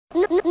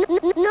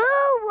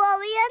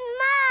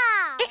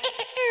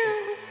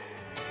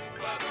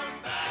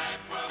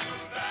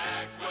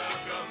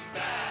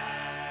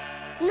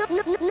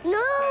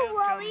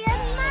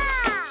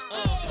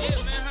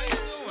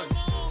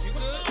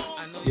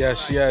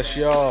Yes,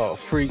 y'all.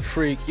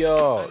 Freak,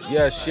 y'all.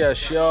 Yes,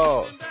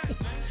 y'all.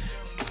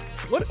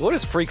 What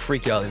does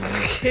freak y'all even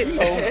mean?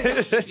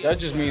 That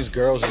just means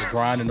girls is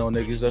grinding on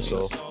niggas, that's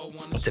all.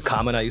 It's a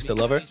comment I used to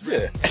love her.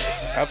 Yeah,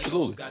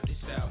 absolutely.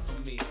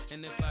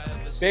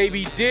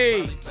 Baby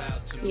D.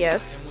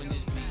 Yes.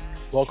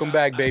 Welcome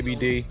back, Baby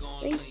D.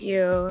 Thank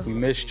you. We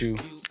missed you.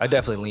 I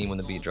definitely leaned when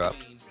the beat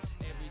dropped.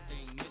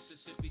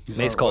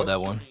 Mace called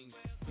that one.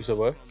 You said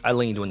what? I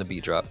leaned when the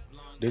beat dropped.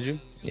 Did you?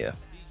 Yeah.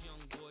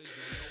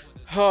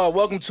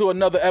 Welcome to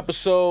another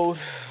episode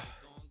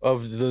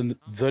of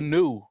the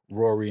new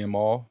Rory and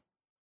Mal.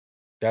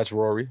 That's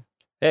Rory.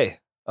 Hey.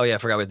 Oh, yeah, I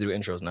forgot we have to do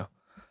intros now.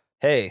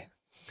 Hey,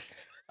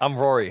 I'm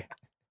Rory.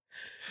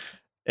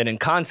 And in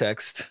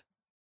context,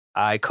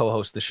 I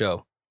co-host the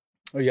show.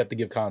 Oh, you have to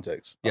give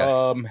context. Yes.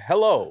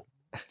 Hello,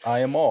 I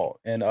am Mal.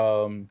 And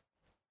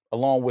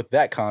along with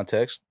that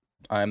context,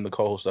 I am the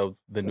co-host of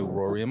the new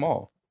Rory and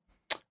Mal.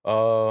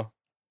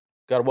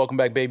 Gotta welcome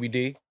back Baby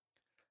D.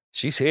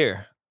 She's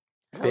here.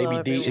 Baby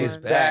Hello, D everyone. is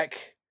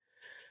back.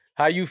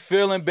 How you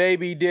feeling,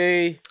 Baby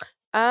D?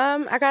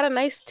 I got a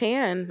nice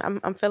tan.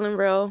 I'm feeling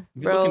real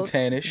You looking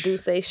tannish.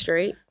 Duce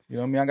straight. You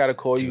know what I mean? I gotta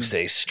call you. To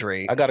say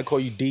straight. I gotta call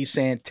you D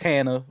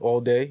Santana all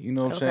day. You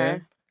know what I'm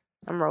saying?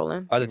 I'm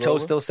rolling. Are the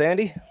toes still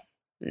sandy?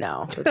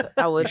 No.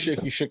 I You would.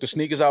 shook the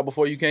sneakers out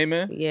before you came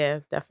in. Yeah,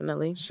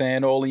 definitely.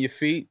 Sand all in your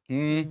feet.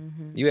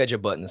 Mhm. You had your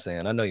butt in the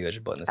sand. I know you had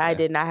your butt in the sand. I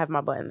did not have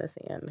my butt in the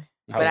sand,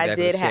 You but came I back with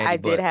a did. sandy I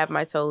did butt. have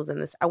my toes in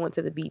this. I went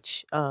to the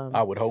beach.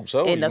 I would hope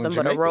so. In You nothing in but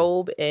a Jamaica.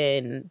 robe,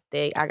 and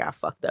I got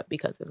fucked up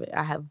because of it.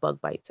 I have bug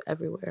bites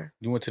everywhere.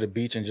 You went to the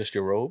beach in just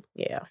your robe.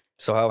 Yeah.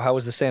 So how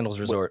was the Sandals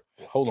Resort?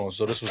 Hold on.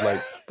 So this was like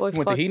Boy, you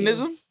went to fuck you.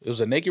 hedonism. It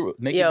was a naked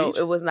Yo, beach.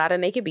 it was not a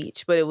naked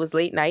beach, but it was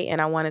late night, and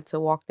I wanted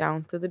to walk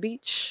down to the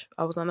beach.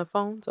 I was on the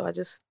phone, so I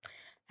just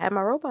had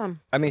my robe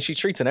on. I mean, she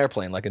treats an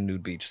airplane like a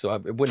nude beach, so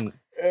it wouldn't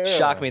Yeah.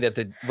 shock me that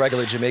the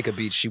regular Jamaica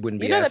beach, she wouldn't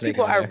be You know ass that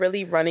people naked in are there.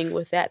 really running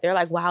with that. They're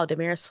like, "Wow,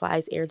 Damaris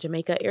flies Air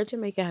Jamaica." Air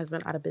Jamaica has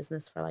been out of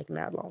business for like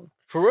mad long.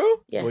 For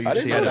real? Yeah. Well, you I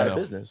didn't see know it that. out of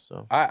business.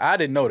 So I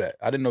didn't know that.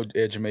 I didn't know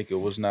Air Jamaica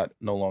was no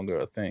longer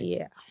a thing.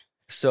 Yeah.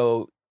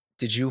 So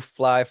did you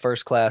fly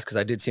first class? Because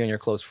I did see on your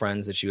close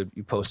friends that you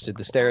posted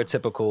the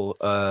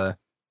stereotypical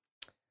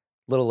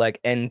little like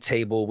end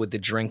table with the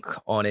drink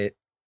on it.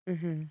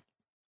 hmm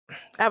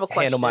I have a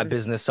question. Handle my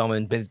business, so I'm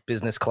in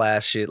business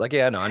class shit. Like,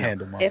 yeah, I know.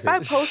 Handle my If I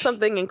business. post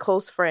something in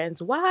close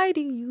friends, why do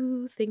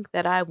you think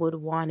that I would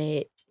want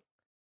it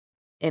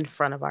in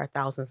front of our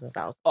thousands and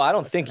thousands? Oh, I of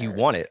don't think you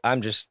listeners? want it.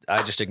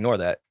 I just ignore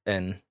that,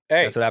 and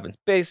Hey, that's what happens.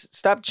 Base,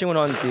 stop chewing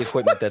on the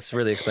equipment that's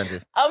really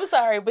expensive. I'm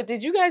sorry, but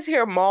did you guys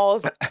hear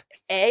Maul's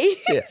A?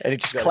 Yeah, and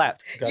it just Gotta-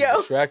 clapped. gotta Yo.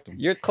 distract them.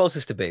 You're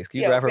closest to base. Can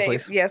you Yo, grab her, babe,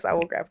 please? Yes, I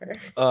will grab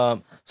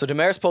her. So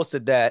Damaris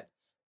posted that,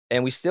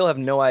 and we still have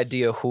no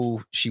idea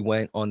who she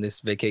went on this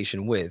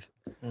vacation with.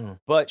 Mm.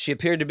 But she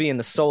appeared to be in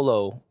the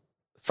solo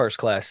first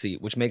class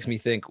seat, which makes me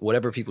think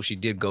whatever people she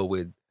did go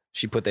with,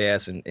 she put their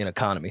ass in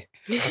economy.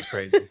 that's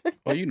crazy.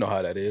 Well, you know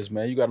how that is,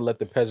 man. You got to let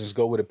the peasants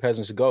go where the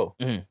peasants go.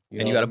 Mhm. know And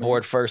you what got I to mean?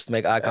 board first to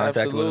make eye contact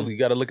Absolutely. with them. You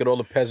got to look at all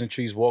the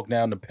peasantries, walk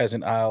down the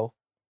peasant aisle,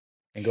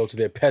 and go to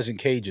their peasant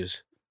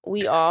cages.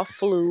 We all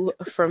flew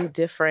from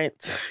different.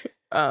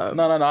 No.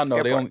 I know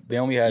Airports. they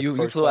only had. You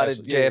first flew out class.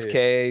 of Yeah, yeah.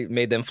 JFK,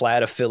 made them fly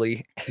to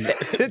Philly. they, had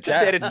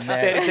to, nasty.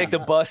 they had to take the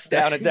bus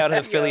down to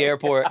the Philly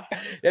airport.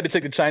 They had to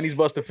take the Chinese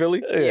bus to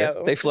Philly. Yeah,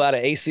 Yo. they flew out of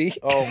AC.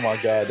 Oh my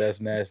God,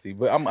 that's nasty.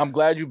 But I'm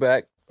glad you're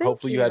back. Thank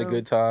Hopefully you had a you.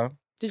 good time.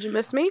 Did you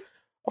miss me?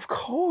 Of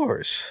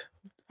course.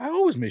 I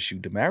always miss you,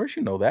 Damaris.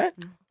 You know that.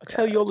 I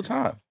tell you all the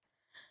time.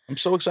 I'm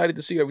so excited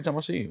to see you every time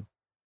I see you.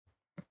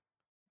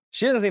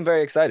 She doesn't seem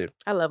very excited.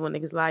 I love when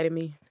niggas lie to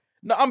me.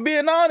 No, I'm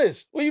being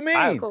honest. What do you mean?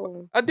 I-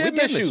 Cool. I did We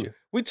did miss miss you.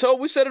 you.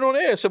 We said it on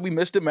air. So we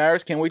missed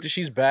Damaris. Can't wait till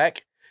she's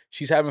back.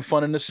 She's having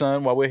fun in the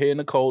sun while we're here in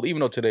the cold, even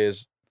though today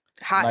is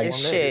Hot nice.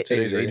 as shit.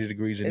 Today's 80 80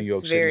 degrees in New It's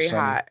York City. very sunny.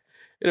 hot.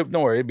 Don't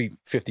worry, it'll be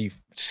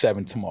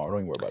 57 tomorrow. Don't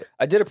even worry about it.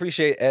 I did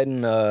appreciate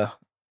Eden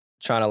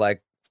trying to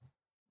like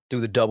do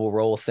the double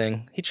roll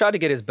thing. He tried to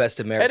get his best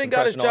Damaris Eden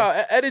got his impression on.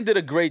 job. Eden did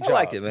a great I job.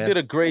 liked it, man. Did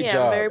a great Yeah, I'm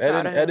job. very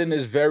proud of him. Eden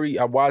is very.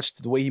 I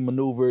watched the way he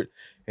maneuvered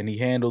and he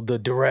handled the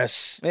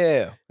duress,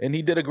 Yeah. and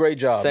he did a great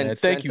job, man.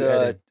 Thank you,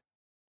 Eden.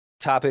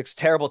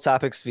 Terrible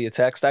topics via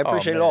text. I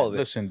appreciated Oh, man. all of it.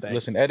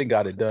 Listen, Eden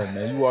got it done,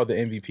 man. You are the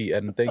MVP,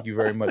 Eden. Thank you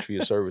very much for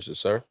your services,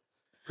 sir.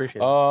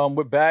 Appreciate it.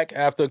 We're back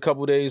after a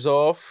couple days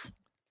off.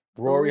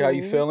 Rory, how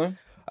you Ooh. feeling?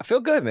 I feel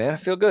good, man. I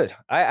feel good.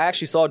 I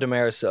actually saw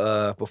Damaris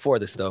before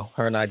this though.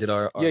 Her and I did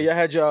our Yeah,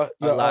 had your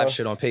live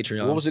shit on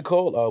Patreon. What was it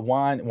called?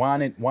 Wine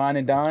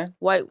and dine.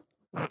 White,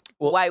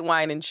 Well- white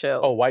wine and chill.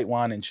 Oh, white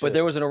wine and chill. But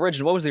there was an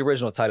original. What was the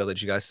original title that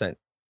you guys sent?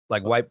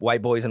 Like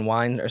white boys and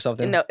wine or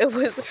something? No, it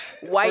was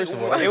white. First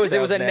of all, wine. It was a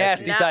Sounds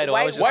nasty nasty. title.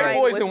 I was just White White like,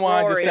 boys with and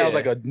wine just Rory. sounds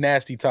like a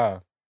nasty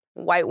time.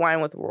 White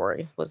wine with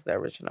Rory was the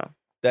original.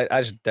 that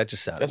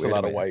just sounded That's a weird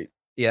lot to of me. white.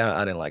 Yeah,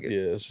 I didn't like it.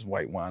 Yeah, this is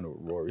white wine with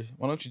Rory.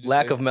 Why don't you just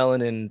Lack say- of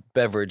melanin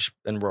beverage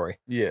and Rory.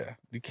 Yeah,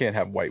 you can't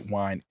have white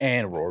wine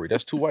and Rory.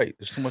 That's too white.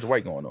 There's too much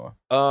white going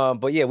on.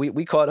 But yeah,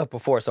 we caught up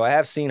before, so I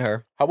have seen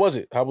her. How was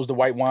it? How was the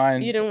white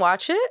wine? You didn't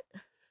watch it?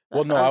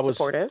 Well, That's no, I was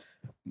unsupportive.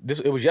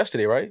 It was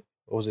yesterday, right?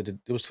 Or was it?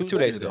 It was Tuesday. 2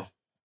 days ago.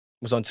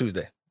 It was on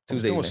Tuesday. I was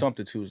Tuesday doing evening.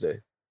 something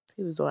Tuesday.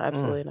 He was doing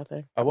absolutely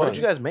nothing. I What was.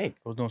 did you guys make?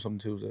 I was doing something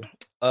Tuesday.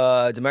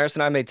 Damaris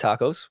and I made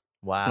tacos.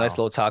 Wow. It's a nice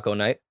little taco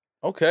night.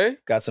 Okay.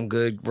 Got some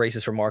good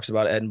racist remarks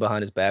about Eden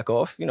behind his back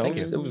off. You know, Thank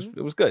it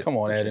you. was good. Come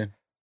on, Eden.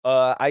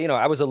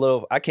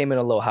 I came in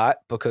a little hot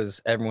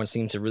because everyone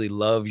seemed to really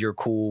love your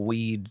cool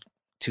weed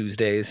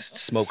Tuesdays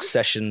smoke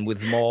session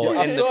with Maul. Yo,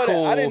 I and saw the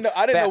cool that. I didn't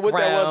know what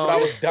that was, but I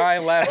was background.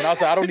 dying laughing. I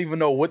was like, I don't even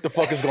know what the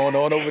fuck is going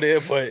on over there,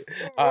 but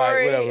all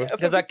right, whatever.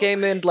 Because I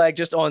came in like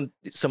just on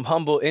some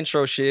humble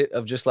intro shit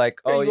of just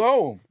like, Hey, oh, you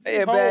home? yeah,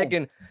 You back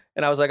home.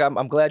 and I was like,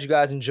 I'm glad you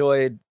guys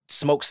enjoyed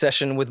smoke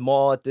session with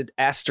Maul at the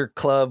Astor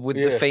Club with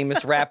the Yeah.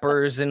 famous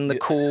rappers and the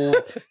cool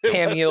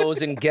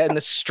cameos and getting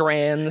the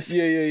strands.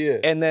 Yeah.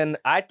 And then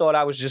I thought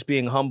I was just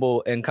being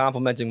humble and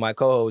complimenting my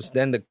co-host.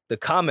 Then the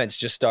comments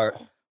just start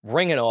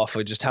ringing off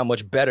of just how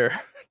much better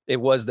it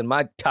was than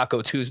my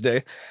Taco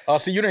Tuesday. Oh,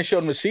 so you didn't show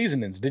them the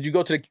seasonings. Did you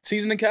go to the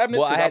seasoning cabinets?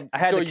 Well, I 'Cause had- I'm I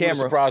had sure the you were camera.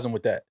 surprised them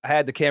with that. I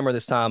had the camera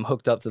this time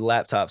hooked up to the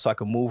laptop so I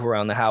could move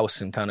around the house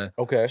and kind of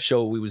Okay.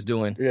 show what we was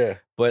doing. Yeah.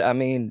 But I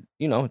mean,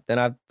 you know,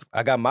 then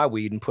I got my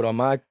weed and put on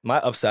my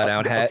upside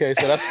down hat. Okay,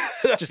 so that's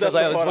Just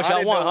like, this is what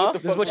y'all want, huh?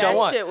 This is what y'all That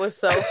want. shit was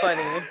so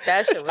funny.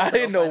 That shit was I so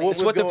didn't know funny. what was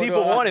It's what the going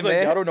people on. I was wanted, like,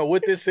 man. I don't know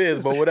what this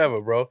is, but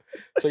whatever, bro.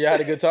 So y'all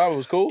had a good time. It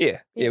was cool. Yeah,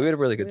 we had a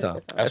really good We had time. a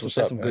good time. That's Had what's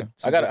some- up, some man. good- I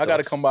some got good to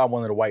talks. come by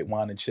one of the white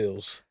wine and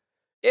chills.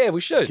 Yeah,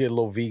 we should. Get a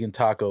little vegan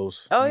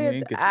tacos. Oh You yeah,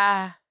 ain't get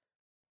the-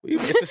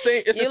 it's the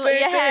same. It's the you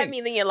same had thing. me,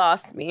 then you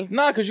lost me.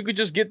 Nah, because you could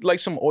just get like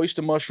some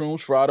oyster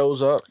mushrooms, fry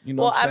those up. You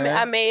know Well, what I'm saying?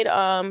 I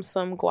made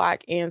some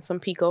guac and some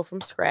pico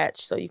from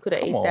scratch, so you could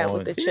have ate that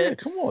with the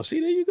chips. Come on. See,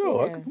 there you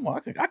go. Yeah. Come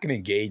on. I can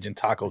engage in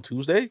Taco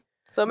Tuesday.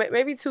 So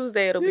maybe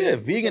Tuesday it'll Yeah,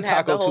 be vegan we can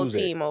have Taco the whole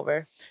Tuesday. team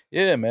over.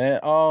 Yeah, man.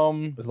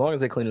 As long as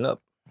they clean it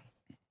up.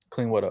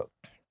 Clean what up?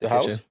 The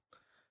kitchen. house?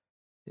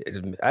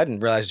 I didn't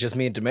realize just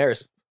me and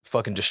Damaris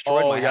fucking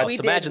destroyed Oh, my yeah.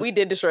 house. We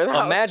did destroy the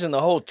house Imagine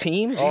the whole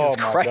team. Jesus Oh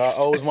my Christ. god!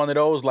 Oh, it was one of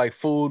those like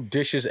food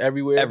dishes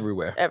everywhere.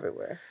 Everywhere.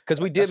 everywhere. Because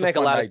we did That's a make a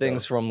fun lot night, of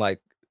things though. from like,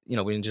 you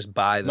know, we didn't just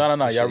buy the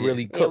No. the Y'all shit.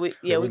 really Yeah, cooked. we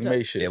Y'all really cooked.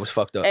 made shit. Yeah, it was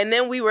fucked up. And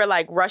then we were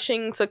like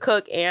rushing to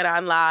cook and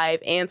on live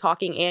and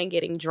talking and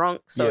getting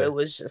drunk, so Yeah. it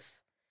was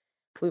just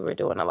we were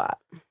doing a lot.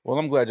 Well,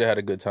 I'm glad you had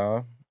a good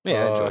time.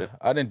 Yeah, I enjoyed it.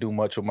 I didn't do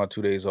much with my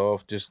 2 days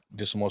off. Just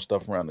did some more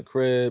stuff around the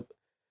crib.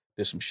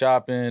 Did some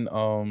shopping.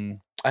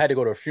 I had to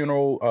go to a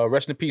funeral.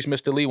 Rest in peace,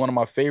 Mr. Lee, one of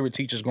my favorite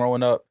teachers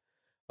growing up,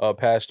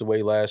 passed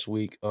away last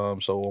week.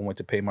 So I went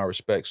to pay my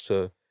respects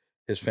to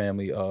his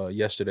family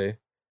yesterday.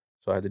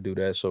 So I had to do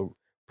that. So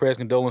prayers,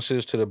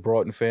 condolences to the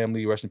Broughton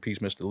family. Rest in peace,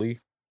 Mr. Lee.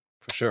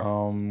 For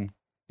sure.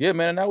 Yeah,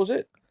 man, and that was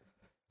it.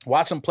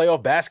 Watch some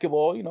playoff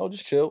basketball. You know,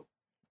 just chill.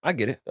 I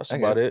get it. That's I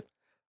get about it.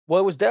 Well,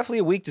 it was definitely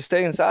a week to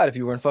stay inside if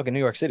you were in fucking New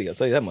York City. I'll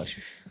tell you that much.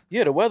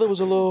 Yeah, the weather was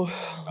a little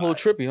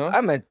trippy, huh?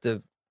 I meant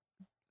the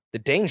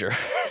danger.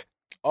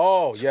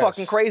 Oh, It's yes.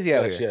 fucking crazy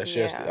out yes, here.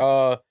 Yes.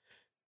 Yeah.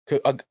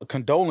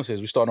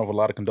 Condolences. We're starting off with a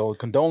lot of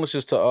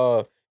condolences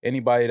to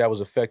anybody that was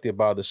affected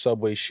by the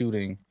subway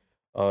shooting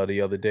the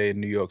other day in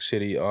New York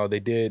City. They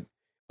did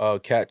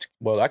catch.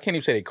 Well, I can't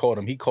even say they called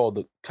him. He called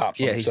the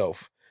cops on Yeah,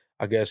 himself.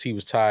 I guess he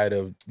was tired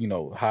of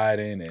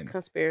hiding and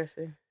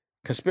Conspiracy.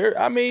 conspiracy.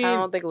 I mean, I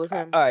don't think it was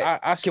him. All right.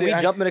 I Can we see-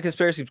 jump into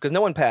conspiracy? Because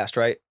no one passed,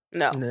 right?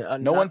 No,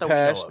 No one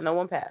passed. no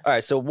one passed. All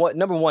right. So what?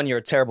 Number one, you're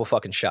a terrible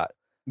fucking shot.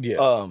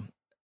 Yeah.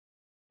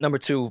 Number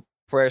two,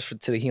 prayers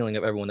to the healing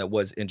of everyone that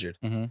was injured.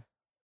 Mhm.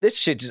 This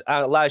shit,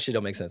 a lot of shit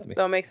don't make sense to me.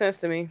 Don't make sense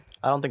to me.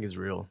 I don't think it's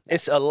real.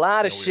 It's a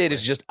lot of No weird shit way.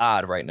 is just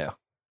odd right now.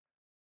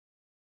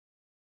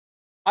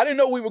 I didn't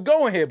know we were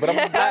going here, but I'm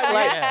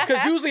glad,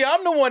 because usually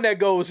I'm the one that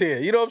goes here.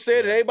 You know what I'm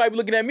saying? And everybody be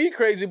looking at me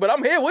crazy, but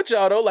I'm here with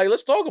y'all though. Like,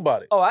 let's talk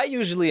about it. Oh, I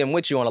usually am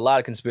with you on a lot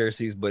of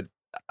conspiracies, but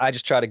I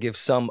just try to give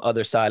some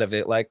other side of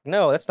it. Like,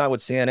 no, that's not what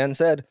CNN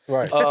said.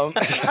 Right.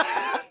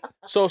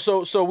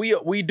 So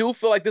we do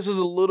feel like this is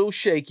a little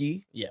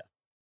shaky. Yeah.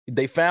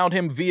 They found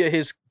him via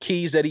his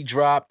keys that he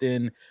dropped,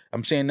 and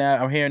I'm hearing now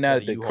Yeah,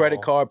 that the U-Haul.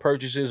 credit card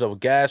purchases of a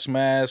gas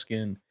mask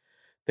and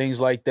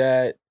things like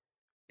that.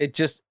 It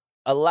just,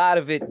 a lot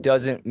of it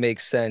doesn't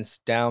make sense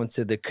down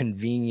to the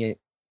convenient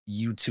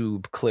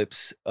YouTube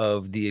clips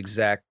of the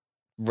exact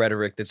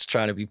rhetoric that's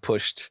trying to be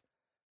pushed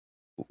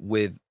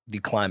with the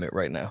climate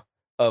right now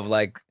of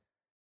like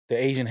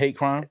The Asian hate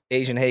crime.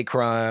 Asian hate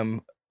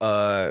crime,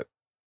 the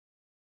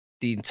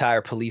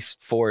entire police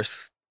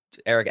force,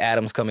 Eric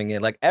Adams coming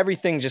in, like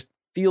everything just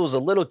feels a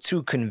little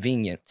too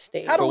convenient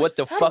Stay. How do for we- what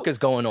the how fuck do- is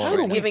going on. how do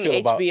right It's we now. giving feel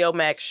about- HBO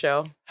Max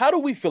show. How do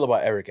we feel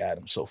about Eric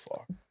Adams so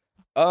far?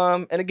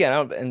 And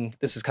again, and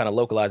this is kind of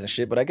localizing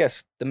shit, but I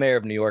guess the mayor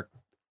of New York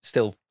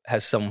still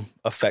has some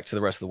effect to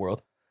the rest of the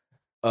world.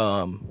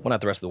 Well,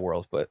 not the rest of the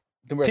world, but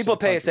The rest people of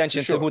the pay country,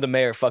 attention for sure. to who the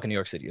mayor of fucking New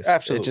York City is.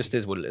 Absolutely. It just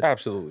is what it is.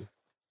 Absolutely.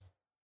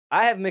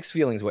 I have mixed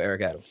feelings with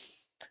Eric Adams,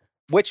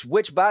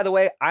 which, by the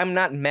way, I'm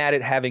not mad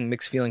at having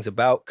mixed feelings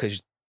about,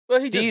 because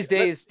Well, he these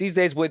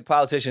days with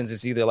politicians,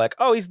 it's either like,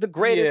 oh, he's the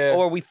greatest, Yeah.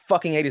 or we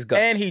fucking hate his guts.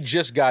 and he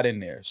just got in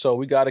there, so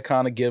we got to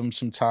kind of give him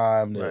some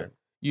time to,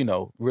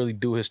 Right. really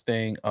do his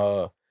thing.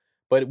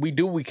 But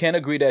we can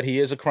agree that he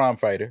is a crime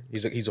fighter.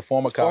 He's a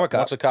former cop.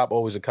 Once a cop,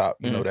 always a cop.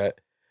 You know that.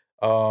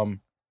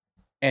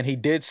 And he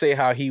did say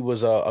how he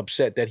was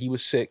upset that he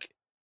was sick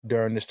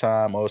during this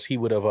time, or else he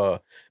would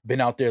have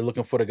been out there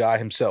looking for the guy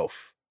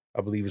himself.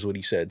 I believe is what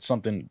he said.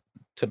 Something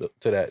to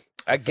that.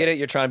 I get it.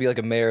 You're trying to be like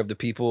a mayor of the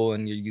people,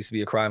 and you used to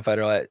be a crime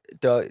fighter.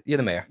 You're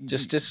the mayor.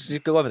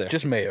 Just go over there.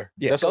 Just mayor.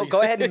 Yeah.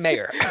 Go ahead and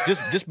mayor.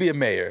 just be a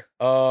mayor.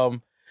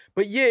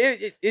 But yeah,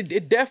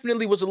 it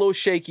definitely was a little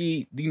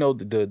shaky. You know,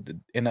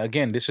 and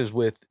again, this is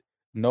with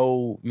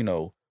no, you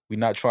know, we're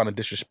not trying to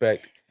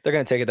disrespect. They're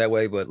gonna take it that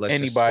way, but let's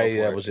anybody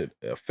that was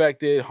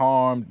affected,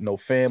 harmed, no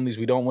families.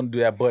 We don't want to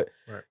do that, but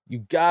you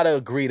gotta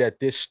agree that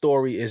this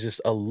story is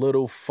just a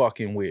little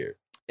fucking weird.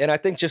 And I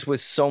think just with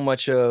so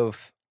much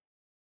of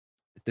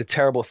the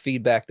terrible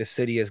feedback the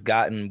city has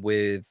gotten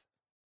with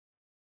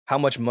how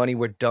much money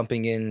we're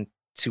dumping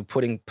into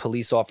putting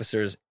police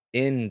officers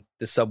in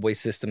the subway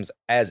systems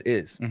as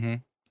is,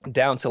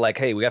 down to like,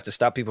 hey, we have to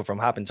stop people from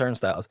hopping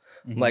turnstiles.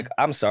 I'm like,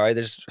 I'm sorry,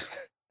 there's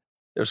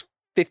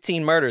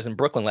 15 murders in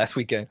Brooklyn last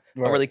weekend.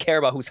 I don't really care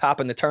about who's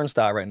hopping the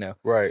turnstile right now.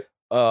 Right.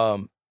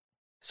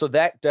 So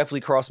that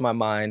definitely crossed my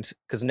mind,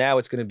 because now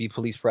it's going to be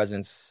police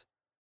presence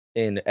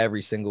in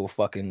every single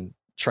fucking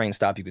train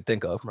stop you could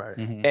think of. Right.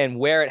 And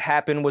where it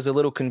happened was a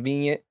little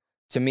convenient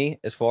to me,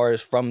 as far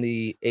as from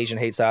the Asian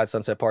hate side,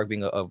 Sunset Park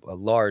being a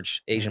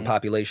large Asian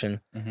population.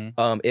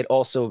 It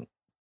also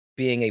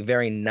being a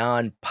very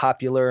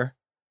non-popular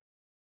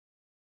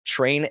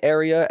train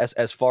area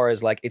as far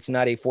as like, it's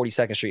not a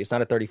 42nd Street, it's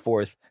not a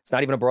 34th, it's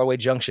not even a Broadway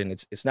Junction,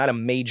 it's not a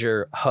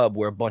major hub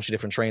where a bunch of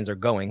different trains are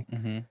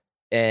going.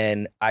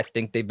 And I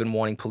think they've been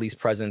wanting police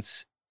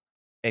presence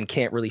and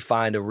can't really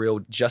find a real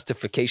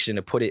justification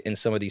to put it in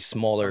some of these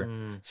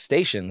smaller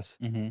stations.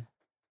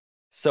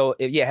 So,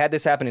 had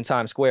this happen in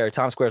Times Square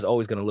is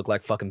always going to look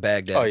like fucking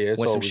Baghdad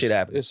when some shit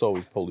happens. It's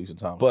always police in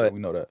Times Square. We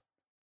know that.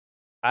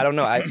 I don't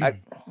know.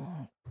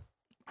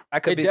 I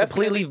could be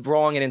completely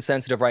wrong and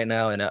insensitive right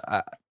now, and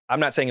I'm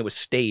not saying it was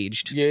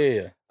staged.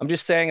 Yeah. I'm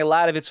just saying a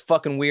lot of it's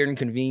fucking weird and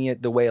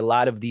convenient the way a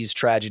lot of these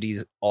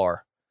tragedies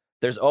are.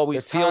 There's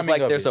always feels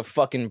like there's a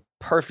fucking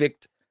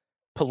perfect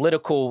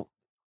political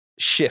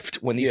shift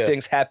when these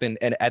things happen,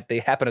 and they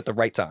happen at the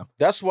right time.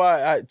 That's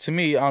why, to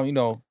me, you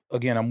know,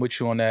 again, I'm with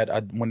you on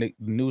that. When the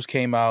news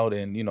came out,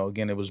 and you know,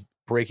 again, it was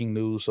breaking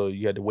news, so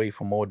you had to wait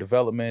for more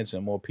developments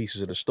and more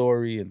pieces of the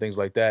story and things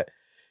like that.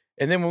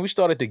 And then when we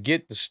started to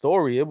get the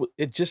story,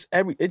 it just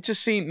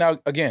seemed, now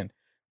again,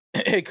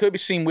 it could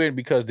seem weird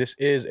because this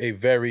is a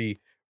very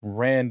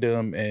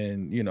random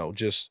and, you know,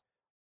 just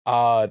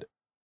odd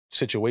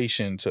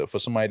situation for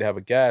somebody to have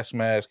a gas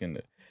mask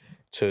and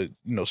to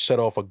you know, set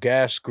off a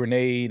gas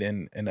grenade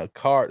and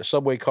a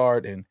subway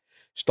cart and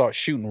start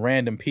shooting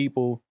random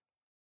people.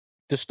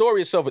 The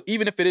story itself,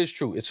 even if it is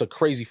true, it's a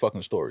crazy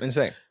fucking story.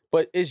 Insane.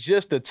 But it's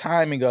just the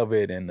timing of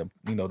it and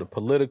the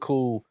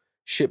political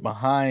shit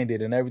behind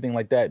it and everything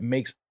like that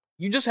makes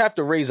you just have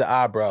to raise an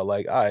eyebrow.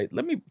 Like, all right,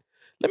 let me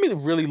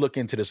really look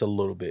into this a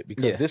little bit,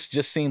 because this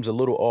just seems a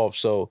little off.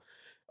 So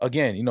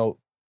again, you know,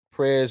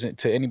 prayers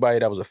to anybody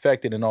that was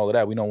affected and all of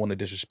that. We don't want to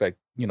disrespect,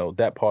 you know,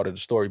 that part of the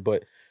story,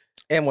 but.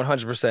 And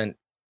 100%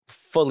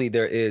 fully,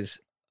 there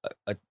is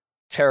a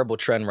terrible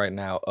trend right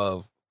now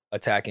of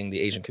attacking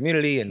the Asian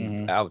community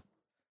and out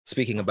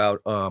speaking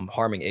about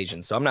harming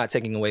Asians. So I'm not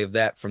taking away of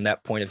that from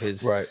that point of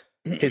his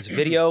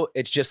video.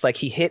 It's just like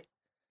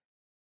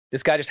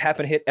this guy just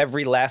happened to hit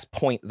every last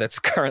point that's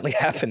currently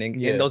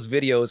happening in those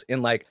videos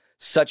in like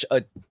such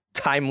a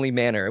timely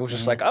manner. It was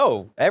just like,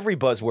 oh, every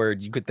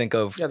buzzword you could think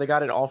of. Yeah, they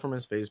got it all from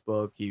his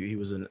Facebook. He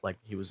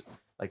was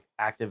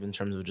active in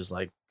terms of just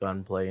like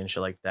gunplay and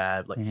shit like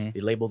that. Like they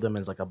labeled him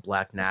as like a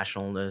black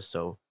nationalist.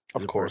 So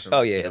of course.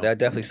 Oh yeah, I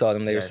definitely saw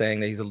them. They were saying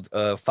that he's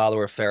a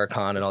follower of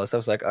Farrakhan and all this. I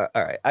was like, all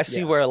right, I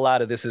see where a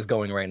lot of this is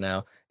going right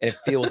now, and it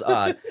feels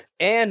odd.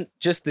 And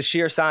just the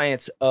sheer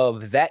science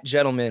of that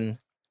gentleman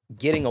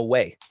getting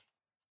away.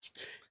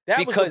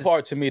 That was the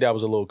part to me that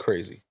was a little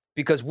crazy.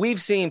 Because we've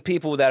seen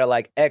people that are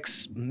like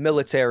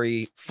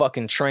ex-military,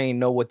 fucking trained,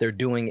 know what they're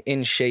doing,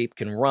 in shape,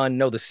 can run,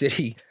 know the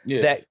city,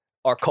 that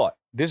are caught.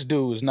 This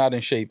dude is not in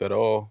shape at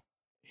all.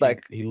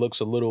 Like he looks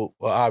a little.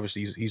 Well,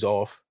 obviously he's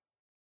off.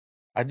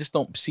 I just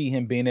don't see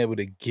him being able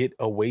to get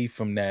away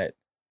from that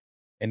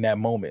in that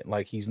moment.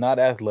 Like, he's not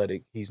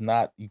athletic. He's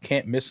not. You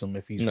can't miss him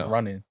if he's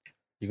running.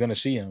 You're gonna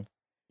see him.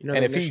 You know,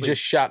 and if he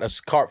just shot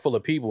a cart full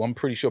of people, I'm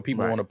pretty sure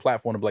people on the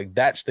platform would be like,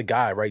 "That's the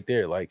guy right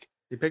there." Like,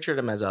 they pictured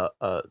him as a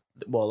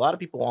lot of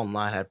people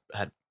online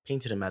had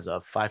painted him as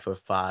a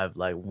 5'5",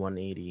 like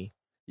 180.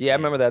 Yeah, I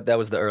remember that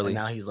was the early. And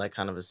now he's like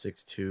kind of a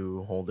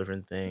 6'2", whole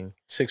different thing.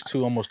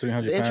 6'2", almost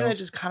 300 The pounds. internet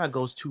just kind of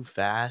goes too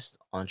fast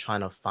on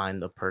trying to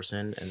find the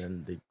person, and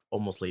then they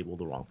almost label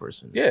the wrong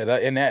person. Yeah,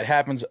 that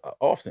happens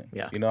often.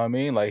 Yeah. You know what I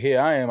mean? Like, here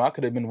I am. I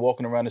could have been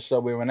walking around the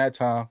subway around that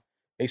time.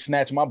 They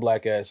snatched my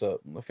black ass up.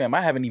 Fam,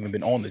 I haven't even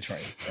been on the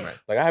train. Right.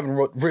 Like, I haven't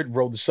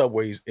rode the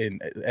subways in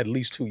at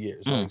least 2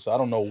 years. Like, so I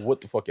don't know what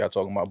the fuck y'all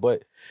talking about.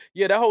 But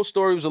yeah, that whole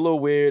story was a little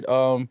weird.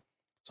 So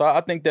I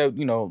think that,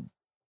 you know,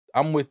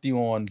 I'm with you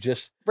on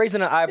just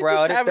Raising an eyebrow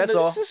just at it, having that's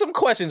all. This is some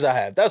questions I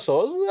have. That's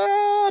all.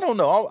 I don't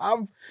know.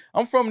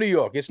 I'm from New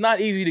York. It's not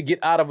easy to get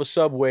out of a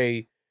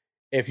subway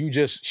if you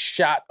just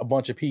shot a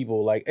bunch of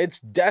people. Like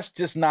that's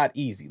just not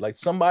easy. Like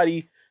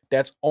somebody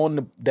that's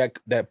on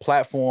that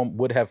platform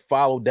would have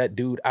followed that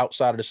dude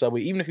outside of the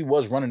subway, even if he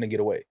was running to get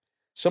away.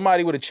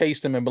 Somebody would have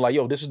chased him and been like,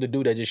 "Yo, this is the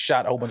dude that just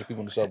shot a whole bunch of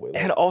people in the subway."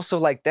 Like, And also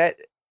like that,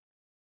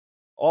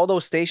 all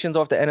those stations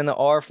off the N and the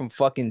R from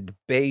fucking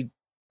Bay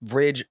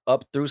Ridge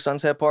up through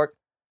Sunset Park,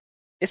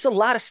 it's a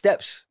lot of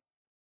steps.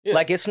 Yeah.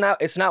 Like it's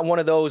not one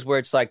of those where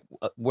it's like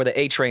where the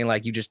A train,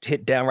 like you just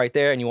hit down right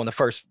there and you on the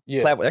first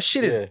platform. That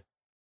shit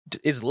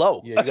is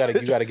low. Yeah,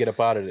 you gotta get up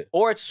out of it.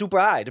 Or it's super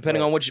high,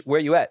 depending on where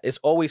you at. It's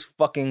always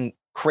fucking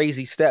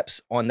crazy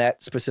steps on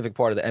that specific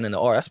part of the N and the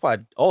R. That's why I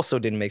also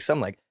didn't make some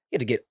like he had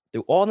to get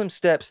through all them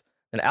steps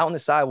and out on the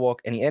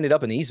sidewalk, and he ended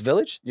up in the East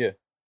Village. Yeah.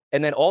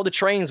 And then all the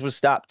trains would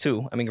stop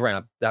too. I mean, granted,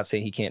 I'm not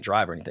saying he can't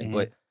drive or anything,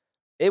 but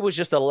it was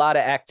just a lot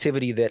of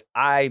activity that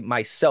I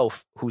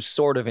myself, who's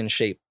sort of in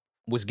shape,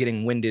 was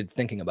getting winded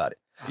thinking about it.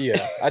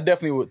 Yeah, I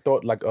definitely would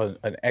thought like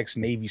an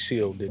ex-Navy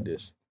SEAL did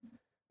this.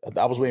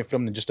 I was waiting for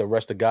them to just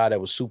arrest a guy that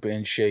was super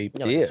in shape.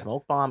 Yeah, like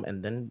smoke bomb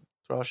and then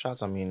throw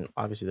shots. I mean,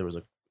 obviously there was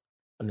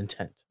an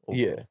intent.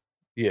 Overall.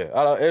 Yeah.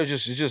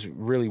 It's just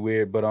really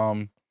weird. But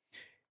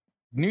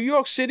New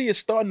York City is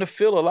starting to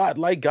feel a lot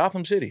like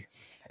Gotham City.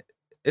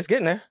 It's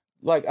getting there.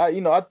 Like I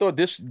thought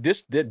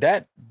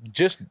that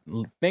just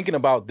thinking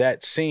about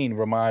that scene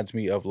reminds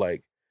me of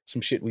like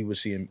some shit we would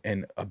see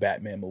in a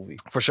Batman movie.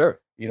 For sure.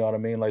 You know what I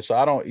mean? Like, so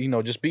I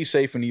don't, just be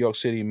safe in New York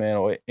City, man,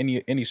 or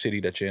any city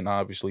that you're in,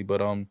 obviously.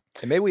 But and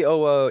maybe we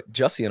owe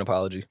Jussie an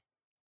apology.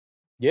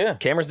 Yeah,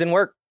 cameras didn't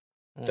work.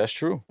 That's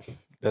true.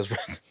 That's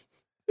right.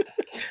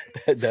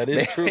 that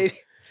is true.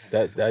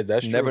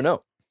 That's true. Never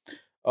know.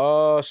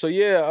 So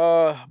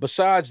yeah.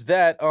 Besides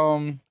that,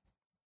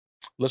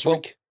 let's you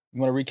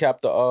want to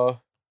recap the.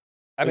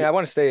 I mean, I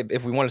want to stay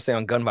if we want to stay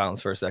on gun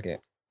violence for a second.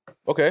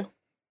 Okay.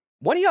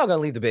 When are y'all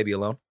gonna leave the baby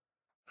alone?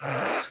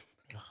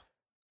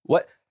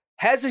 What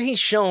hasn't he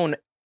shown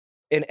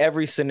in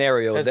every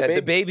scenario that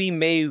the baby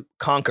may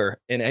conquer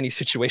in any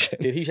situation?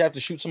 Did he have to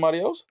shoot somebody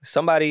else?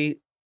 Somebody,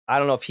 I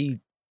don't know if he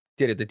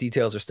did it. The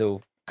details are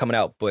still coming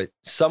out, but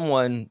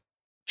someone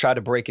tried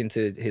to break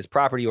into his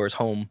property or his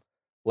home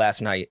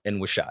last night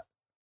and was shot.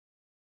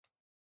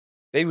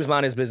 Baby was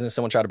minding his business.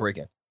 Someone tried to break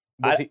in.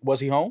 Was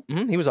he home?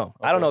 Mm-hmm, he was home.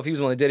 Okay. I don't know if he was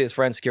the one that did it, his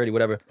friend, security,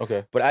 whatever.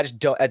 Okay. But I just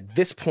don't, at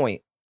this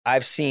point,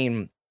 I've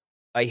seen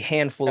a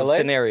handful of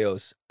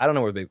scenarios. I don't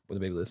know where the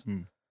baby lives.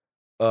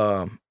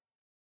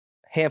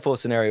 Handful of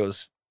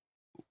scenarios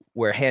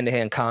where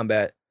hand-to-hand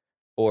combat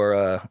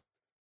or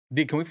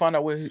can we find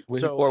out where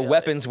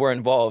weapons were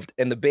involved,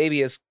 and the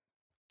baby has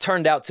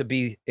turned out to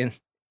be in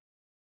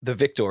the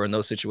victor in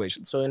those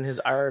situations. So in his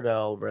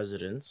Iredell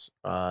residence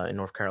in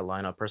North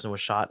Carolina, a person was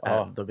shot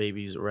at the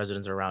baby's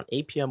residence around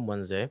 8 p.m.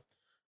 Wednesday,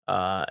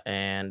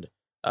 and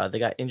they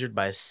got injured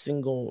by a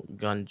single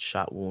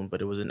gunshot wound,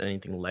 but it wasn't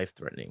anything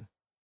life-threatening.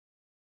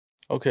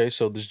 Okay,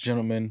 so this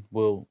gentleman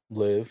will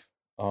live.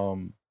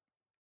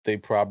 They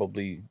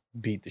probably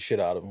beat the shit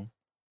out of him.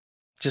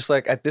 Just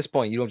like at this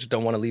point, you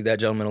don't want to leave that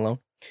gentleman alone?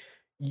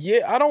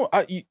 Yeah,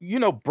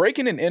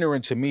 breaking and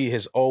entering to me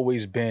has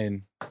always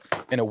been,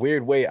 in a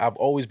weird way, I've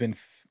always been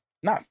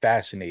not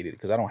fascinated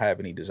because I don't have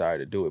any desire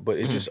to do it, but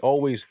it's just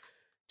always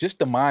just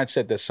the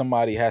mindset that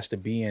somebody has to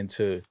be in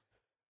to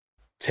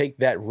take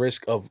that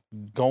risk of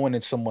going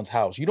in someone's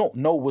house. You don't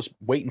know what's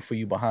waiting for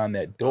you behind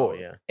that door. Oh,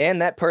 yeah.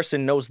 And that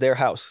person knows their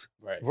house.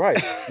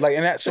 Right. Like,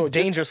 and that's so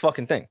dangerous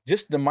fucking thing.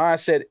 Just the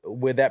mindset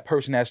where that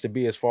person has to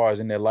be as far as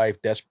in their life,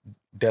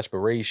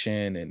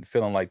 desperation and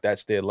feeling like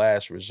that's their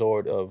last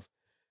resort of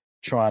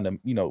trying to,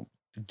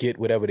 get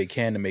whatever they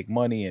can to make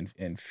money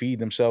and feed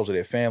themselves or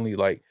their family.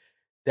 Like,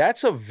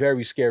 that's a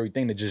very scary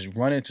thing to just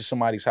run into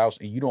somebody's house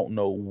and you don't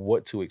know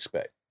what to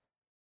expect.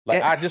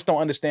 Like, I just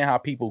don't understand how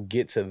people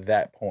get to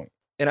that point.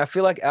 And I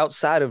feel like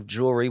outside of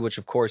jewelry, which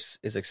of course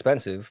is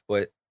expensive,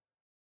 but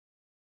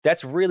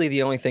that's really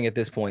the only thing at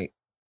this point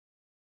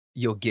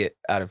you'll get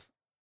out of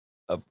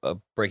a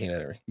breaking and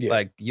entering. Yeah.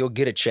 Like, you'll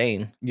get a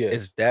chain. Yeah.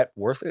 Is that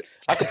worth it?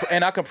 I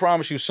can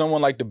promise you,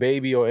 someone like the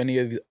baby or any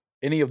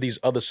of these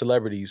other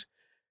celebrities,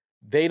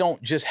 they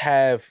don't just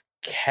have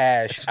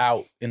cash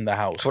out in the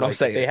house. That's what I'm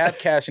saying. If they have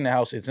cash in the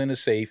house, it's in a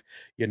safe.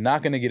 You're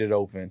not going to get it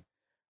open.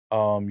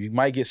 You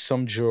might get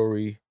some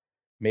jewelry,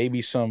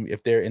 maybe some,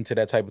 if they're into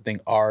that type of thing,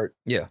 art,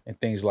 and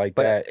things like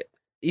that.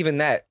 Even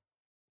that,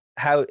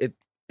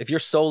 if you're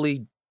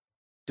solely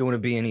doing a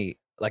B&E,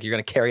 like you're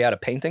gonna carry out a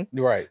painting,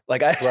 right?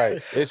 Like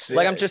It's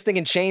like I'm just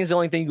thinking chain's the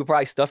only thing you could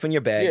probably stuff in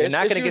your bag. You're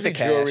not gonna get the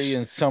cash. Jewelry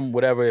and some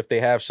whatever. If they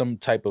have some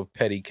type of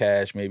petty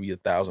cash, maybe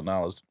 $1,000,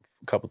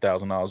 a couple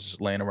 $1,000 just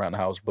laying around the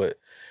house. But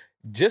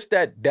just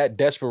that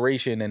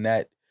desperation and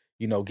that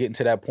getting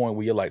to that point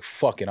where you're like,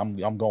 fuck it, I'm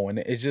going.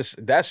 It's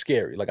just that's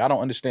scary. Like I don't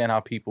understand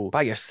how people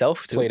by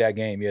yourself play that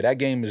game. Yeah, that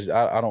game is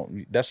I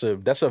don't. That's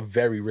a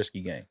very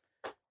risky game.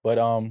 But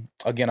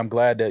again, I'm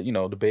glad that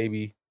the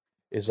baby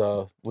is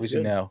what is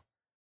he now?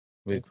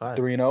 With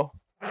 3-0?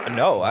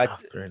 No,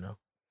 3-0.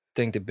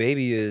 think the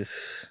baby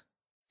is,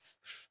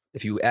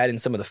 if you add in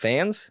some of the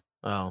fans,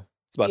 Oh,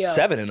 it's about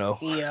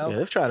 7-0. yeah,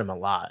 they've tried him a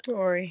lot.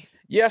 Rory.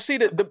 Yeah, I see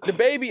the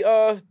baby.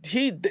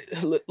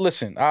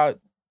 Listen.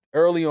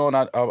 Early on,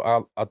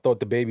 I thought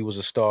the baby was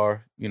a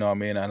star. You know what I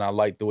mean, and I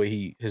liked the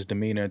way his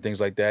demeanor and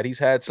things like that. He's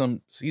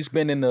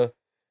been in the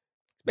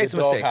Made some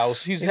mistakes.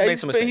 doghouse. He's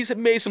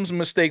made some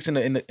mistakes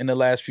in the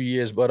last few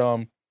years. But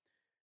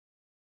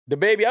the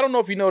baby, I don't know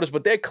if you noticed,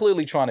 but they're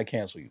clearly trying to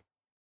cancel you.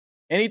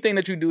 Anything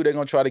that you do, they're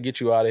gonna try to get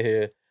you out of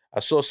here. I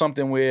saw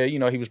something where he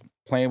was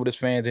playing with his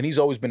fans, and he's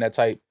always been that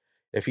type.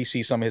 If he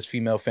sees some of his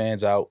female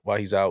fans out while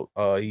he's out,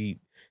 he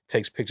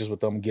takes pictures with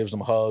them, gives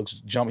them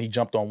hugs. He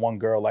jumped on one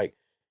girl like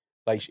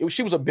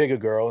she was a bigger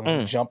girl,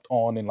 and he jumped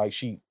on and like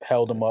she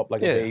held him up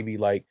like a baby.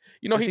 Like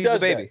he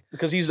does that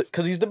because he's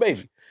the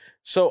baby.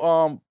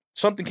 So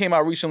something came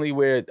out recently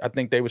where I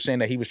think they were saying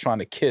that he was trying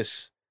to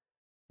kiss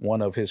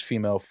one of his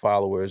female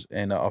followers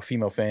and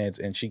female fans,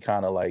 and she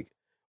kind of like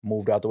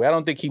moved out the way. I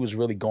don't think he was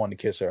really going to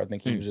kiss her. I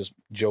think he was just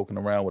joking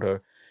around with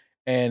her,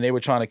 and they were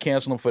trying to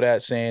cancel him for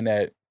that, saying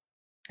that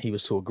he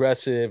was too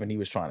aggressive and he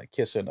was trying to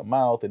kiss her in the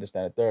mouth and this, that,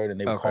 and the third. And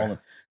they were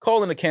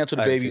calling to cancel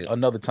the baby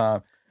another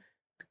time.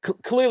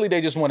 Clearly,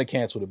 they just want to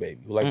cancel the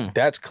baby. Like,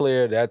 that's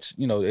clear. That's,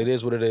 it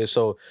is what it is.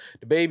 So,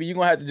 the baby, you're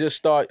going to have to just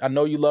start. I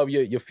know you love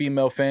your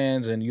female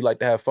fans and you like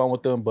to have fun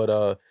with them,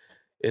 but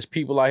it's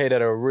people out here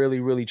that are really,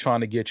 really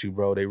trying to get you,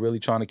 bro. They really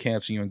trying to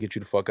cancel you and get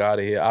you the fuck out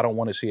of here. I don't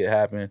want to see it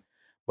happen.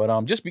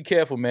 But just be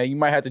careful, man. You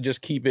might have to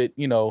just keep it,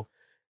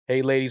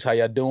 hey, ladies, how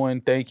y'all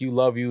doing? Thank you,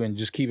 love you, and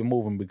just keep it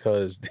moving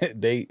because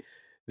they're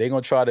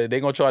gonna try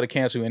to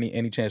cancel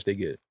any chance they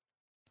get.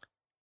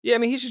 Yeah, I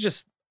mean,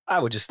 I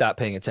would just stop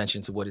paying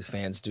attention to what his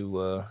fans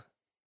do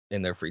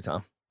in their free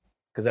time,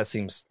 because that's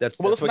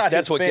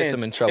what gets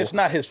him in trouble. It's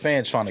not his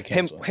fans trying to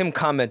cancel him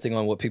commenting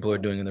on what people are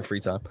doing in their free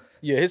time.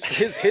 Yeah,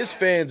 his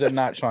fans are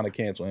not trying to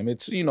cancel him.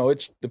 It's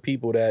it's the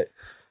people that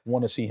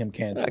want to see him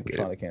cancel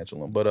trying to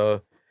cancel him.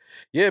 But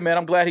yeah, man,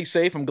 I'm glad he's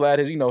safe. I'm glad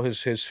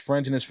his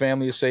friends and his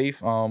family are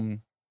safe.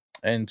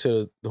 And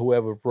to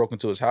whoever broke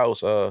into his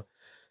house,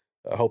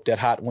 I hope that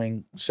hot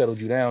wing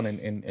settled you down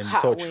and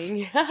hot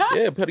wing.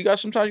 Yeah, but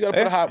sometimes you gotta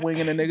put a hot wing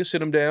in a nigga,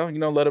 sit him down,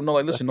 let him know,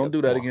 like, listen, don't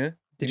do that again.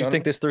 Did you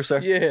think this through, sir?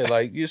 Yeah,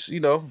 like, just,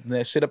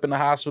 then sit up in the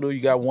hospital,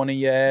 you got one in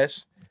your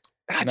ass.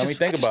 I just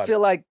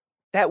feel like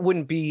that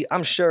wouldn't be,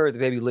 I'm sure the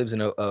baby lives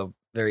in a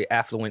very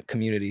affluent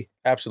community.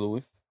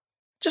 Absolutely.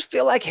 Just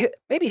feel like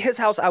maybe his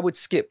house I would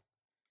skip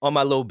on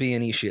my low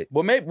B&E shit.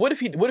 Well, maybe, what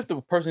if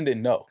the person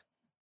didn't know?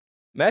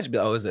 Imagine,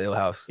 it's an ill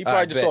house. He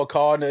probably just saw a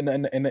car in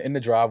the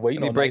driveway.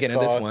 Let me break into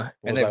this one,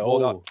 and then like,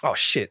 oh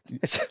shit!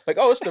 Like,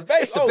 it's the baby.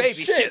 It's the baby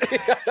shit.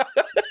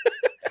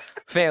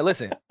 Fan,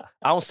 listen,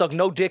 I don't suck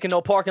no dick in no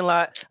parking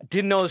lot. I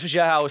didn't know this was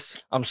your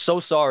house. I'm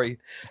so sorry.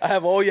 I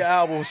have all your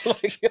albums.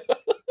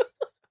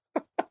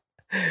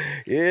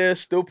 Yeah,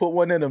 still put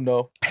one in him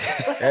though,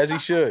 as he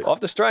should.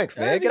 Off the strength,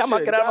 man. Get out my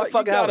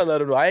fucking house.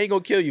 Let him know. I ain't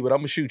gonna kill you, but I'm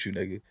gonna shoot you,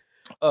 nigga.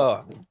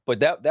 But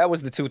that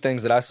was the two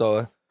things that I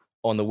saw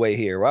on the way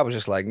here, where I was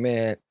just like,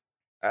 man,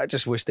 I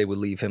just wish they would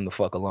leave him the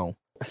fuck alone.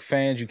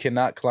 Fans, you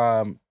cannot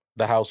climb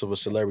the house of a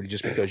celebrity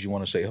just because you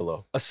want to say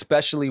hello.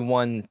 Especially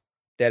one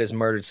that has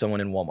murdered someone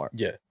in Walmart.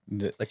 Yeah.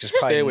 Like, just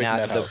probably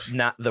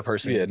not the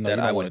person that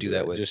I would do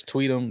that with. Just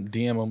tweet them,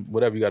 DM them,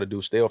 whatever you got to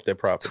do. Stay off their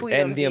property.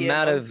 And the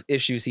amount of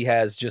issues he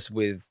has just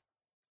with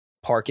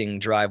parking,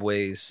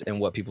 driveways, and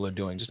what people are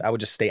doing, I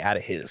would just stay out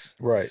of his.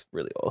 Right. That's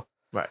really all.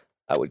 Right.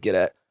 I would get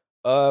at.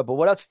 But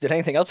what else? Did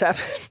anything else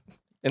happen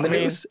in the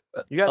news?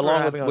 You guys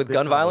along with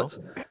gun violence?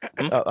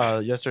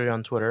 Yesterday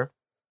on Twitter,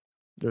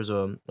 there's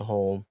a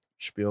whole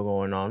spiel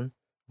going on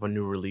of a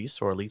new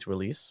release or a leaked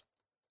release.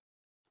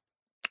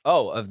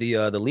 Oh, of the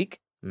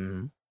leak?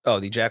 Mm-hmm. Oh,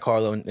 the Jack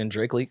Harlow and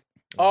Drake leak?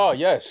 Oh,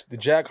 yes. The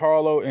Jack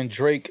Harlow and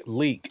Drake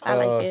leak. I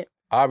like it.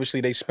 Obviously,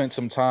 they spent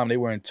some time. They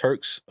were in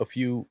Turks a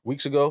few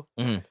weeks ago.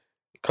 Mm-hmm.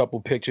 A couple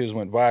pictures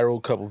went viral.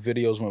 A couple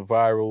videos went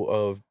viral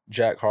of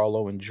Jack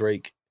Harlow and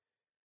Drake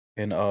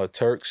in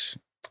Turks.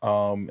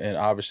 And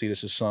obviously,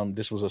 this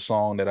was a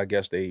song that I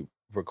guess they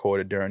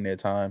recorded during their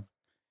time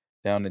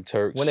down in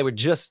Turks. When they were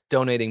just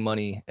donating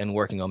money and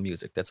working on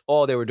music. That's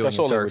all they were doing in Turks.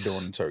 That's all they were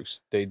doing in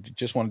Turks. They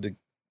just wanted to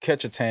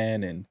catch a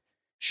tan and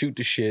shoot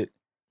the shit.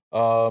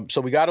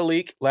 So we got a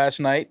leak last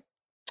night.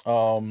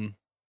 Do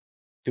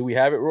we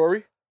have it,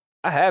 Rory?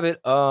 I have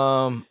it.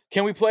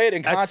 Can we play it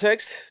in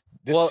context?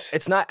 Well,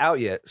 it's not out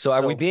yet. So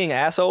are we being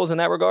assholes in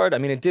that regard? I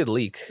mean, it did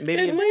leak.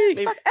 Maybe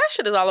that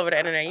shit is all over the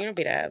internet. You don't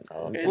be the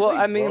asshole. Well,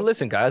 I mean,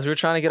 listen, guys, we were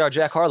trying to get our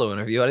Jack Harlow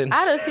interview. I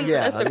done seen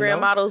some Instagram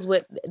models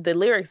with the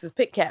lyrics as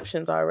pick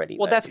captions already.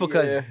 Well, that's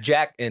because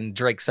Jack and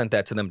Drake sent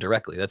that to them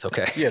directly. That's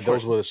okay. Yeah,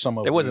 those were some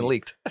of it wasn't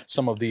leaked.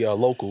 Some of the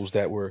locals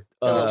that were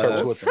in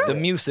Turks with them. The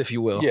muse, if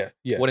you will.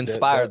 Yeah. What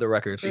inspired the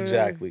record.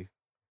 Exactly.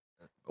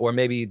 Or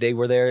maybe they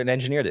were there and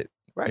engineered it.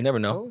 Right. You never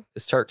know. Oh.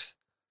 It's Turks.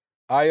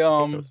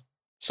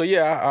 So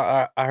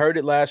yeah, I heard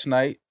it last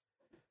night,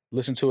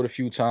 listened to it a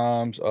few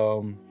times,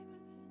 and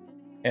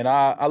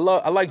I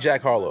like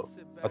Jack Harlow.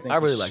 I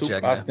really like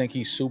Jack. I think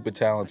he's super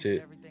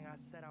talented.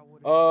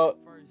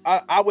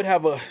 I would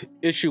have a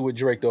issue with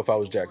Drake though if I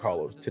was Jack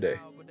Harlow today.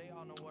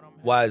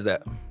 Why is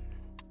that?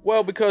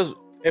 Well, because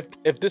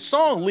if this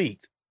song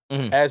leaked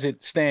as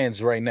it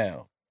stands right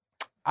now,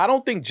 I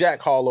don't think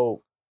Jack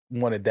Harlow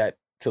wanted that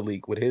to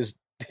leak with his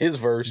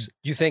verse.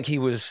 You think he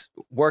was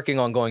working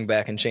on going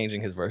back and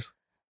changing his verse?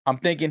 I'm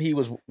thinking he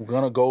was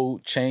gonna go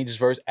change his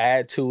verse,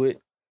 add to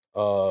it.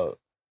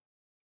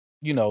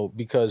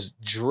 Because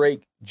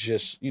Drake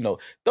just,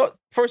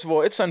 first of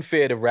all, it's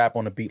unfair to rap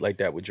on a beat like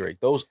that with Drake.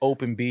 Those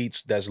open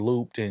beats that's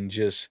looped and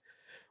just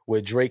where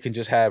Drake can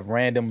just have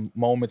random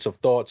moments of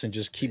thoughts and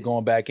just keep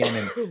going back in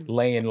and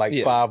laying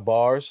like 5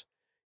 bars.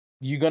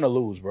 You're gonna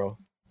lose, bro.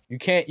 You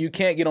can't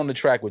get on the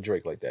track with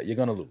Drake like that. You're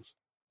gonna lose.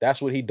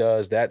 That's what he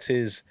does. That's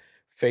his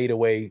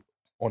fadeaway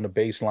on the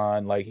bass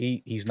line. Like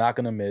he's not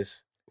gonna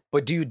miss.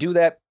 But do you do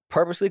that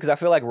purposely? Because I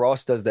feel like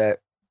Ross does that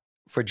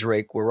for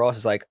Drake, where Ross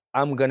is like,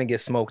 I'm gonna get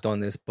smoked on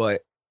this,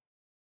 but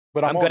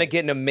I'm gonna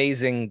get an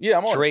amazing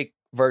Drake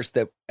verse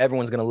that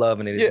everyone's gonna love,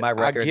 and it is my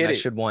record, and I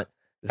should want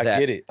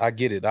that. I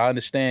get it. I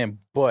understand,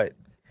 but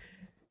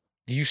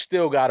you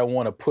still gotta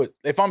want to put.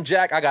 If I'm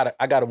Jack, I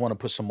gotta want to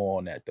put some more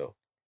on that though.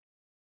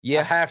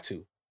 Yeah, I have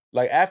to.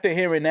 Like after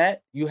hearing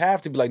that, you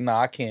have to be like, nah,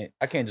 I can't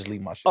just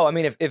leave my shit. Oh, I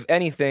mean, if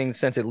anything,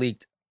 since it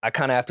leaked, I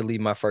kind of have to leave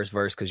my first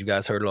verse because you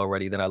guys heard it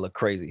already. Then I look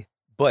crazy.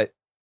 But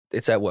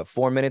it's at what,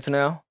 4 minutes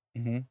now?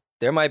 Mm-hmm.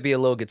 There might be a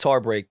little guitar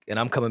break, and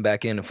I'm coming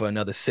back in for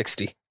another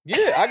 60. Yeah,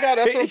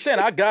 that's what I'm saying.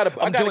 I gotta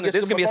get. This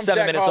is gonna be a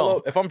 7 minute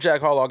song. If I'm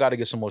Jack Harlow, I gotta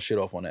get some more shit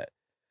off on that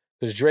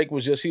because Drake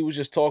was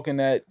just talking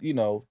that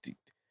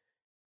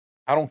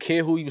I don't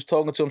care who he was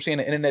talking to. I'm seeing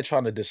the internet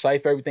trying to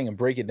decipher everything and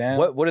break it down.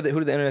 Who did the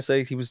internet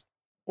say he was?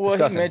 Well,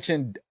 discussing? He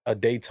mentioned a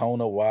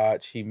Daytona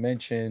watch. He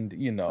mentioned,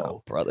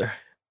 Oh, brother.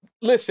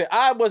 Listen,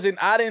 I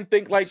didn't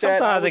think like that.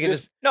 Sometimes I can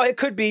just no, it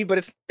could be, but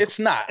it's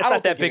not. It's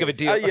not that big of a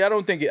deal. I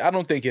don't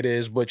think it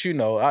is, but you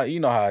know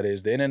how it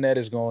is. The internet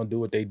is going to do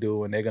what they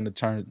do, and they're going to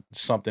turn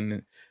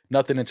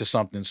nothing into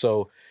something.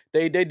 So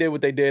they did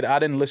what they did. I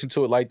didn't listen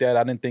to it like that.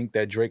 I didn't think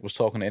that Drake was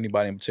talking to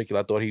anybody in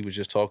particular. I thought he was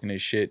just talking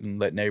his shit and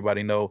letting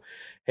everybody know,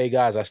 hey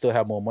guys, I still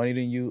have more money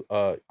than you.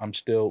 I'm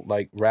still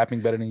like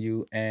rapping better than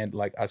you, and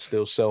like I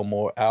still sell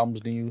more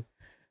albums than you.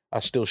 I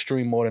still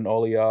stream more than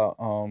all of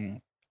y'all.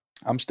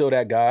 I'm still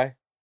that guy.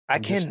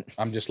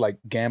 I'm just like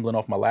gambling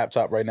off my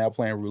laptop right now,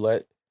 playing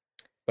roulette.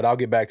 But I'll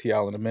get back to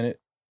y'all in a minute.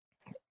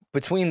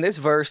 Between this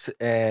verse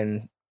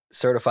and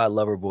Certified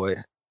Lover Boy,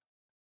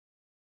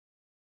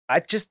 I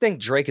just think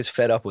Drake is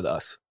fed up with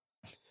us.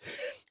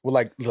 Well,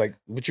 like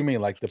what you mean?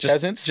 Like the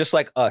peasants? Just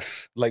like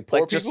us. Like poor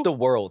people? Just the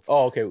world.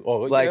 Oh, okay. Oh,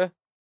 like, yeah.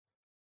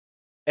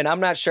 And I'm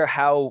not sure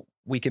how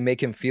we can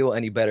make him feel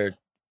any better.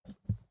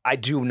 I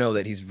do know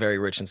that he's very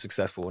rich and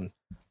successful, and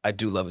I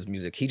do love his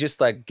music. He just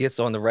like gets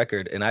on the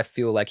record, and I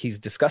feel like he's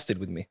disgusted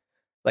with me.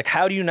 Like,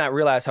 how do you not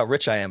realize how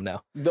rich I am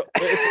now?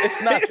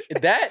 It's not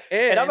that,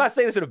 and I'm not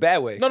saying this in a bad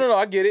way. No,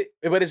 I get it.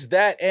 But it's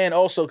that, and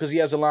also because he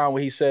has a line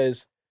where he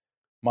says,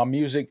 "My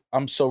music,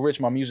 I'm so rich,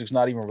 my music's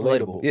not even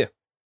relatable." Yeah,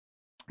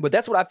 but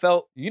that's what I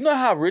felt. You know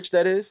how rich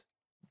that is,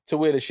 to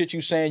where the shit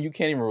you saying you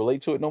can't even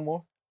relate to it no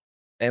more.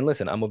 And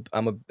listen,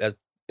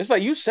 it's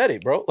like you said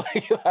it, bro.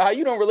 Like how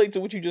you don't relate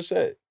to what you just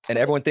said. And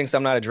everyone thinks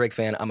I'm not a Drake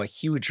fan. I'm a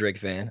huge Drake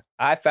fan.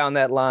 I found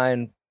that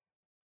line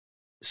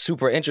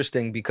super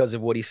interesting because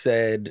of what he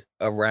said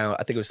around,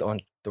 I think it was on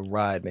The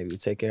Ride, maybe we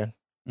take care.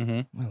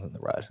 Mm-hmm. The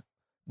Ride.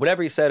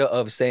 Whatever he said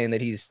of saying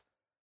that he's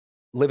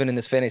living in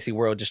this fantasy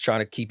world just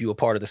trying to keep you a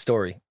part of the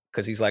story.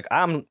 Because he's like,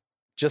 I'm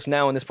just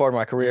now in this part of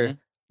my career. Mm-hmm.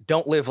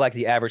 Don't live like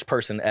the average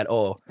person at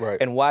all. Right.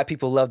 And why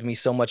people loved me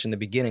so much in the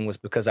beginning was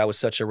because I was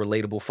such a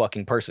relatable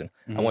fucking person.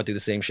 Mm-hmm. I went through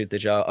the same shit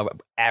that y'all,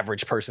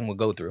 average person would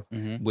go through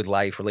with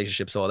life,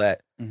 relationships, all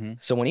that. Mm-hmm.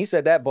 So when he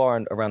said that bar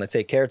around the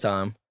Take Care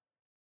time,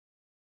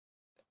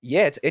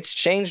 yeah, it's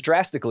changed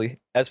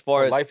drastically as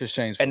far as life has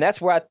changed. And that's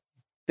where I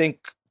think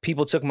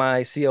people took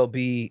my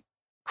CLB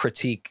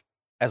critique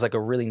as like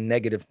a really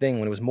negative thing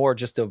when it was more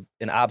just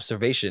an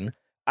observation.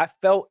 I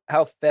felt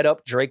how fed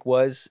up Drake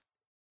was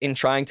in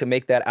trying to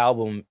make that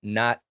album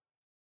not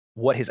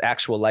what his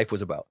actual life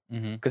was about.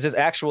 Because his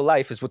actual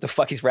life is what the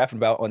fuck he's rapping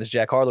about on this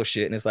Jack Harlow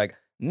shit. And it's like,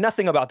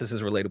 nothing about this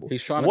is relatable.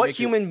 He's trying to what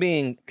human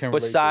being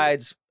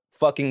besides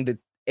fucking the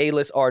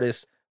A-list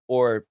artists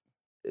or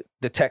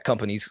the tech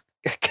companies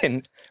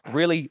can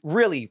really,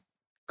 really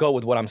go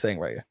with what I'm saying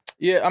right here?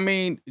 Yeah, I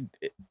mean,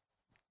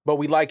 but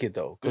we like it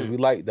though. Because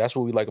that's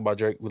what we like about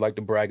Drake. We like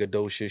the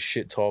braggadocious,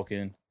 shit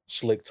talking,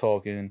 slick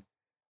talking.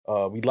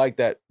 We like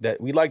that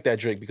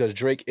Drake because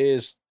Drake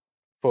is,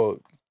 for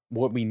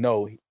what we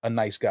know, a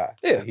nice guy.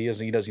 Yeah, like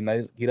he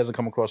doesn't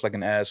come across like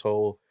an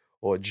asshole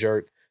or a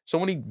jerk. So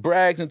when he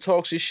brags and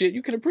talks his shit,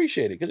 you can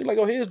appreciate it because you're like,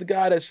 oh, here's the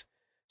guy that's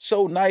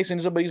so nice,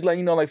 and somebody's letting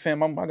you know, like,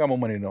 fam, I got more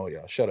money than all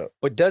y'all. Shut up.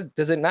 But does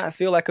it not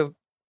feel like a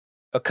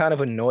kind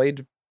of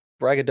annoyed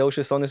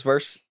braggadocious on this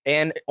verse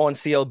and on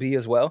CLB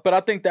as well? But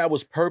I think that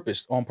was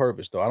on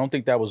purpose though. I don't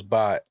think that was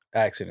by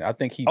accident. I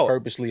think he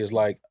purposely is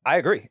like. I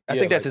agree. I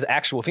think that's his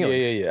actual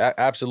feelings. Yeah,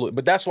 absolutely.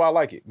 But that's why I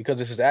like it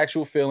because it's his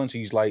actual feelings.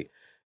 He's like,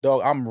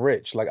 dog, I'm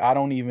rich. Like, I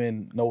don't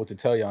even know what to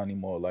tell y'all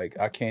anymore. Like,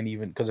 I can't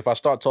even, because if I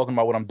start talking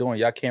about what I'm doing,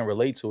 y'all can't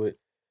relate to it.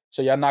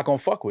 So y'all not gonna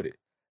fuck with it.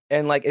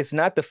 And like, it's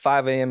not the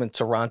 5 a.m. in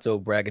Toronto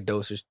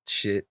braggadocious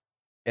shit.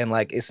 And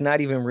like, it's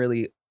not even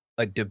really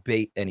a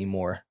debate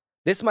anymore.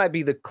 This might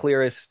be the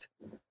clearest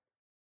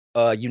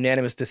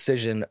unanimous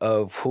decision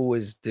of who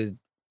is the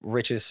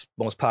richest,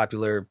 most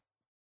popular,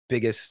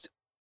 biggest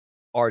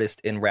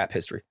artist in rap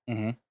history.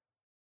 Mm-hmm.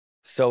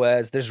 So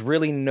as there's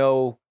really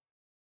no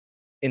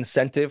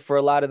incentive for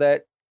a lot of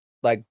that,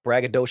 like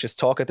braggadocious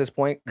talk at this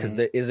point, because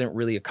there isn't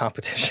really a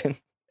competition.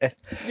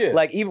 Yeah.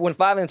 Like even when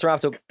 5 in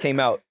Toronto came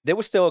out, there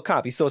was still a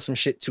comp. He still had some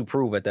shit to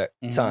prove at that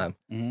time.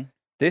 Mm-hmm.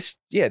 This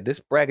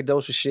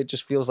braggadocious shit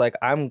just feels like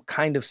I'm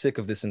kind of sick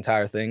of this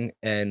entire thing.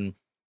 And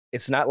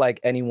it's not like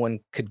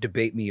anyone could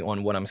debate me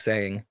on what I'm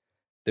saying.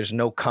 There's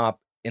no comp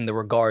in the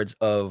regards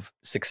of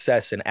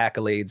success and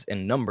accolades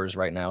and numbers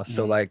right now.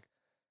 So like,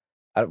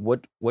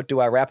 what do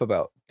I rap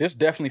about? This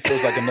definitely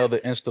feels like another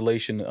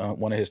installation.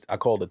 One of his, I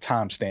call it the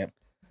timestamp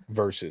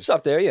verses. It's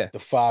up there, yeah. The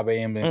 5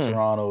 a.m. in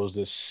Toronto's,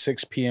 the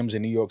 6 p.m.s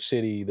in New York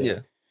City,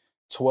 the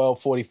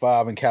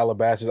 12:45 in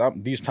Calabasas.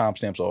 These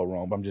timestamps are all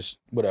wrong, but I'm just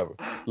whatever.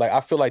 Like,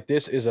 I feel like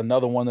this is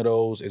another one of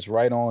those. It's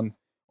right on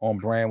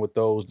brand with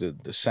those.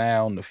 The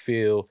sound, the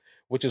feel,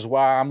 which is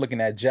why I'm looking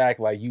at Jack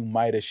like you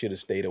might have should have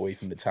stayed away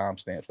from the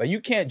timestamps. Like,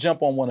 you can't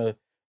jump on one of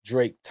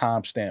Drake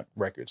timestamp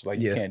records. Like,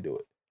 you can't do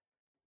it.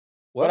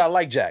 Well, but I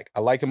like Jack. I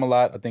like him a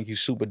lot. I think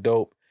he's super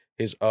dope.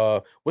 His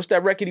what's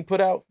that record he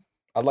put out?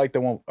 I like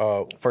the one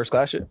First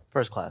Class shit?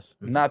 First Class.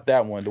 Not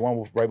that one. The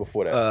one right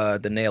before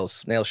that. The nail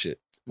shit.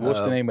 What's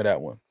the name of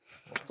that one?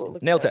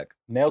 Nail Tech.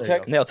 Nail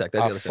Tech? Nail Tech.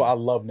 That's the other single. I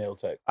love Nail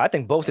Tech. I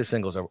think both his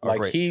singles are like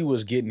great. He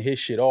was getting his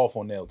shit off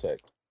on Nail Tech.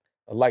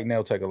 I like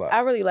Nail Tech a lot. I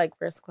really like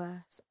First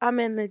Class. I'm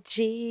in the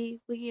G,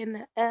 we in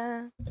the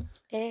L,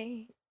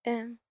 A,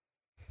 M.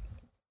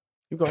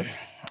 Keep going.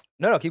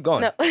 No, keep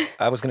going. No.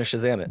 I was going to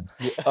Shazam it.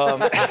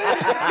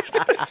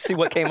 See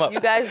what came up. You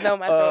guys know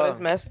my throat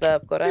is messed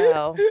up. Go to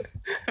hell.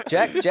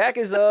 Jack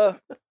is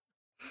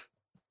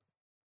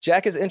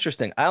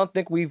interesting. I don't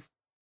think we've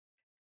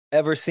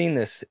ever seen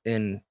this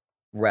in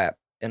rap.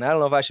 And I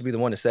don't know if I should be the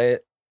one to say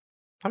it.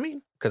 I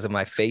mean, because of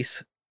my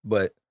face,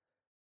 but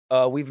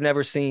we've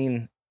never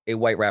seen a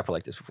white rapper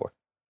like this before.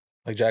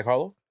 Like Jack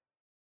Harlow?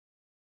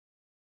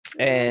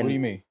 And what do you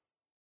mean?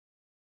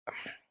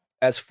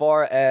 As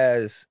far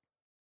as,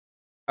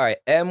 all right,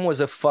 M was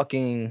a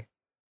fucking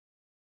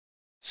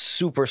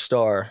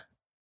superstar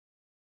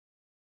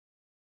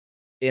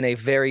in a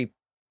very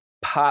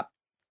pop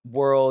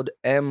world.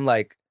 M,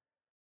 like,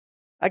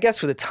 I guess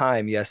for the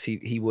time, yes,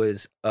 he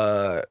was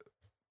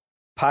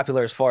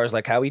popular as far as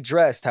like how he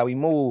dressed, how he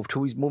moved,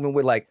 who he's moving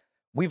with. Like,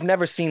 we've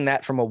never seen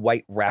that from a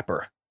white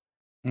rapper.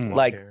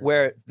 Like,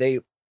 where they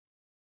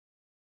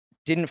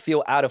didn't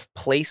feel out of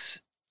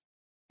place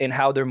in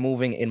how they're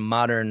moving in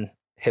modern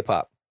hip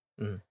hop.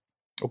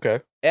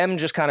 Okay. M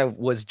just kind of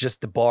was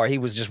just the bar. He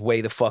was just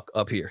way the fuck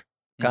up here.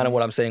 Kind of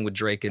what I'm saying with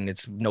Drake, and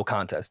it's no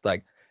contest.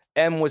 Like,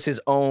 M was his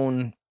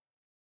own.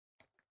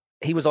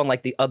 He was on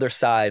like the other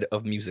side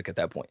of music at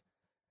that point.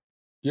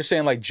 You're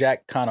saying like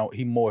Jack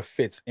he more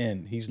fits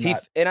in. He's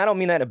not. And I don't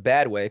mean that in a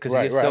bad way, because he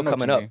is still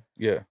coming up.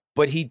 Yeah.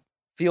 But he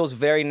feels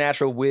very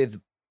natural with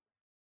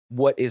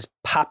what is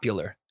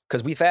popular.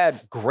 Because we've had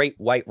great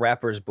white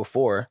rappers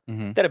before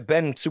that have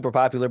been super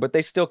popular, but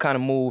they still kind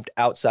of moved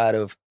outside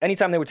of,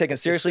 anytime they were taken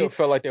seriously,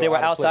 felt like they were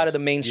outside of the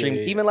mainstream.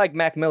 Even like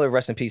Mac Miller,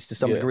 rest in peace to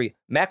some degree.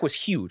 Mac was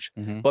huge,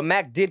 but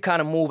Mac did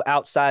kind of move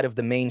outside of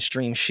the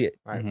mainstream shit.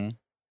 And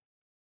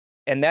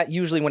that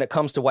usually, when it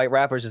comes to white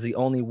rappers, is the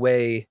only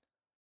way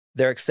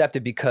they're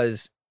accepted,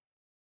 because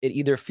it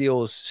either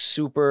feels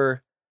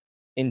super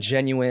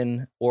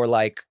ingenuine or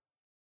like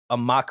a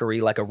mockery,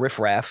 like a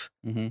riffraff,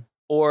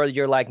 or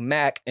you're like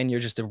Mac and you're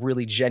just a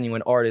really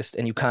genuine artist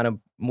and you kind of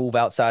move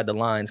outside the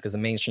lines because the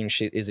mainstream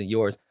shit isn't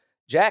yours.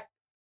 Jack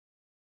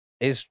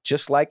is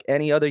just like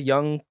any other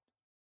young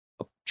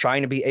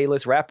trying to be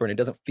A-list rapper, and it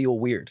doesn't feel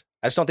weird.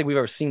 I just don't think we've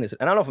ever seen this.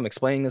 And I don't know if I'm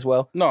explaining this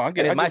well. No, I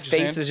get it. My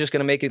face is just going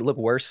to make it look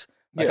worse.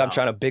 Like, I'm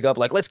trying to big up,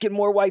 like, let's get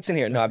more whites in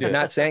here. No, I'm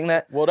not saying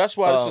that. Well, that's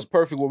why this is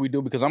perfect what we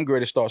do, because I'm going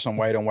to start some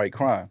white on white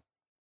crime.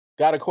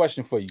 Got a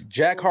question for you.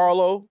 Jack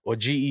Harlow or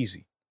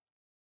G-Eazy?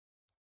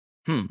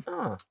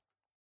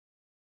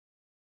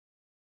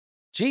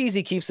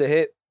 G-Eazy keeps a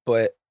hit,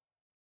 but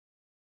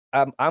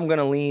I'm going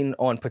to lean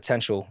on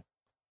potential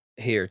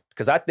here,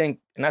 because I think,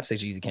 and not to say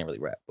G-Eazy can't really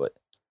rap, but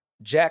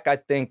Jack, I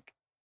think,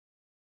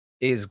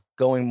 is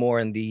going more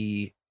in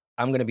the,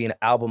 I'm going to be an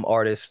album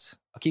artist.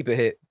 I'll keep a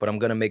hit, but I'm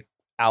going to make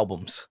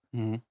albums.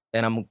 And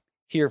I'm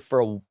here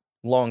for a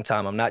long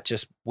time. I'm not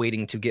just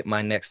waiting to get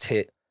my next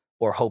hit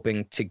or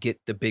hoping to get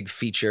the big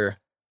feature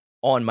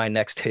on my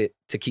next hit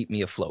to keep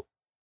me afloat.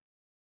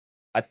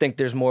 I think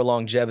there's more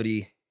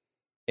longevity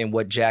in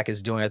what Jack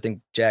is doing. I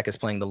think Jack is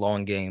playing the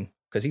long game,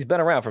 because he's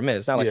been around for a minute.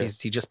 It's not like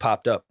he just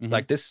popped up.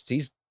 Like this,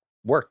 he's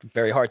worked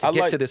very hard to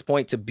get to this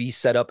point to be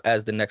set up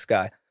as the next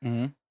guy.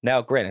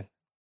 Now, granted,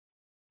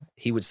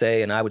 he would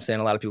say, and I would say,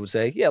 and a lot of people would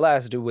say, yeah, a lot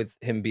has to do with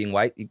him being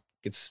white. He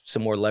gets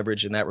some more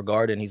leverage in that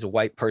regard, and he's a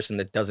white person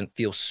that doesn't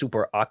feel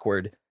super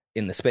awkward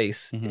in the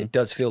space. Mhm. It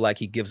does feel like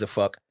he gives a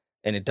fuck,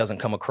 and it doesn't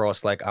come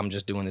across like I'm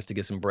just doing this to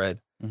get some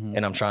bread Mhm.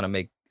 and I'm trying to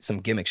make some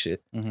gimmick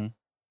shit. Mhm.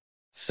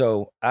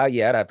 So I'd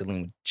have to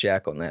lean with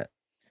Jack on that.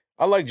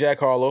 I like Jack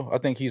Harlow. I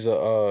think he's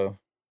a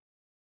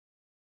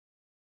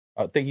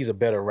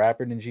better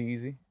rapper than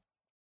G-Eazy.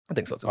 I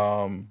think so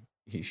too.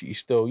 He's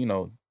still, you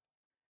know,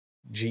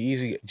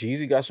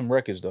 G-Eazy got some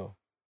records though.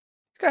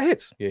 He's got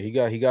hits. Yeah,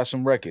 he got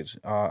some records.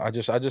 I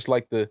just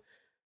like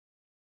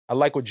I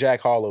like what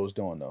Jack Harlow is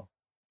doing though.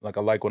 Like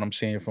I like what I'm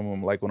seeing from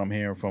him, like what I'm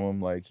hearing from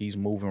him. Like he's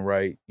moving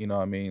right. You know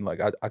what I mean? Like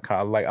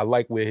I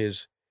like where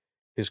his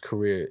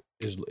career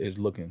is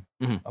looking.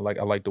 Mhm. I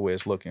like the way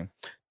it's looking.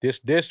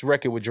 This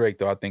record with Drake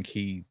though, I think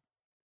he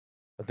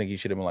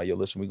should have been like, yo,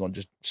 listen, we're gonna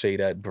just say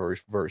that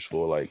verse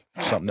for like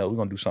something else. We're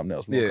gonna do something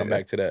else. We're gonna come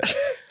back to that.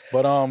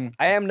 But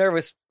I am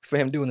nervous for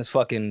him doing this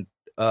fucking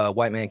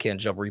White Man Can't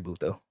Jump reboot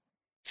though.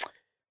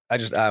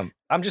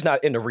 I'm just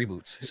not into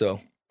reboots. So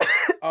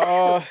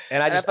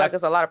and I feel like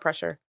there's a lot of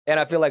pressure. And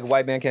I feel like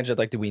White Man Can't Jump,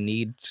 like, do we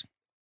need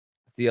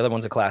the other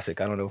one's a classic.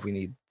 I don't know if we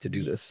need to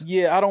do this.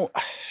 Yeah, I don't.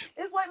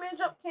 Is White Man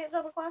Can't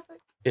Jump a classic?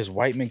 Is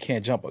White Man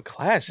Can't Jump a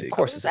classic? Of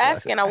course, I it's was a classic.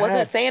 asking. I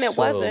wasn't saying it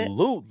wasn't.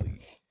 Absolutely.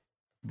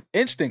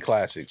 Instant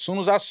classic. As soon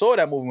as I saw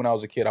that movie when I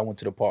was a kid, I went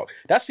to the park.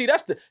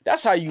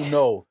 That's how you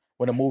know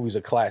when a movie's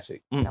a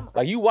classic. Mm.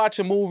 Like you watch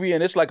a movie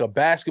and it's like a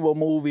basketball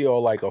movie or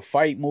like a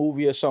fight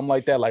movie or something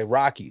like that, like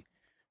Rocky.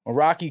 When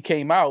Rocky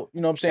came out,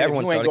 you know what I'm saying?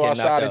 Everyone if you ain't started go getting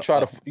outside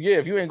knocked and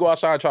if you ain't go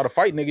outside and try to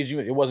fight niggas,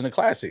 it wasn't a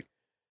classic.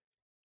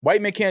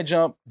 White Man Can't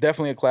Jump,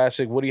 definitely a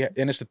classic.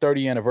 And it's the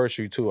 30th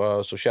anniversary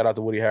too. So shout out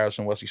to Woody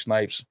Harrelson, Wesley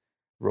Snipes,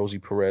 Rosie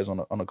Perez on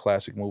a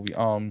classic movie.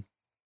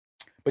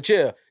 But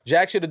yeah,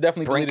 Jack should have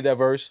definitely deleted that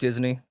verse.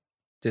 Disney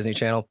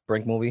Channel,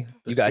 Brink movie.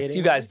 The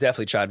You guys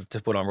definitely tried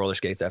to put on roller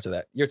skates after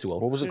that. You're too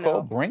old. What was it No.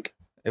 called? Brink?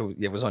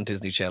 It was on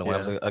Disney Channel when I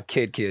was Yeah. a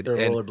kid. They're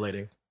And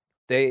rollerblading.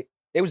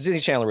 it was Disney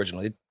Channel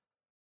original. What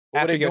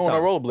After were they your doing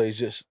on time. rollerblades?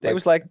 Just They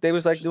was like doing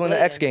the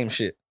X Blading. Games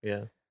shit.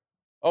 Yeah.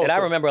 oh, And I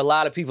so remember a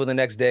lot of people the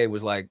next day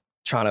was like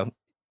trying to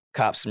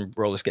cop some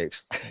roller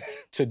skates.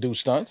 to do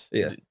stunts.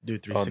 Yeah. Do Oh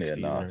 360s.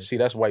 yeah, nah. or- See,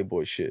 that's white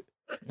boy shit.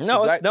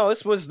 No, black-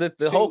 this was the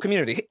See, whole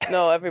community.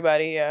 No,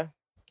 everybody, yeah.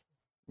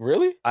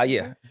 Really?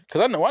 Yeah.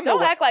 Because I know. Don't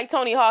what- act like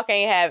Tony Hawk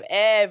ain't have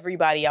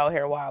everybody out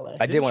here wilding.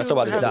 I did Didn't want to you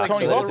talk about this have, doc. like,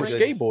 Tony so Hawk that's was a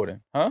good-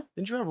 skateboarding, huh?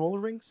 Didn't you have roller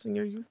rinks in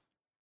your youth?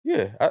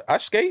 Yeah, I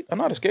skate. I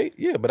know how to skate.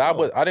 Yeah, but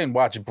I didn't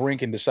watch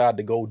Brink and decide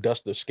to go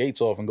dust the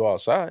skates off and go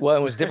outside. Well, it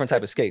was different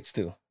type of skates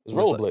too. It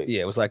was like- rollerblades.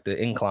 yeah, it was like the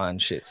incline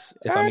shits.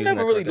 If I I'm using never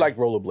that really correctly. liked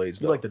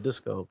rollerblades You though. like the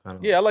disco kind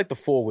of. Yeah, I like the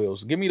four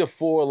wheels. Give me the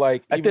four,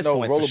 like At even this though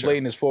point, for sure.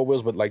 rollerblading is four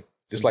wheels, but like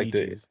it's like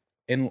the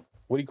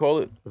what do you call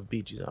it? With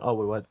Bee Gees. Oh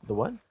wait, what? The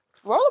what?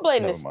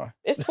 Rollerblading Never is mind.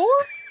 it's 4?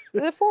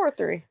 Is it 4 or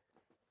 3?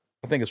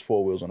 I think it's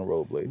four wheels on a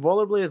rollerblade.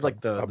 Rollerblade is like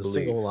I the believe.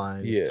 single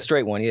line. Yeah,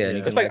 straight one. Yeah, and you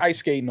Yeah. can it's like ice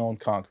skating on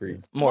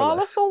concrete. more or Well, less.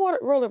 let's go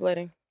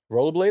rollerblading.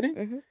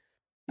 Rollerblading?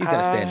 He's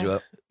gonna stand you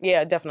up.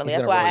 Yeah, definitely. He's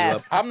That's gonna why I roll you up.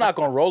 asked. I'm not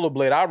gonna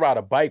rollerblade. I ride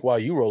a bike while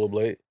you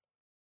rollerblade.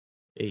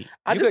 Eight.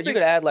 I You just could think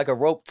add like a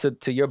rope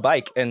to your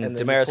bike, and, And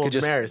then Damaris you pull could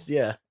just Damaris,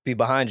 yeah. be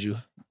behind you.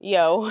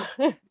 Yo,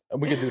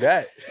 we could do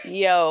that.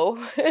 yo,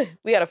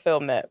 we gotta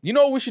film that. You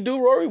know what we should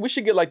do, Rory? We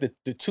should get like the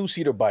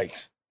 2-seater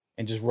bikes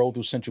and just roll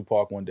through Central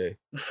Park one day.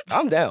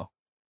 I'm down.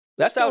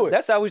 Let's do it.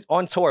 That's how we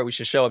on tour. We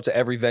should show up to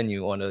every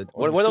venue on a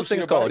what the are those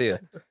things 2-seater called? bikes?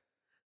 Yeah,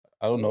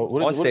 I don't know.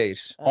 What on is- what-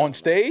 stage. On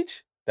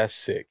stage? That's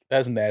sick.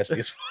 That's nasty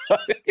as fuck.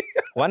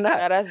 Why not?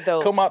 Yeah, that's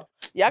dope. Come out.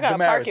 Y'all gotta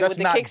Damaris, park it that's with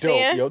the not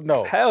kickstand. dope, yo.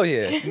 No. Hell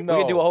yeah. We No.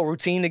 could do a whole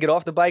routine to get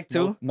off the bike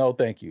too. No,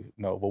 thank you.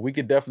 No, but we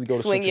could definitely go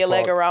to Swing Central your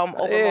leg Park. around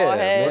over Yeah, my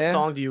head. What man.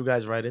 song do you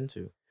guys ride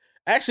into?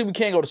 Actually, we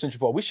can't go to Central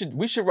Park.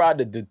 We should ride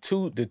the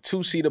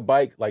 2-seater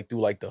bike like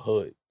through like the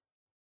hood.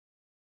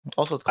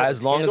 Also, it's called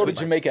As long Let's as go we- to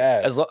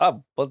Jamaica Ave.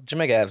 Well,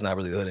 Jamaica Ave's not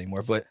really the hood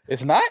anymore, but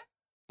It's not?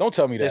 Don't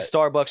tell me that. there's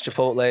Starbucks,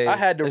 Chipotle. I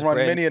had to there's run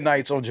brand- many a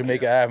nights on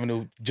Jamaica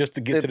Avenue just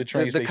to get to the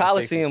train The station.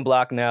 Coliseum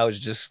block now is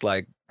just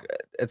like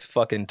it's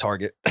fucking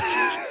Target.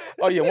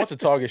 Oh yeah, once a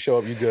Target show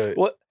up, you good.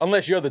 What?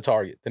 Unless you're the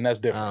Target, then that's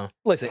different.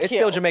 Listen, it's Yo.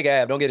 still Jamaica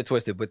Ave. Don't get it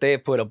twisted. But they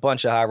have put a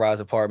bunch of high-rise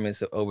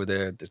apartments over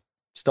there. The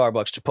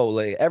Starbucks,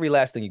 Chipotle, every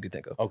last thing you could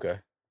think of. Okay.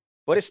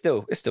 But it's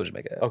still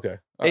Jamaica Ave. Okay.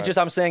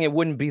 I'm saying it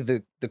wouldn't be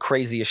the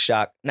craziest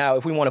shock. Now,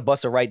 if we want to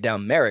bust a right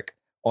down Merrick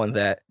on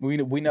that, we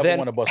never then-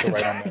 want to bust it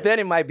right on that. then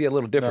it might be a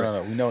little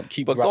different. No. We don't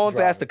keep. But going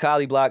past the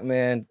Collie block,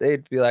 man,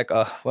 they'd be like,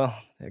 oh, well,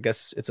 I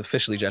guess it's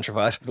officially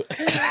gentrified.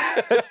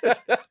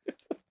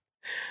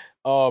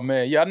 Oh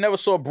man, yeah, I never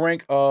saw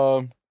Brink.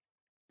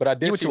 But I You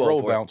did were see too old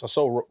Roll for it. Bounce. I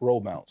saw Roll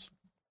Bounce.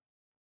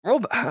 I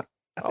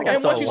think I And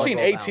saw once it you've once. seen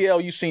Roll Bounce.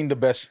 ATL, you've seen the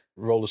best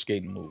roller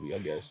skating movie, I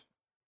guess.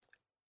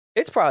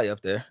 It's probably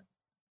up there.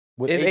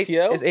 With Is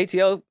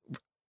ATL?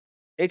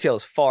 ATL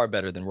is far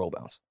better than Roll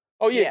Bounce.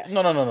 Oh yeah, Yes.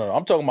 no.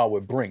 I'm talking about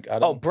with Brink. I Oh,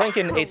 don't, Brink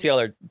and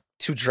ATL are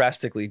two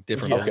drastically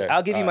different Yeah. movies. Okay,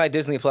 I'll give you all my right.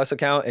 Disney Plus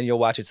account and you'll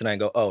watch it tonight and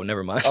go, oh,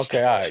 never mind.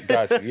 Okay, all right,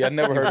 got you. Yeah, I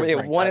never heard of Yeah,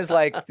 Brink. one is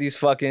like these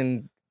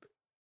fucking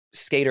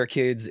skater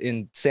kids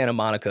in Santa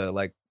Monica,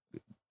 like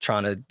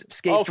trying to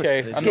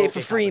skate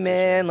for free,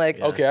 man. Like,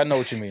 okay, I know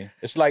what you mean.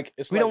 It's like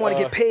we don't want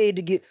to get paid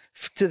to get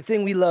to the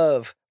thing we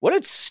love. What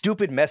a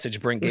stupid message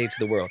Brink gave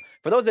to the world.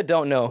 For those that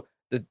don't know,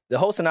 the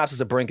whole synopsis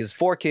of Brink is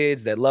 4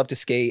 kids that love to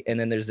skate, and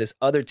then there's this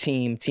other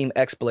team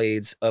X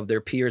Blades of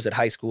their peers at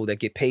high school that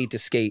get paid to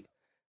skate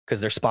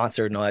because they're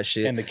sponsored and all that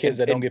shit. And the kids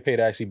that don't get paid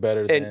are actually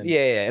better than.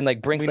 And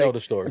like Brink's we know the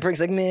story.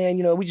 Brink's like, man,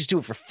 we just do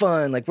it for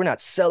fun. Like, we're not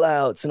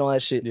sellouts and all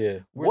that shit. Yeah,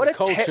 what a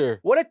culture.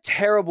 What a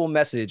terrible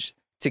message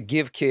to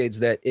give kids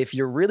that if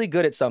you're really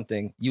good at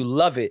something, you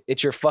love it,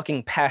 it's your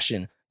fucking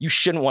passion, you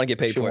shouldn't want to get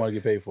paid for it. Shouldn't want to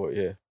get paid for it,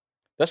 yeah.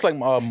 That's like, I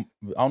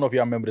don't know if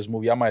y'all remember this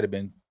movie. I might have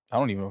been, I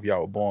don't even know if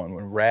y'all were born.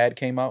 When Rad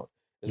came out,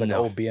 it's like an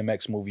old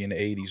BMX movie in the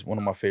 80s. One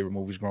of my favorite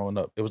movies growing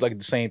up. It was like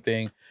the same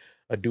thing.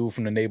 A dude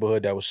from the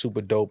neighborhood that was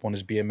super dope on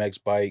his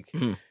BMX bike.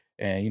 Mm-hmm.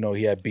 And,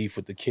 he had beef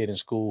with the kid in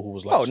school who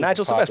was like,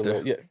 Nigel popular.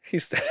 Sylvester. Yeah.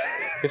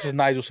 This is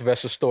Nigel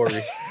Sylvester's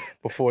story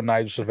before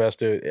Nigel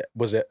Sylvester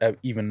was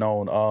even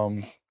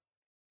known.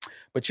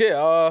 But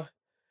yeah,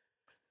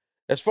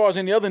 as far as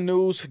any other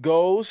news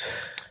goes.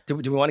 Do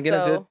we want to get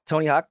into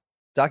Tony Hawk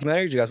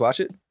documentary? Did you guys watch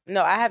it?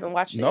 No, I haven't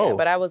watched it yet,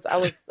 but I was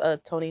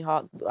Tony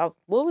Hawk.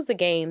 What was the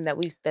game the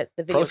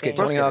video game?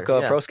 Tony Hawk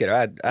Pro Skater.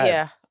 I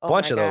had a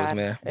bunch of those,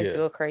 man. I used to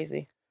go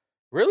crazy.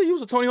 Really? You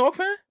was a Tony Hawk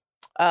fan?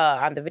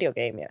 On the video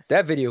game, yes.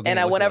 That video game.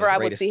 And whenever I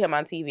would see him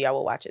on TV, I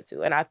would watch it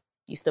too. And I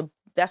used to.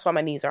 That's why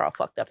my knees are all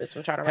fucked up. Is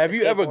from trying to. Have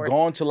you ever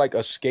gone to like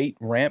a skate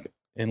ramp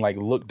and like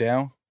look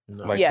down?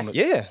 No. Like yes.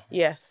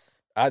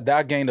 Yes. I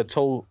gained a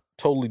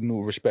totally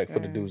new respect for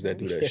the dudes that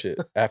do that shit.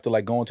 After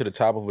like going to the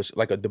top of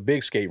the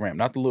big skate ramp,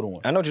 not the little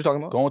one. I know what you're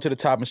talking about. Going to the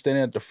top and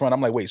standing at the front,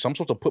 I'm like, wait, so I'm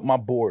supposed to put my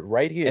board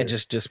right here and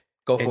just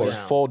go for it,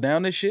 just fall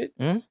down this shit?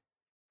 Mm-hmm.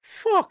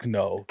 Fuck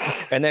no.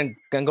 And then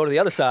go to the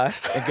other side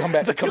and come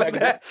back.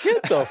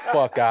 Get the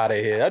fuck out of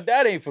here.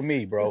 That ain't for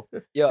me, bro.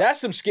 Yo.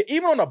 That's some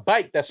even on a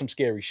bike. That's some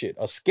scary shit.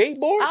 A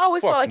skateboard. I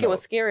always felt like it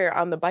was scarier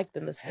on the bike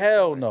than the skateboard.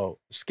 Hell no.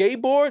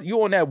 Skateboard.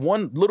 You on that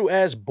one little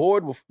ass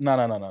board with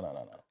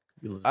no.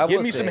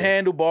 Give me some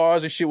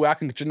handlebars and shit where I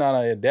can.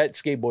 That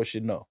skateboard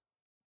should know.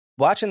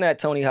 Watching that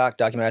Tony Hawk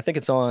documentary, I think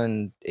it's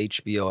on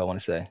HBO. I want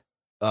to say,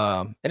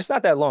 and it's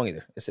not that long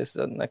either. It's just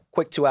like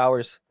quick 2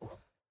 hours.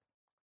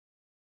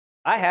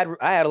 I had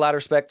a lot of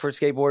respect for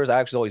skateboarders.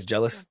 I was always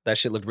jealous. That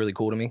shit looked really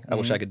cool to me. I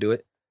wish I could do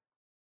it.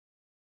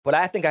 But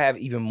I think I have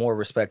even more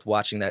respect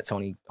watching that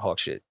Tony Hawk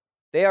shit.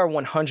 They are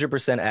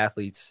 100%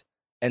 athletes,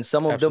 and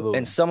some of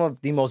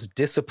the most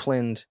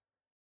disciplined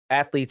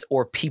athletes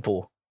or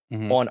people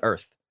on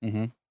earth.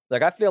 Mm-hmm.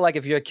 Like, I feel like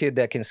if you're a kid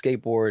that can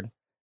skateboard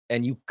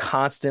and you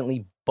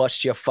constantly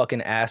bust your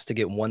fucking ass to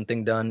get one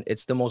thing done,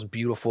 it's the most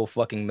beautiful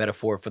fucking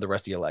metaphor for the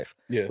rest of your life.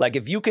 Yeah. Like,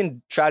 if you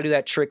can try to do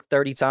that trick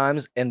 30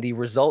 times and the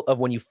result of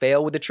when you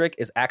fail with the trick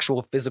is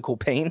actual physical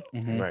pain,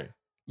 right,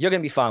 you're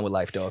going to be fine with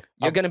life, dog.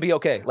 You're going to be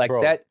okay. Like,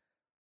 bro, that.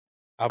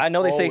 I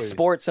know they say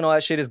sports and all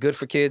that shit is good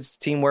for kids,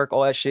 teamwork,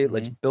 all that shit.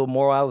 Let's build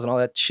morals and all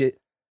that shit.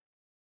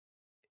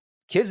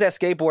 Kids that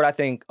skateboard, I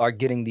think, are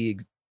getting the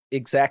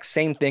exact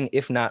same thing,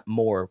 if not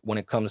more, when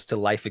it comes to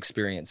life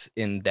experience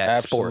in that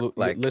sport.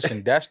 Like,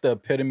 listen, that's the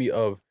epitome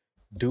of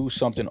do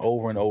something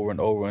over and over and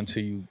over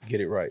until you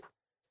get it right.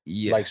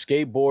 Yeah. Like,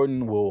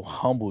 skateboarding will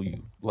humble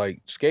you.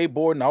 Like,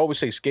 skateboarding, I always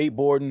say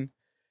skateboarding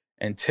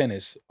and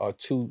tennis are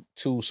two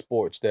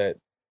sports that,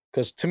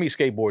 because to me,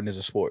 skateboarding is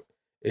a sport.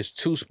 It's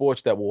 2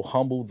 sports that will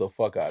humble the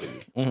fuck out of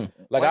you.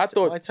 Mm-hmm. Like,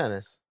 why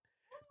tennis?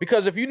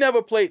 Because if you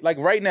never played, like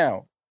right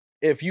now,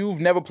 if you've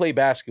never played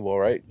basketball,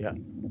 right? Yeah.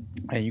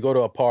 And you go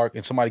to a park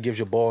and somebody gives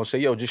you a ball and say,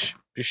 yo, just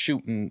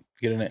shoot and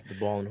get in it. The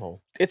ball in the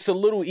hole. It's a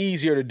little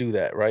easier to do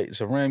that, right?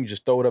 It's a rim, you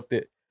just throw it up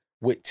there.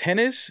 With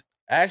tennis,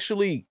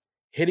 actually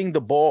hitting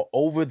the ball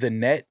over the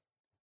net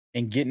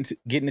and getting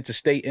it to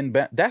stay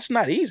inbound, that's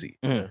not easy.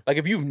 Mm. Like,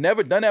 if you've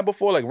never done that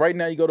before, like right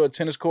now you go to a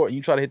tennis court and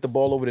you try to hit the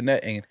ball over the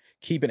net and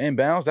keep it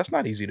inbounds, that's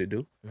not easy to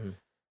do. Mm.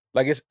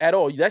 Like, it's at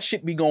all. That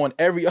shit be going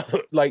every other,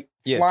 like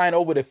flying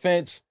over the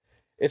fence.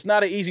 It's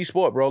not an easy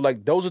sport, bro.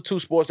 Like, those are 2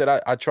 sports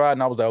that I tried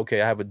and I was like,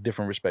 okay, I have a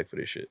different respect for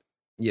this shit.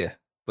 Yeah.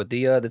 But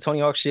the Tony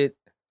Hawk shit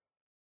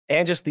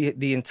and just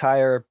the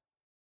entire,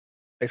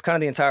 it's kind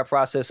of the entire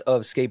process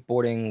of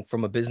skateboarding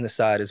from a business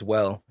side as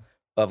well,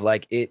 of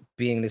like it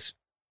being this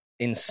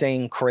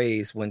insane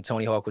craze when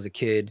Tony Hawk was a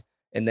kid,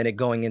 and then it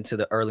going into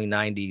the early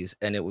 90s,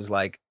 and it was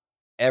like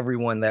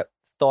everyone that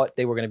thought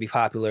they were going to be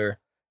popular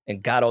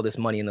and got all this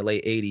money in the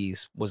late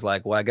 80s was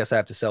like, well, I guess I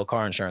have to sell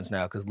car insurance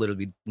now because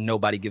literally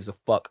nobody gives a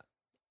fuck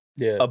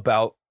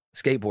about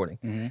skateboarding.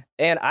 Mm-hmm.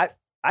 And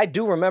I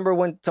do remember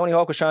when Tony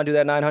Hawk was trying to do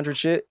that 900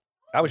 shit.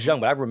 I was young,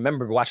 but I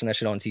remember watching that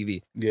shit on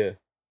TV. Yeah.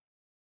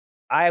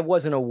 I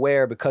wasn't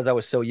aware, because I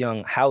was so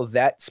young, how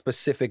that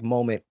specific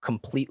moment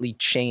completely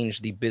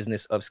changed the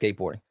business of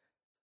skateboarding.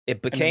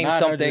 It became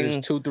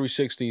something 2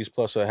 360s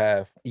plus a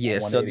half. Yeah,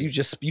 so you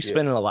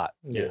spinning a lot.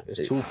 Yeah,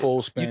 it's 2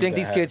 full spins. You think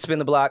these kids spin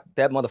the block?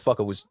 That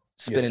motherfucker was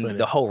spinning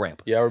the whole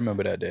ramp. Yeah, I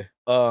remember that day.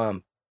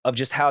 Of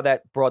just how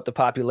that brought the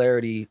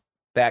popularity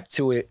back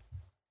to it,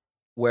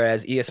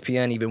 whereas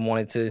ESPN even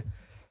wanted to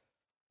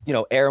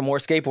air more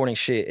skateboarding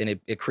shit, and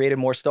it created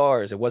more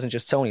stars. It wasn't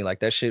just Tony. Like,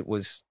 that shit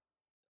was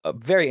a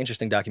very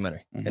interesting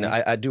documentary, and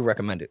I do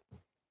recommend it.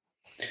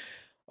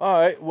 All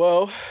right,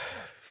 well,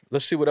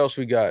 let's see what else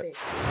we got.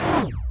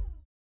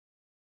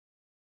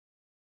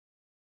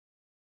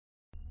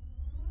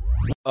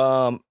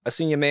 I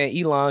seen your man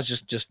Elon's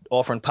just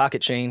offering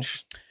pocket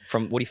change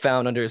from what he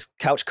found under his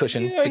couch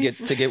cushion to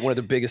get one of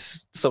the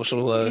biggest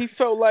social he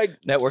felt like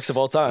networks of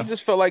all time. He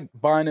just felt like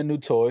buying a new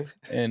toy,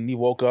 and he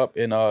woke up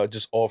and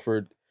just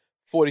offered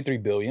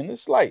 $43 billion.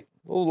 It's light.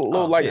 A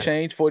little light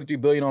change, $43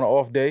 billion on an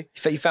off day.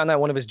 He found out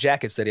one of his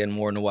jackets that he hadn't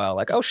worn in a while.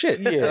 Like, oh shit,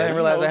 I didn't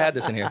realize I had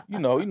this in here. You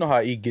know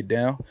how E get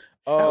down.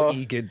 How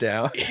E get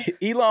down.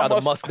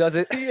 Elon Musk does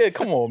it. Yeah,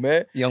 come on,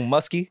 man. Young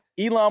Muskie.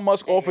 Elon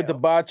Musk offered to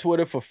buy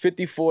Twitter for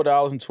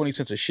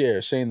 $54.20 a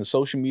share, saying the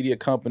social media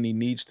company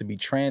needs to be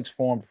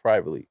transformed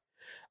privately.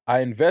 I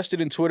invested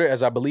in Twitter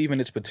as I believe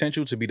in its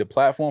potential to be the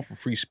platform for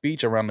free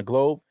speech around the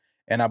globe,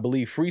 and I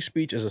believe free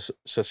speech is a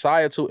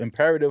societal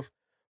imperative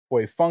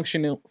for a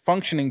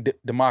functioning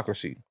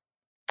democracy.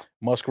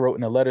 Musk wrote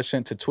in a letter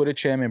sent to Twitter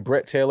chairman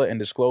Brett Taylor and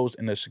disclosed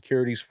in the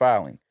securities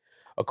filing.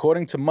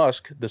 According to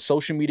Musk, the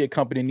social media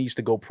company needs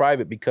to go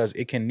private because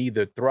it can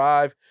neither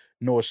thrive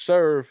nor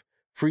serve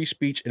free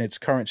speech in its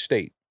current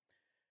state.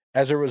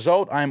 As a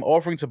result, I am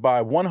offering to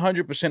buy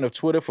 100% of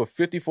Twitter for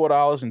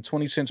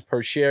 $54.20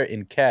 per share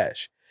in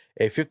cash,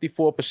 a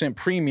 54%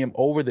 premium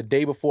over the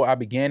day before I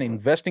began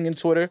investing in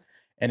Twitter,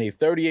 and a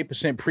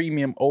 38%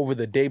 premium over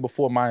the day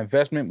before my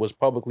investment was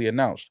publicly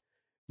announced,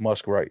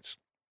 Musk writes.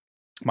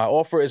 My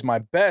offer is my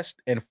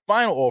best and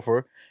final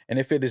offer, and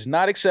if it is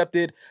not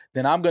accepted,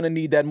 then I'm going to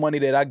need that money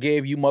that I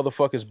gave you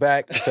motherfuckers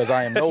back because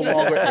I am no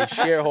longer a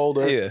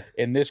shareholder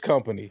in this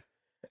company,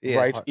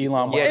 writes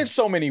Elon Musk. In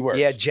so many words.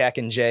 Yeah, Jack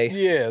and Jay.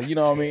 Yeah, you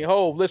know what I mean?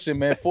 Hov, listen,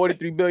 man,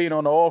 $43 billion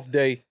on the off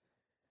day.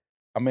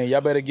 I mean,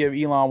 y'all better give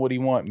Elon what he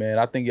want, man.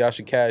 I think y'all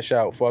should cash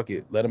out. Fuck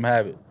it. Let him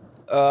have it.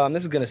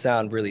 This is going to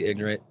sound really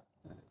ignorant.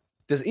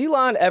 Does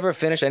Elon ever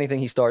finish anything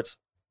he starts?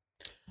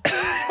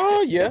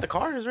 Oh, yeah. The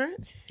cars, right?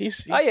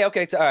 He's oh, yeah,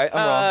 okay. All right,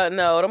 I'm wrong.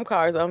 No, them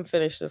cars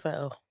unfinished as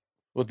hell.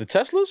 With the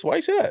Teslas? Why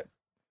you say that?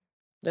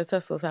 The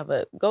Teslas have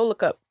go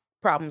look up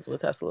problems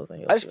with Teslas.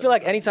 And I just feel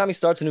like anytime he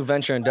starts a new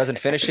venture and doesn't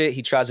finish it,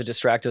 he tries to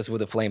distract us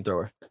with a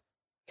flamethrower.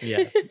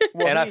 Yeah.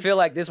 And I feel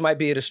like this might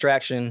be a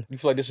distraction. You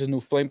feel like this is a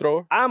new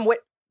flamethrower?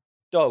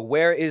 Dog,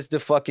 where is the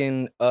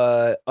fucking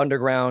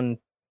underground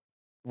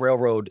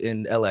railroad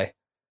in LA?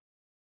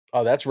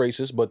 Oh, that's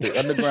racist. But the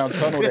underground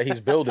tunnel that he's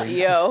building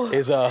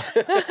is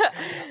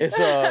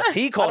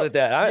he called it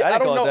that. I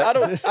don't know.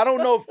 That. I don't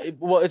know.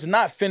 Well, it's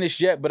not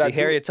finished yet, but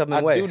Harriet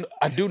Tubman way.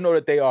 I do know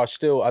that they are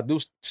still. I do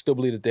still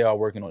believe that they are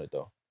working on it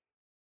though.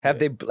 Have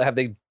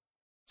they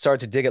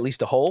started to dig at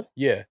least a hole?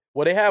 Yeah.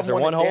 Well, they have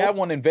one. Hole? They have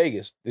one in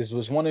Vegas. This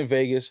was one in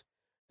Vegas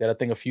that I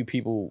think a few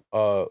people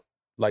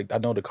like I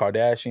know the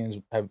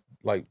Kardashians have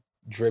like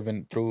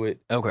driven through it.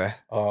 Okay.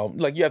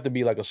 Like you have to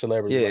be like a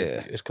celebrity. Yeah.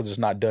 Like, it's because it's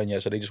not done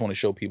yet, so they just want to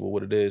show people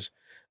what it is.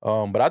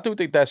 But I do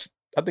think that's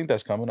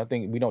coming. I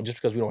think we don't just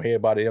because we don't hear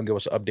about it, they don't give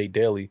us an update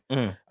daily.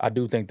 I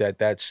do think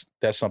that's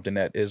something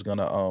that is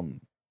gonna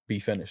be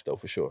finished though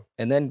for sure.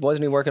 And then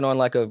wasn't he working on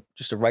like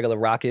just a regular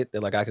rocket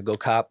that like I could go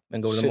cop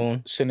and go to the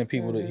moon? Sending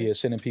people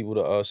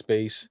to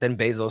space. Then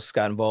Bezos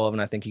got involved,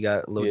 and I think he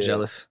got a little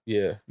jealous.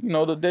 Yeah, you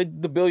know the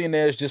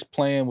billionaires just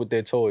playing with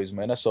their toys,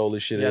 man. That's all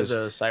this shit is. He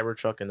has a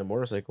Cybertruck and the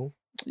motorcycle.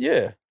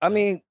 Yeah, I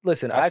mean,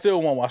 listen, I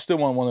still want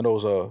one of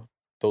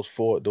those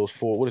four.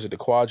 What is it? The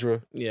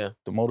Quadra. Yeah,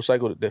 the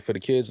motorcycle that for the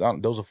kids.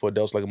 Those are for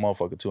adults like a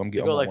motherfucker too. I'm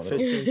getting go like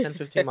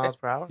 10-15 miles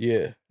per hour.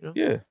 Yeah,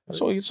 yeah.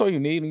 That's all you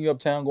need when you're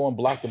uptown going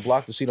block to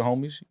block to see the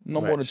homies.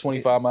 No more than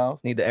 25 miles.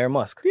 Need the Air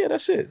Musk. Yeah,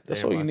 that's it.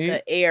 That's all you need.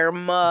 The Air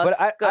Musk.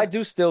 But I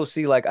do still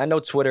see like I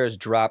know Twitter has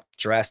dropped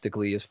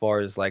drastically as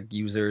far as like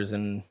users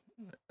and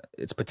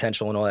its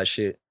potential and all that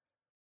shit.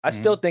 I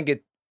still think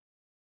it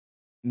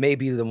may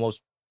be the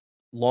most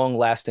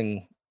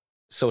long-lasting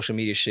social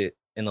media shit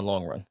in the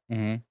long run.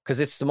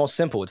 Because it's the most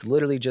simple. It's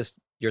literally just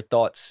your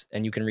thoughts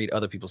and you can read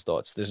other people's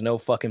thoughts. There's no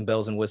fucking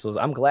bells and whistles.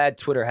 I'm glad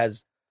Twitter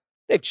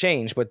they've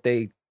changed, but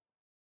they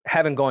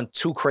haven't gone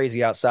too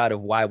crazy outside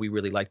of why we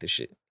really like this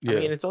shit. Yeah. I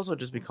mean, it's also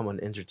just become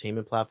an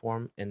entertainment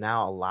platform, and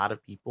now a lot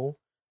of people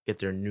get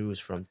their news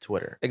from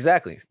Twitter.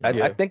 Exactly.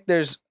 I think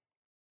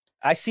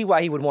I see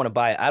why he would want to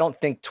buy it. I don't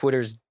think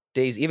Twitter's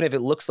days, even if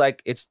it looks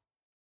like it's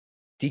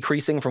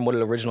decreasing from what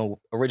it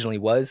originally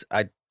was,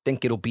 I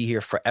think it'll be here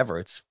forever.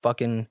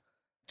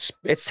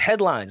 It's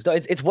headlines.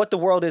 It's what the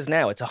world is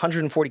now. It's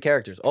 140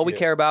 characters. All we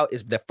care about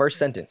is the first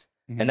sentence.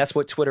 And that's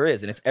what Twitter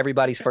is. And it's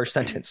everybody's first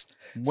sentence.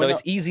 So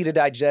it's easy to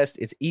digest.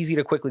 It's easy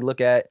to quickly look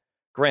at.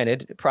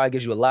 Granted, it probably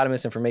gives you a lot of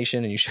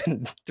misinformation and you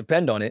shouldn't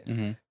depend on it.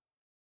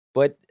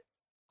 But,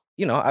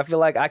 I feel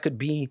like I could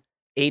be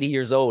 80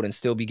 years old and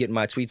still be getting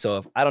my tweets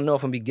off. I don't know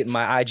if I'm be getting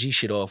my IG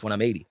shit off when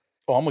I'm 80.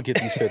 Oh, I'm going to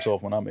get these fits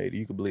off when I'm 80.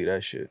 You can believe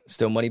that shit.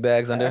 Still money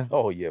bags under?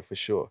 Oh, yeah, for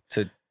sure.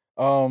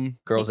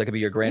 Girls that could be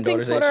your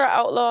granddaughter's age. You think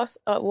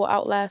Twitter will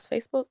outlast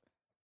Facebook?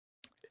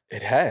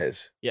 It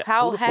has. Yeah.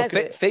 How Who the has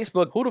fuck it?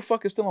 Facebook. Who the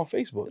fuck is still on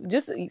Facebook?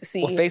 Just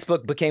see. Well,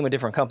 Facebook became a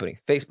different company.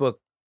 Facebook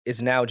is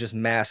now just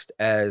masked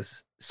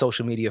as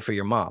social media for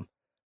your mom,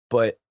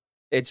 but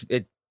it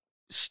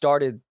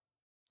started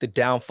the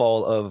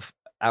downfall of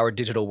our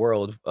digital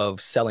world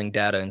of selling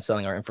data and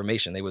selling our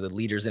information. They were the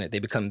leaders in it. They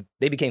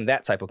became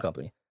that type of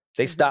company.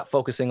 They stopped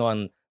focusing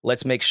on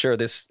let's make sure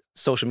this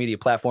social media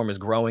platform is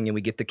growing and we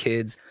get the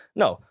kids.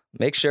 No,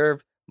 make sure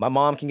my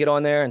mom can get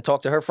on there and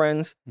talk to her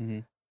friends. Mm-hmm.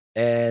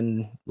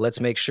 And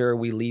let's make sure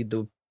we lead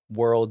the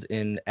world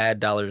in ad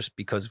dollars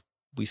because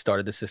we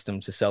started the system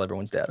to sell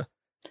everyone's data.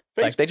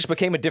 Like they just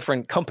became a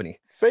different company.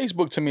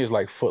 Facebook to me is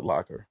like Foot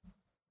Locker.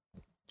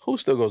 Who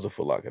still goes to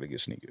Foot Locker to get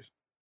sneakers?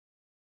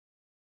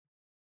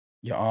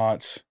 Your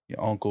aunts,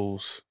 your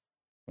uncles.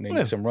 When they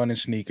need some running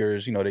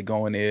sneakers, you know, they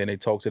go in there and they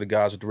talk to the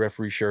guys with the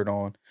referee shirt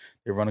on.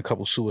 They run a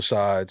couple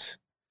suicides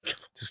to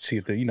see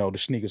if the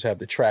sneakers have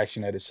the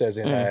traction that it says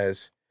it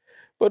has.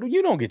 But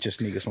you don't get your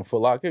sneakers from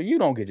Foot Locker. You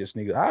don't get your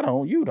sneakers. I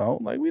don't. You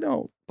don't. Like, we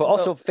don't. But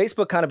also,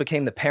 Facebook kind of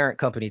became the parent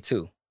company,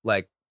 too.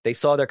 Like, they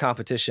saw their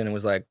competition and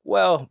was like,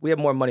 well, we have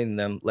more money than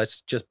them.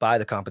 Let's just buy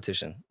the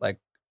competition. Like,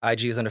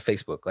 IG is under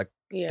Facebook. Like,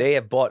 they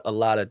have bought a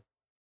lot of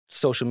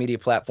social media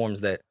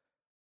platforms that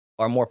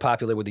are more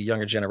popular with the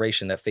younger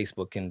generation that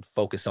Facebook can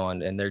focus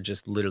on. And they're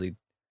just literally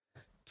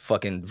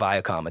fucking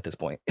Viacom at this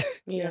point.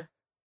 Yeah.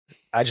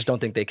 I just don't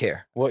think they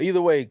care. Well,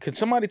 either way, could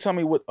somebody tell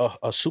me what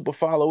a super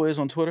follow is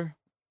on Twitter?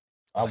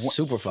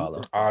 Super follow.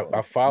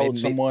 I followed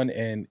someone,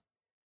 and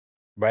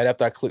right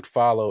after I clicked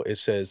follow, it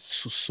says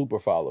super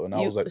follow, and I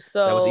was like,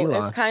 so that was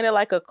Elon. It's kind of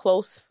like a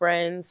close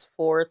friends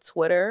for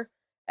Twitter.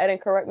 And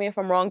correct me if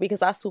I'm wrong,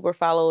 because I super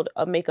followed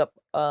a makeup,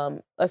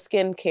 a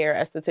skincare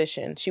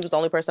esthetician. She was the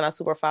only person I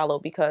super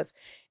followed, because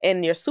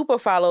in your super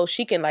follow,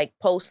 she can like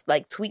post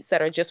like tweets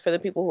that are just for the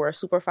people who are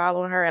super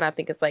following her. And I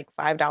think it's like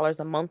 $5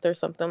 a month or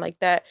something like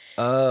that.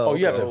 Oh,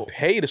 you have to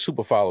pay to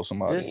super follow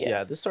somebody.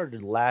 This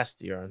started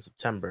last year in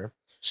September.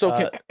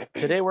 So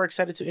today we're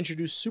excited to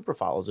introduce Super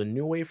Follows, a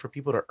new way for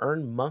people to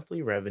earn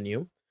monthly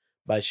revenue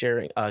by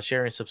sharing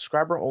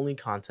subscriber-only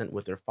content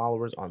with their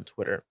followers on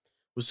Twitter.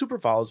 With Super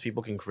Follows,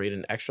 people can create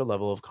an extra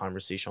level of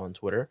conversation on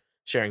Twitter,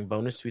 sharing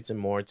bonus tweets and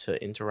more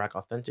to interact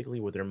authentically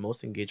with their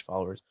most engaged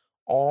followers,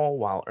 all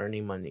while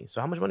earning money.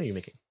 So how much money are you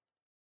making?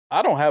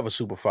 I don't have a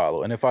super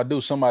follow, and if I do,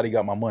 somebody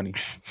got my money.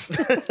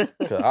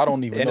 'Cause I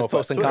don't even know if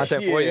posting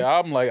content for you.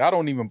 I'm like,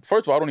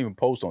 first of all, I don't even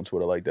post on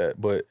Twitter like that.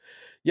 But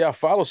yeah, I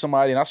follow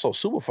somebody, and I saw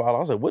super follow. I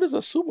was like, what is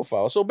a super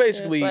follow? So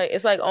basically,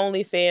 it's like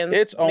OnlyFans.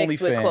 It's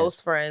mixed with OnlyFans. close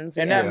friends,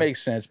 and that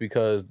makes sense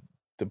because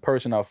the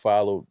person I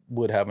followed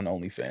would have an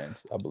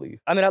OnlyFans, I believe.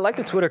 I mean, I like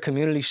the Twitter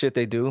community shit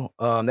they do.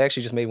 They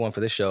actually just made one for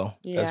this show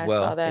as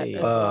well. I saw that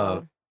as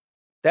well.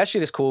 That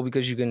shit is cool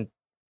because you can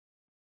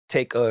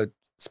take a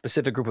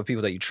specific group of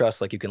people that you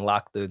trust, like you can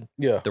lock the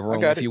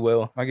room, if you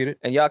will. I get it.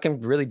 And y'all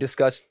can really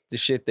discuss the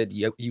shit that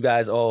you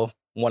guys all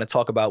want to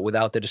talk about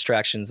without the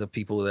distractions of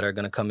people that are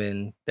going to come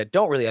in that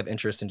don't really have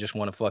interest and just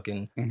want to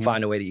fucking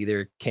find a way to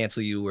either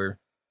cancel you or,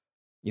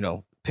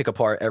 pick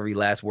apart every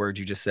last word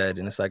you just said.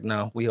 And it's like,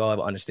 no, we all have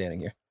an understanding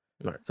here.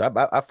 Right. So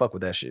I fuck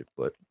with that shit.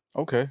 But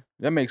okay,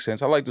 that makes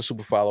sense. I like the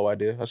super follow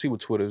idea. I see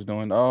what Twitter's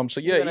doing. So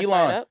yeah, Elon.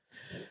 Sign up?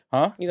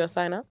 Huh? You gonna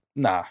sign up?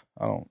 Nah,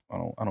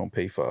 I don't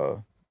pay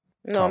for.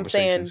 No, I'm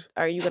saying,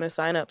 are you gonna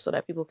sign up so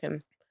that people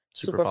can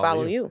super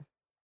follow you?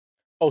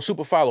 Oh,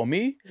 super follow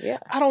me? Yeah.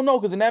 I don't know,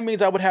 because then that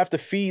means I would have to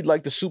feed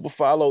like the super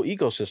follow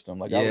ecosystem.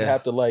 Like I would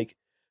have to like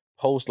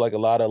post like a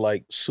lot of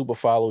like super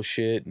follow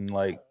shit and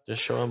like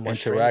just show them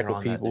interact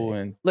with people.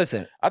 And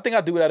listen, I think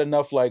I do that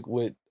enough like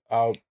with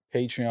our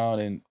Patreon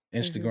and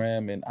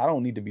Instagram, and I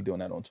don't need to be doing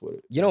that on Twitter.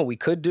 You know what we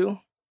could do?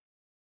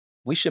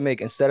 We should make,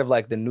 instead of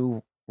like the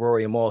new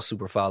Rory and Mal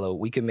super follow,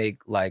 we could make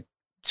like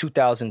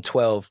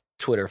 2012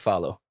 Twitter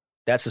follow.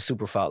 That's a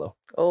super follow.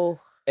 Oh,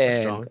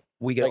 and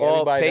we can like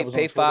all pay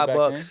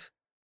 $5.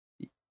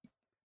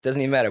 Doesn't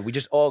even matter. We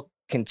just all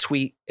can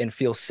tweet and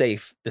feel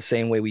safe the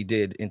same way we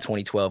did in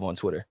 2012 on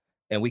Twitter.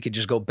 And we could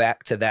just go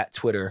back to that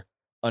Twitter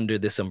under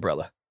this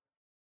umbrella.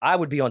 I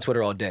would be on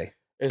Twitter all day.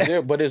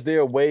 Is there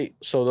a way,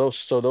 so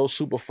those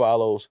super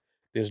follows,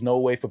 there's no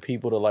way for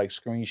people to like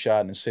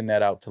screenshot and send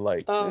that out to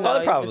like. No,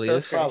 there probably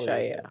is.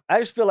 Yeah. I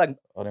just feel like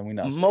then we're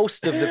not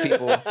most of the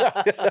people.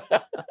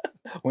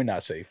 We're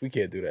not safe. We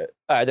can't do that.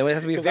 All right, then it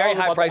has to be a very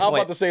high price point.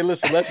 I'm about to say,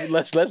 listen,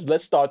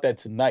 let's start that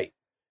tonight.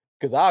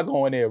 Because I'll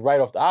go in there right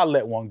off. I'll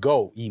let one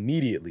go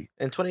immediately.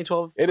 In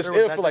 2012, it'll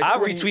feel like I'll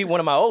retweet one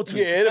of my old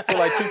tweets. Yeah, it'll feel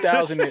like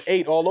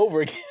 2008 all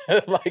over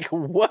again. Like,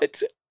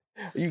 what?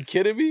 Are you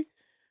kidding me?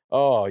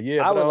 Oh,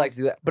 yeah. I would like to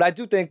do that. But I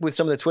do think with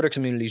some of the Twitter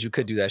communities, you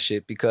could do that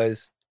shit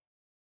because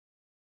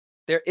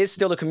there is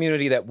still a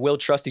community that will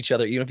trust each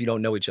other even if you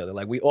don't know each other.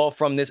 Like, we all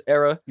from this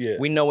era. Yeah.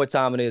 We know what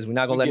time it is. We're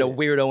not going to let no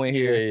weirdo in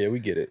here. Yeah, we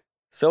get it.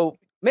 So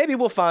maybe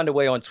we'll find a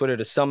way on Twitter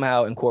to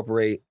somehow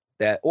incorporate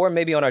that. Or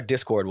maybe on our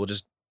Discord, we'll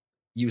just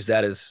use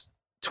that as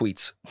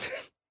tweets.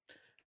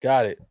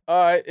 Got it.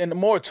 All right, and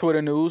more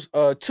Twitter news.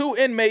 2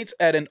 inmates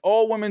at an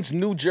all-women's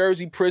New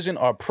Jersey prison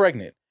are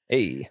pregnant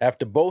Hey.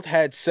 after both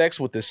had sex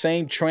with the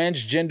same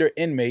transgender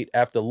inmate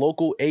after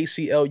local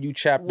ACLU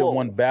Chapter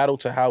 1 battle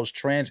to house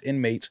trans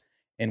inmates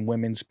in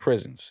women's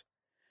prisons.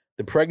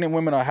 The pregnant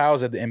women are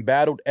housed at the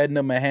embattled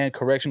Edna Mahan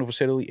Correctional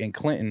Facility in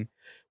Clinton,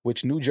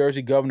 which New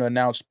Jersey governor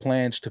announced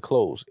plans to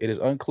close. It is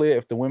unclear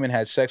if the women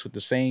had sex with the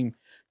same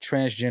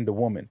transgender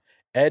woman.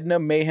 Edna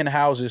Mahan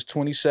houses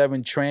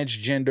 27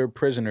 transgender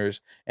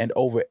prisoners and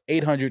over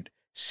 800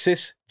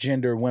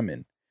 cisgender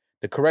women.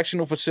 The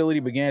correctional facility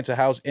began to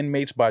house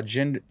inmates by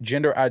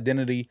gender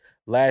identity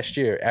last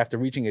year after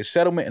reaching a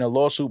settlement in a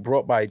lawsuit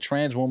brought by a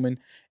trans woman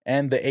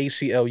and the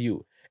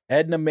ACLU.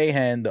 Edna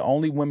Mahan, the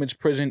only women's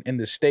prison in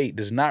the state,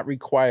 does not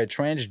require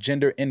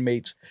transgender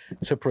inmates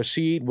to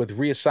proceed with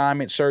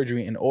reassignment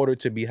surgery in order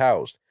to be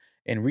housed.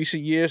 In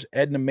recent years,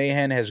 Edna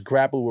Mahan has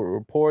grappled with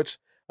reports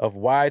of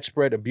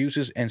widespread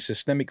abuses and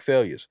systemic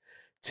failures.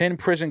 10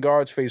 prison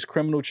guards face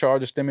criminal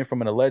charges stemming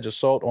from an alleged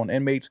assault on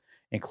inmates,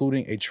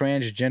 including a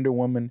transgender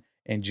woman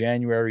in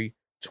January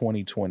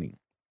 2020.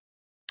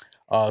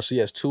 So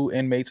yes, 2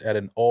 inmates at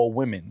an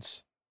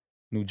all-women's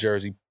New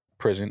Jersey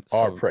prison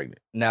are pregnant.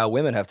 Now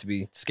women have to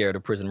be scared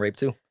of prison rape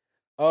too.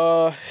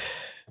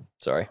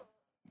 Sorry.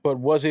 But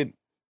was it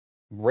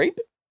rape?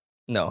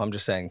 No, I'm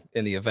just saying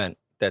in the event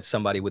that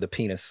somebody with a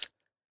penis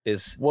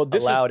is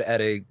allowed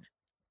at a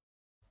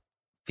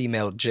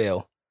female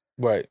jail.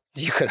 Right.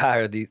 You could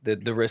hire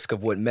the risk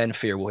of what men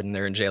fear when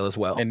they're in jail as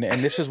well. And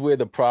this is where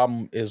the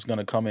problem is going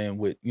to come in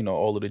with,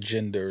 all of the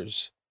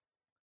genders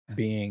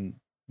being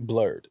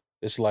blurred.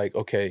 It's like,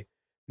 okay,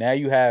 now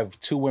you have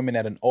 2 women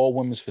at an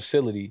all-women's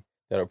facility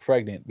that are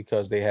pregnant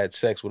because they had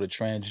sex with a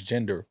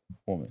transgender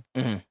woman.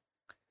 Mm-hmm.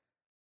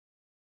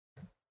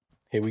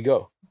 Here we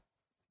go.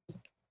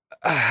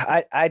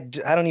 I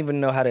don't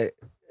even know how to...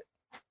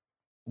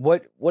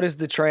 What is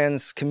the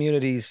trans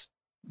community's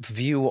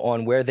view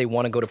on where they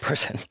want to go to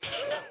prison?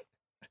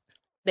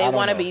 They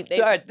want to be.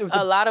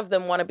 A lot of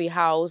them want to be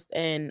housed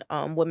in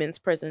women's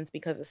prisons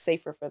because it's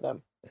safer for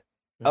them.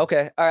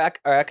 Okay, all right,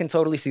 I can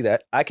totally see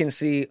that. I can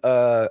see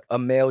a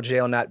male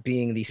jail not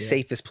being the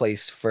safest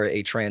place for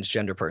a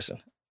transgender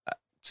person.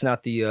 It's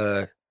not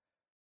the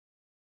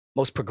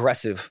most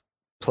progressive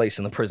place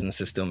in the prison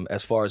system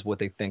as far as what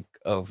they think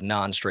of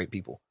non-straight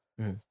people.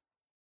 Mm.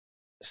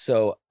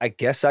 So I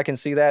guess I can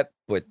see that,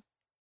 but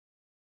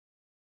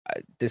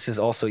this is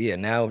also,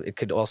 now it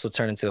could also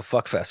turn into a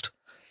fuck fest.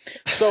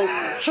 So,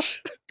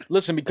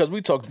 listen, because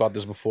we talked about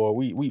this before,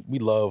 we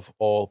love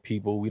all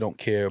people. We don't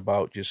care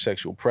about your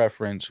sexual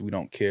preference. We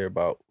don't care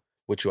about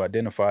what you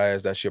identify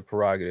as. That's your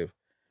prerogative.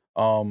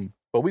 But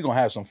we're going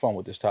to have some fun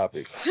with this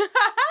topic.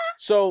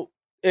 So,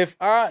 if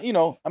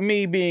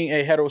me being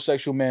a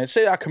heterosexual man,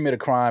 say I commit a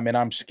crime and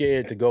I'm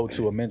scared to go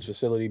to a men's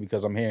facility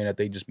because I'm hearing that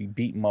they just be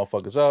beating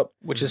motherfuckers up.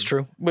 Which is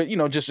true. But,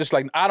 just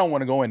like, I don't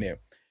want to go in there.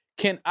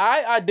 Can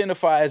I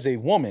identify as a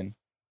woman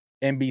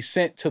and be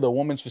sent to the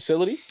woman's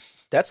facility?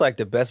 That's like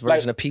the best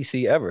version of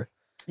PC ever.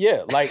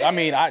 Yeah, like, I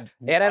mean, and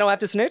I don't have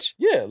to snitch?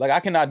 Yeah, like I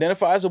can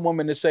identify as a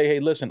woman and say, hey,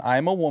 listen, I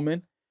am a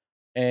woman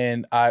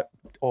and that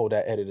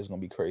edit is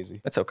going to be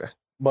crazy. That's okay.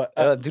 But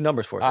do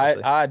numbers for us.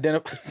 I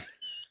identify.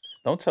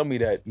 Don't tell me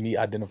that me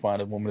identifying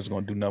as a woman is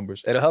going to do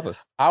numbers. It'll help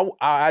us. I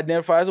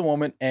identify as a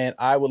woman and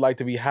I would like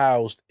to be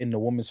housed in the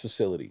woman's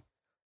facility.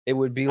 It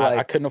would be like...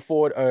 I couldn't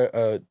afford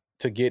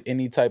to get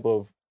any type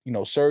of,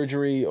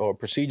 surgery or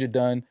procedure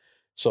done.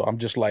 So I'm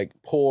just like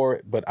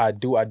poor, but I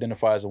do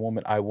identify as a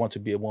woman. I want to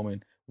be a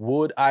woman.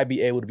 Would I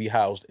be able to be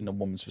housed in a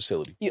woman's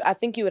facility? I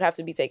think you would have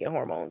to be taking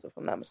hormones, if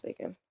I'm not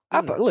mistaken.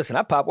 Listen,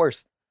 I pop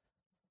worse.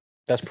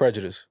 That's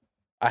prejudice.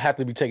 I have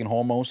to be taking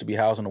hormones to be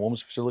housed in a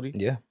woman's facility?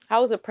 Yeah.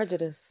 How is it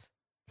prejudice?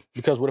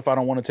 Because what if I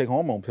don't want to take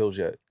hormone pills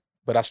yet,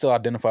 but I still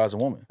identify as a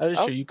woman? That is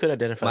true. You could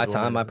identify my as a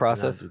time, woman my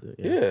process.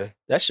 Yeah.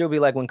 That should be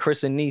like when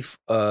Chris and Neef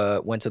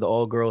went to the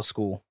all-girls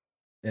school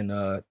in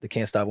the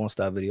Can't Stop, Won't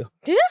Stop video.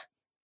 Yeah.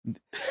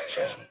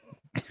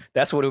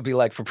 That's what it would be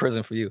like for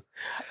prison for you.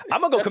 I'm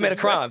going to go commit a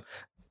crime.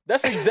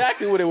 That's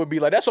exactly what it would be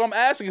like. That's what I'm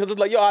asking, because it's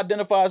like, I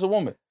identify as a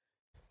woman.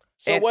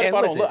 So what if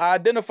I don't look? I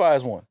identify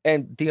as one.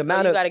 And the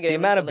amount of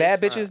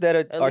bad bitches that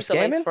are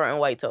scamming? Lace front and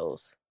white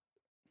toes.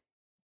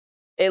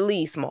 At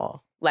least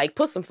small. Like,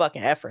 put some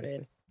fucking effort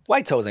in.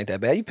 White toes ain't that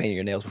bad. You painted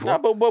your nails before. Nah,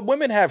 but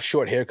women have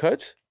short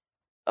haircuts.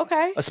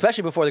 Okay.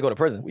 Especially before they go to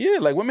prison. Yeah,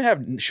 like women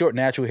have short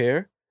natural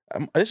hair.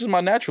 This is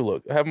my natural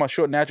look. I have my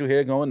short natural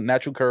hair going,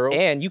 natural curls.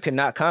 And you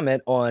cannot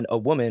comment on a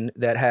woman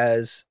that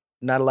has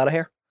not a lot of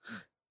hair.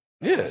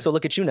 Yeah. So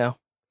look at you now.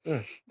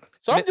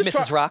 So I'm just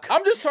Mrs. Rock.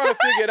 I'm just trying to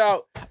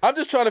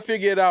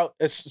figure it out.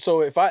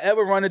 So if I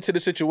ever run into the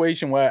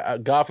situation where,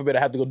 God forbid, I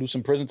have to go do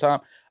some prison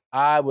time,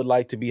 I would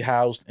like to be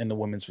housed in the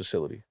women's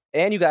facility.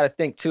 And you got to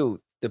think,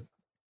 too, the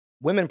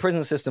women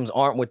prison systems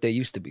aren't what they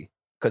used to be.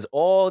 Because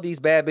all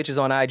these bad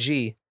bitches on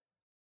IG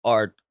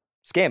are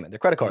scamming. They're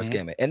credit card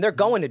scamming. And they're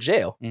going to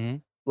jail. Mm-hmm.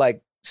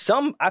 Like,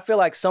 I feel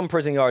like some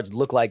prison yards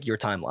look like your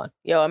timeline.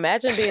 Yo,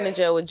 imagine being in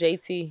jail with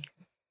JT.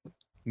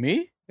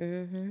 Me?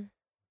 Mm-hmm.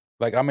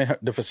 Like, I'm in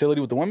the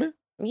facility with the women?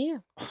 Yeah.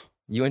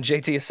 You and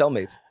JT are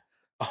cellmates.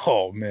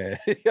 Oh man,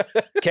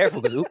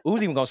 Careful, because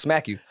Uzi gonna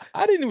smack you.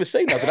 I didn't even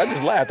say nothing. I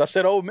just laughed. I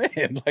said, "Oh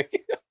man,"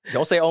 like.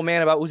 Don't say "oh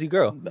man" about Uzi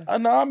girl.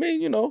 No, I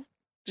mean, you know,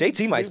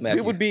 JT might smack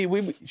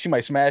you. She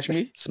might smash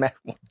me. Smack.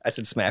 I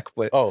said smack,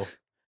 but Oh.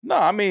 No,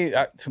 I mean,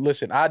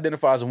 listen, I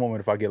identify as a woman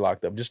if I get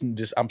locked up. Just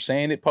I'm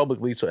saying it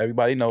publicly so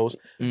everybody knows.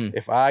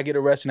 If I get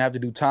arrested and have to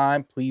do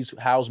time, please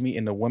house me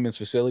in the women's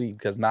facility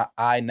because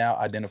I now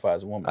identify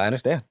as a woman. I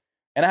understand.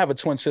 And I have a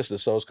twin sister,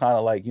 so it's kind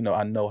of like, you know,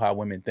 I know how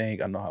women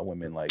think. I know how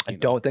women like. I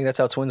don't think that's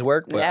how twins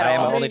work, but I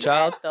am an only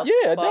child.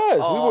 Yeah, it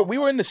does. We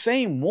were in the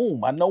same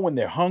womb. I know when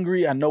they're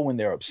hungry. I know when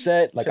they're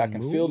upset. Like I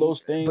can feel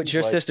those things. But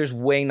your sister's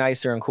way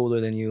nicer and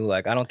cooler than you.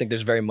 Like I don't think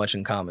there's very much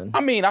in common.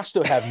 I mean, I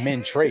still have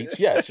men traits,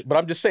 yes, but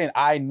I'm just saying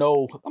I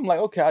know. I'm like,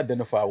 okay, I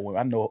identify with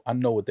women. I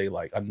know what they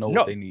like. I know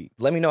what they need.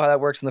 Let me know how that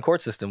works in the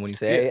court system when you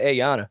say, "Hey,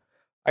 Yana,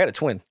 I got a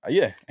twin."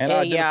 Yeah, and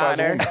I identify as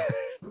a woman.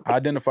 I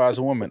identify as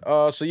a woman.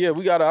 So yeah,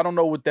 we got. I don't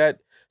know what that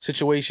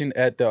situation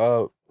at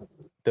the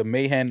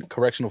Mahan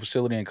Correctional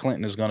Facility in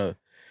Clinton is gonna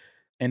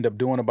end up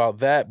doing about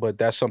that, but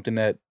that's something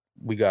that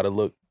we got to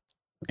look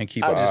and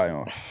keep an eye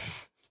on.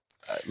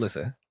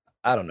 Listen,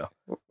 I don't know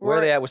where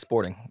are they at with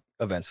sporting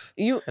events.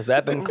 Has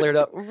that been cleared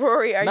up?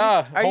 Rory, are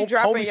you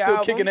dropping homie's your still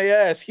album? kicking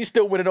their ass. He's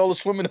still winning all the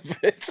swimming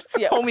events.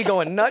 Yeah. Homie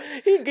going nuts.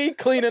 He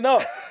cleaning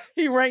up.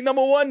 He ranked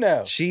 #1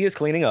 now. She is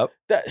cleaning up.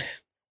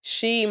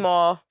 She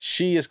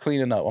is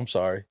cleaning up. I'm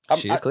sorry.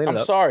 She is cleaning up.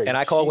 I'm sorry. And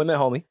I call women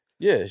homie.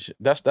 Yeah,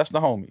 that's the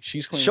homie.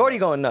 She's cleaning Shorty up.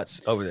 going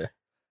nuts over there.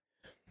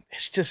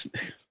 It's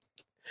just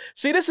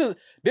see, this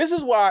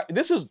is why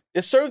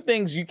it's certain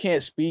things you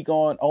can't speak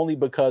on only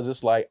because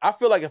it's like I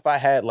feel like if I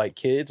had like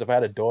kids, if I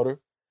had a daughter,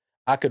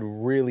 I could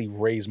really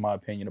raise my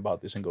opinion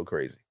about this and go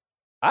crazy.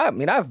 I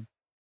mean,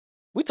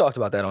 we talked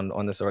about that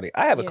on this already.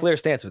 I have a clear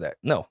stance with that.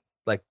 No,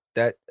 like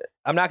that.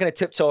 I'm not going to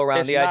tiptoe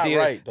around the idea.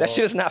 Right, that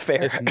shit is not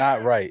fair. It's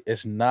not right.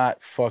 It's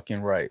not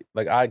fucking right.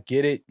 Like I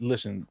get it.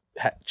 Listen,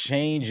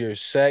 change your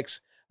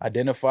sex.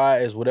 Identify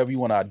as whatever you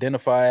want to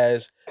identify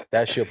as.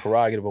 That's your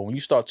prerogative. But when you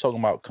start talking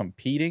about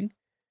competing,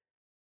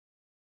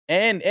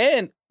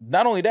 and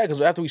not only that, because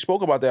after we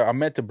spoke about that, I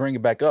meant to bring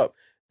it back up.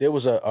 There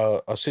was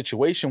a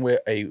situation where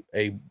a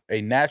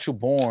natural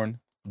born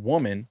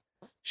woman,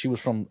 she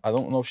was from, I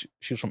don't know if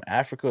she was from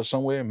Africa or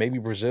somewhere, maybe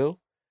Brazil.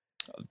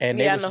 And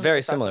they was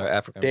very similar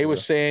African. They were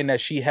saying that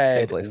she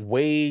had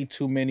way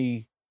too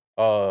many.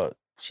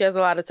 She has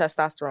a lot of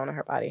testosterone in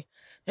her body.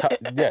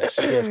 Yes,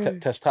 she has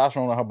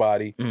testosterone in her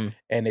body,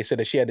 and they said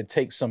that she had to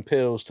take some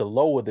pills to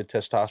lower the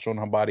testosterone in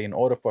her body in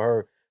order for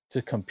her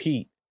to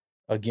compete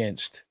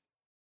against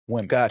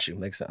women. Got you.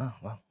 Makes sense. Oh,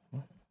 wow.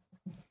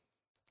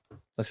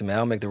 Listen, man, I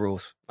don't make the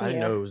rules. I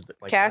didn't know it was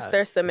like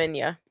Caster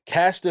Semenya.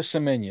 Caster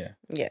Semenya.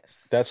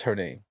 Yes, that's her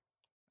name.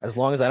 As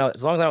long as I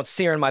don't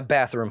see her in my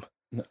bathroom.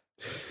 No.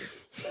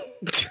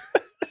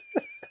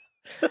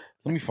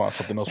 Let me find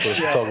something else for us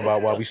to talk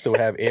about while we still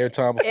have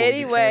airtime.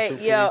 Anyway,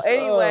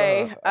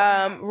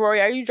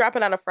 Rory, are you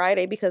dropping on a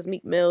Friday because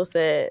Meek Mill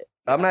said?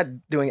 I'm not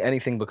doing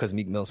anything because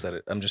Meek Mill said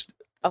it. I'm just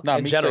in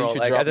Meek general.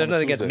 Like, there's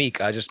nothing against Meek.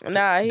 I just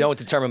don't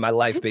determine my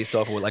life based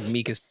off of what like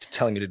Meek is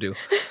telling me to do.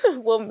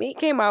 Well, Meek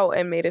came out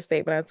and made a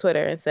statement on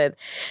Twitter and said,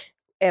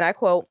 and I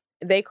quote,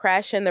 "They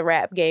crashing the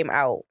rap game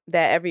out.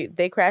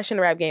 They crashing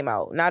the rap game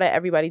out. Now that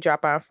everybody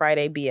drop on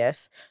Friday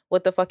BS.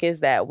 What the fuck is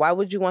that? Why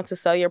would you want to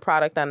sell your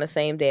product on the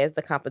same day as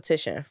the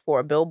competition for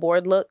a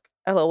billboard look?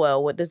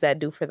 LOL. What does that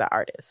do for the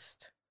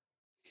artist?"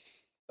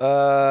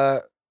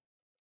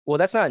 Well,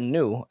 that's not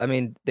new. I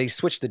mean, they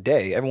switched the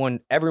day.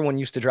 Everyone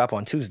used to drop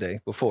on Tuesday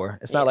before.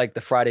 It's not like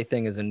the Friday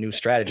thing is a new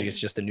strategy. It's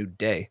just a new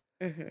day.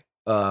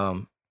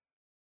 Mm-hmm.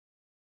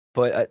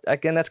 But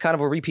again, that's kind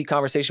of a repeat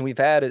conversation we've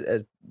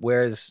had.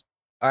 Whereas,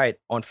 all right,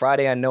 on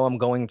Friday, I know I'm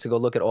going to go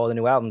look at all the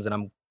new albums and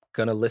I'm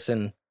going to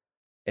listen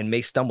and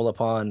may stumble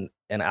upon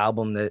an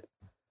album that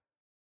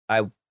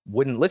I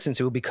wouldn't listen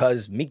to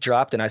because Meek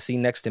dropped and I see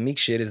next to Meek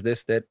shit is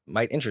this that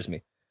might interest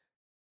me.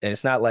 And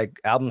it's not like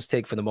albums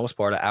take, for the most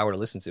part, an hour to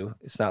listen to.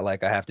 It's not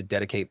like I have to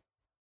dedicate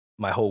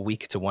my whole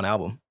week to one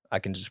album. I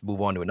can just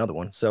move on to another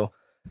one. So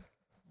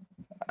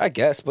I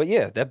guess, but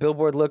yeah, that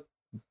Billboard look,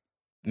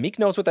 Meek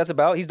knows what that's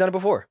about. He's done it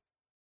before.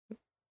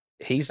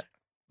 He's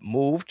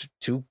moved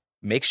to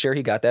make sure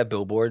he got that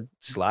Billboard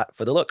slot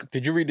for the look.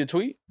 Did you read the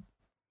tweet,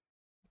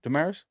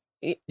 Damaris?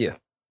 Yeah.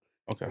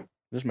 Okay,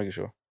 just making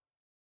sure.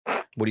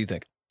 What do you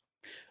think?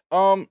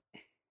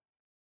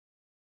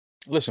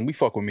 Listen, we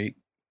fuck with Meek,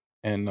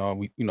 and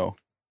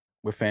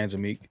we're fans of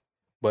Meek,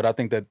 but I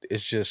think that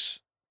it's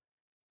just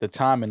the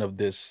timing of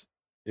this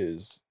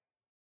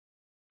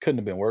couldn't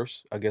have been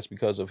worse. I guess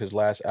because of his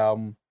last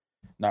album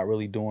not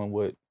really doing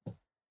what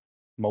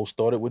most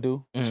thought it would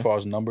do as far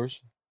as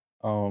numbers.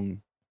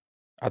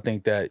 I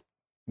think that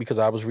because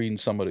I was reading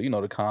some of the,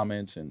 the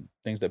comments and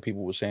things that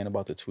people were saying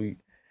about the tweet.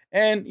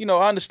 And,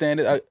 I understand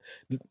it.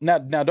 Now,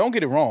 don't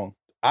get it wrong.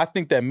 I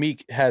think that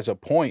Meek has a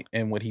point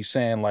in what he's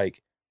saying,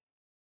 like,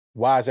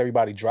 why is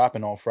everybody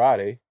dropping on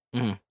Friday?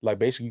 Mm-hmm. Like,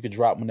 basically, you could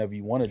drop whenever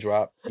you want to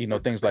drop,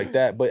 things like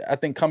that. But I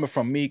think coming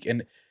from Meek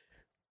and,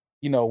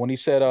 when he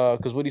said,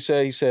 because what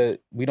he said,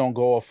 we don't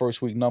go off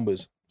first week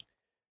numbers.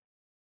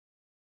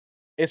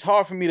 it's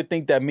hard for me to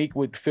think that Meek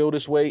would feel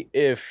this way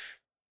if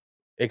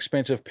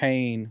Expensive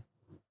Pain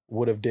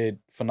would have did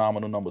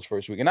phenomenal numbers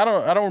first week. And I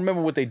don't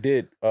remember what they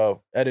did.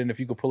 Eden, if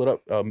you could pull it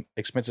up,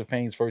 Expensive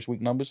Pain's first week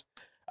numbers.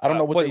 I don't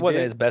know what they did.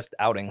 Wasn't his best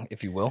outing,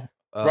 if you will.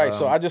 Right.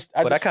 So I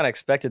kind of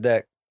expected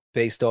that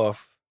based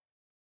off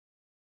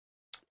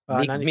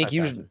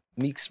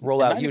Meek's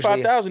rollout.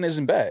 95,000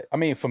 isn't bad. I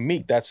mean, for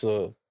Meek, that's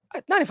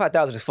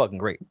 95,000 is fucking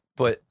great.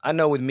 But I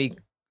know with Meek,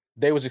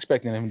 they was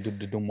expecting him to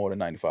do more than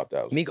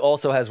 95,000. Meek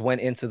also has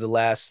went into the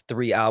last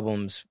 3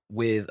 albums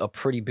with a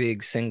pretty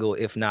big single,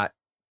 if not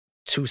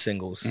 2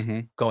 singles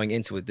going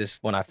into it. This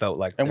one I felt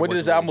like. And what did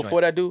his album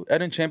before that do?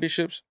 Eden,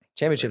 Championships?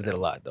 Championships did a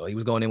lot though. He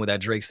was going in with that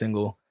Drake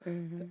single,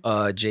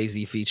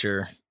 Jay-Z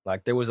feature.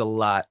 Like there was a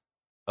lot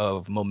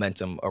of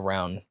momentum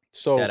around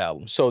that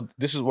album. So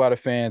this is why the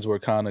fans were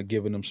kind of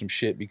giving him some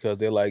shit because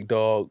they're like,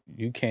 dog,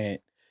 you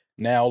can't.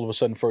 Now all of a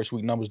sudden first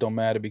week numbers don't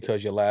matter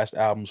because your last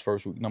album's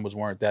first week numbers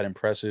weren't that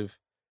impressive.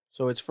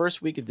 So its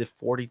first week it did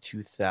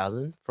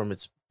 42,000 from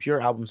its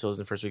pure album sales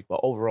in the first week, but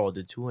overall it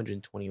did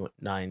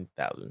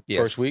 229,000.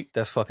 First week?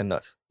 That's fucking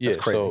nuts. Yeah,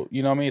 that's crazy. So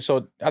you know what I mean?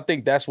 So I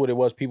think that's what it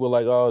was. People were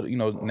like, oh, you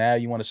know, now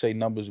you want to say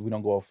numbers. We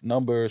don't go off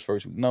numbers,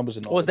 first week numbers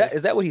and all that.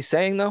 Is that what he's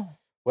saying though?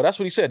 Well, that's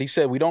what he said. He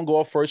said we don't go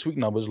off first week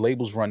numbers.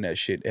 Labels run that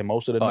shit. And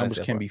most of the numbers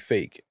can be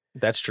fake.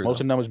 That's true. Most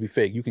of the numbers be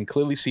fake. You can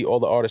clearly see all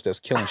the artists that's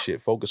killing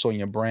shit. Focus on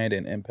your brand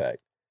and impact.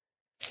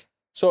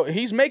 So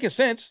he's making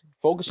sense.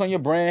 Focus on your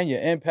brand,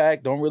 your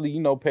impact. Don't really,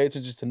 pay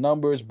attention to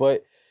numbers.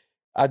 But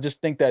I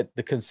just think that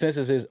the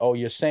consensus is, oh,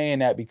 you're saying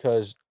that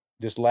because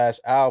this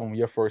last album,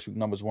 your first week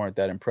numbers weren't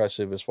that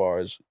impressive as far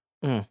as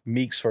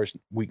Meek's first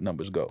week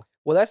numbers go.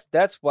 Well,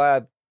 that's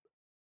why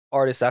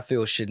artists, I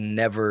feel, should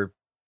never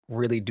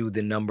really do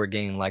the number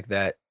game like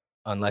that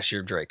unless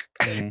you're Drake.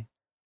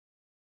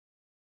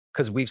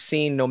 Because we've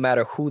seen no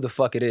matter who the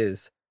fuck it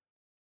is,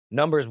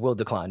 numbers will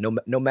decline,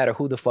 no matter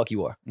who the fuck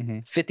you are.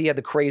 50 had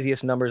the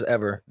craziest numbers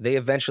ever. They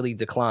eventually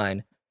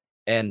decline.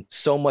 And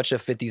so much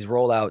of 50's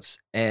rollouts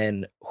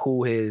and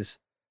who his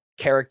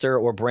character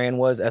or brand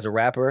was as a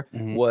rapper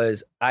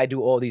was, I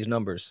do all these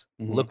numbers.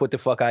 Look what the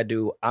fuck I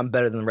do. I'm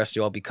better than the rest of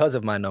y'all because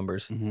of my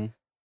numbers.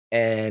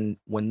 And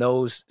when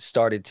those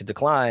started to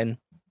decline,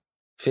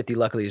 50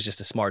 luckily is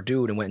just a smart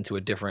dude and went into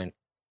a different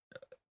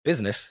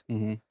business.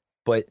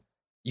 But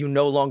you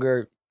no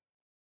longer...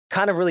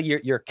 kind of really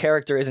your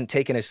character isn't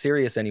taken as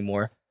serious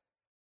anymore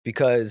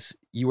because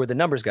you were the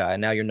numbers guy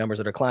and now your numbers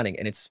are declining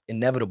and it's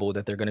inevitable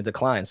that they're going to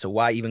decline. So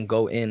why even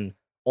go in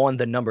on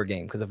the number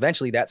game? Because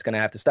eventually that's going to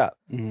have to stop.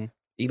 Even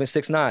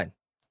 6ix9ine.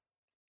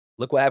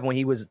 Look what happened when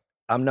he was,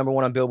 I'm number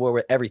 1 on Billboard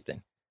with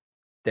everything.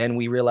 Then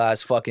we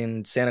realized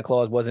fucking Santa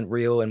Claus wasn't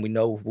real and we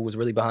know who was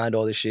really behind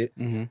all this shit.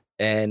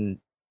 And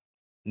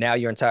now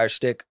your entire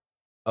shtick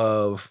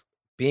of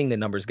being the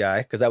numbers guy,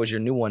 because that was your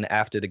new one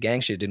after the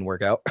gang shit didn't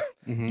work out.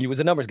 You was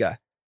a numbers guy.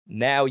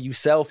 Now you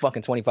sell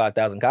fucking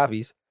 25,000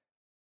 copies.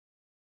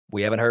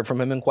 We haven't heard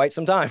from him in quite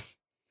some time.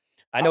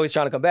 I know he's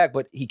trying to come back,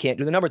 but he can't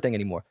do the number thing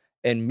anymore.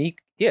 And Meek,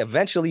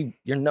 eventually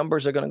your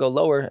numbers are going to go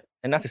lower.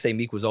 And not to say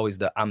Meek was always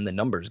I'm the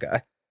numbers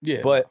guy.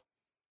 Yeah. But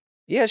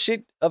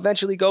shit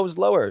eventually goes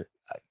lower.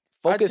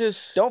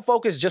 Don't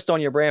focus just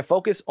on your brand.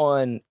 Focus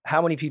on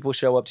how many people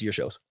show up to your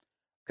shows.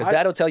 Because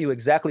that'll tell you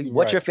exactly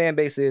what your fan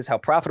base is, how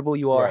profitable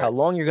you are, how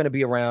long you're going to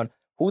be around,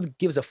 who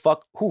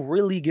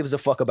really gives a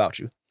fuck about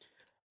you.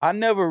 I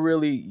never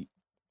really,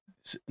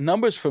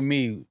 numbers for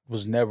me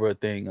was never a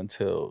thing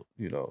until,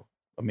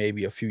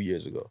 maybe a few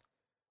years ago.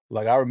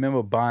 Like I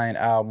remember buying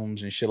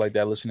albums and shit like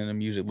that, listening to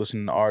music,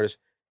 listening to artists,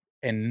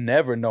 and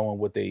never knowing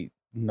what they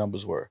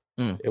numbers were.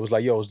 It was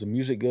like, yo, is the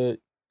music good?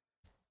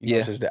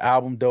 Is the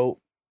album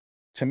dope?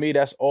 To me,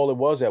 that's all it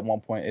was at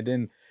one point. And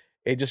then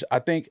it just, I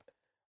think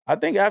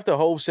after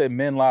Hov said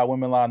men lie,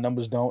 women lie,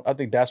 numbers don't, I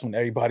think that's when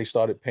everybody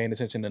started paying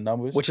attention to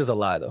numbers. Which is a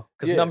lie, though.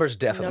 Because numbers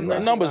definitely lie.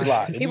 Numbers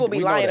lie. People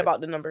be lying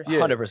about the numbers.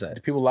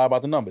 100%. People lie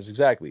about the numbers,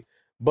 exactly.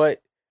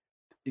 But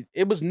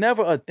it was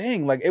never a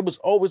thing. Like, it was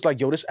always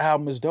like, yo, this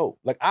album is dope.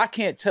 Like, I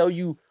can't tell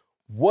you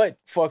what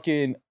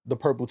fucking The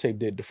Purple Tape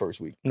did the first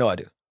week. No, I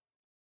do.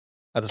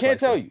 I can't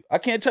tell you. I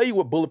can't tell you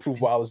what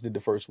Bulletproof Wilders did the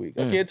first week.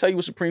 I can't tell you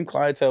what Supreme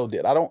Clientele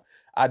did.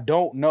 I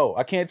don't know.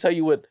 I can't tell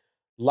you what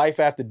Life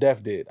After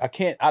Death did.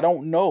 I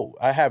don't know.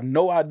 I have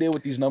no idea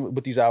what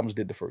these albums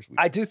did the first week.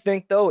 I do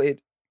think though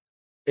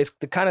it's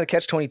the kind of the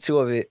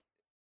catch-22 of it.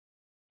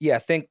 Yeah, I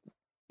think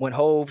when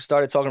Hov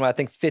started talking about, I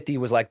think 50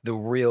 was like the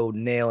real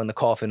nail in the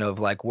coffin of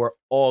like, we're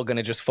all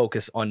gonna just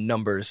focus on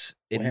numbers.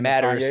 It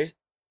matters.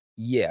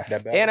 Yeah.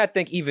 And I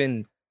think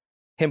even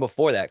him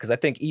before that, because I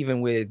think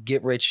even with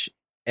Get Rich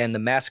and The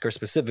Massacre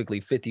specifically,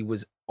 50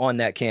 was on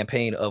that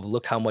campaign of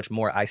look how much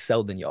more I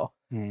sell than y'all.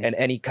 And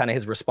any kind of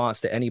his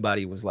response to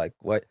anybody was like,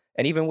 what?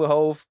 And even with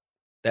Hov,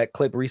 that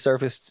clip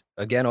resurfaced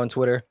again on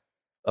Twitter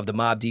of the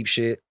Mobb Deep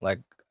shit.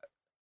 Like,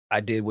 I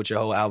did what your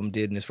whole album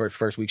did in his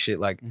first week shit.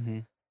 Like,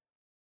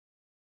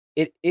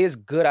 it is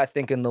good, I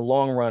think, in the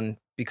long run,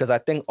 because I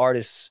think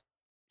artists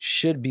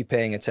should be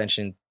paying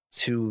attention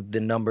to the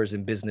numbers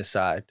and business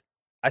side.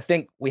 I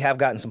think we have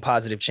gotten some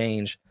positive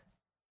change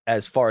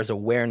as far as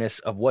awareness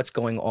of what's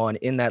going on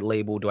in that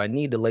label. Do I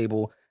need the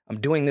label? I'm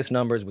doing this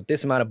numbers with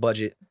this amount of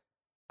budget.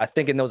 I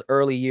think in those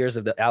early years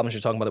of the albums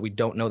you're talking about that we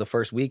don't know the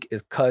first week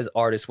is because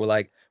artists were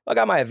like, well, I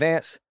got my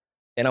advance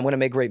and I'm going to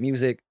make great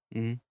music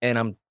and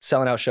I'm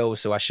selling out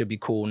shows, so I should be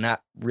cool,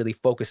 not really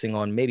focusing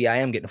on maybe I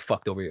am getting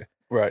fucked over here.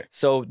 Right.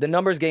 So the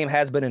numbers game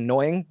has been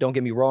annoying, don't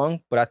get me wrong,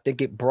 but I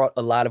think it brought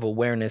a lot of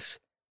awareness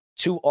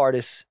to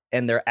artists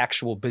and their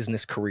actual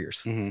business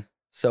careers.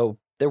 So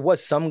there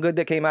was some good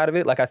that came out of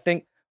it. Like I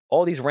think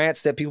all these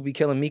rants that people be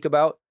killing Meek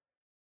about,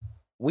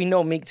 we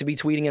know Meek to be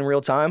tweeting in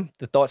real time,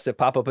 the thoughts that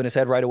pop up in his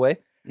head right away.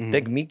 I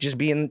think Meek just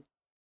being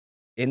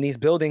in these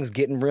buildings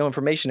getting real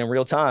information in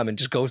real time and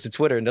just goes to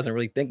Twitter and doesn't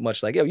really think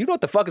much like, yo, you know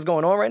what the fuck is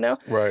going on right now?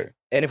 Right.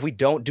 And if we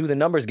don't do the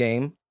numbers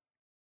game,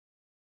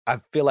 I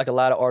feel like a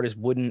lot of artists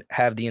wouldn't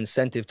have the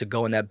incentive to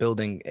go in that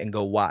building and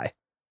go, why?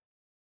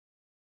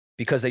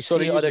 Because they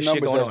see other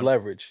shit going as on.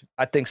 Leverage.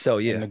 I think so,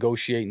 yeah. And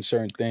negotiating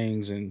certain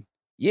things and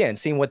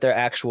seeing what their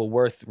actual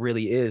worth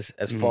really is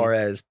as far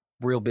as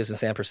real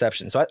business and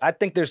perception. So I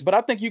think there's but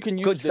I think you can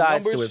use good the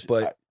sides numbers, to it,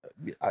 but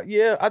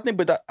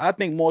I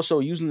think more so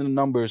using the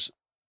numbers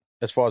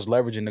as far as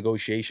leveraging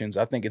negotiations.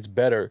 I think it's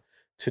better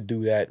to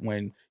do that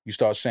when you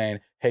start saying,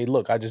 "Hey,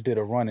 look, I just did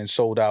a run and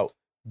sold out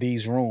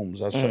these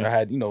rooms. I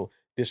had,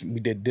 this. We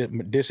did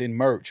this in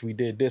merch. We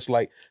did this."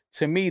 Like,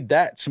 to me,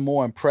 that's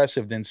more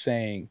impressive than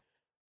saying,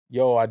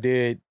 "Yo, I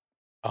did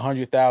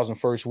 100,000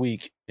 first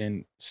week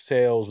in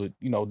sales with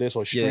this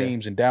or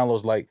streams and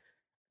downloads." Like,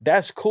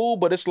 that's cool,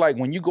 but it's like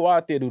when you go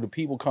out there, do the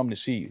people come to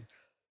see you?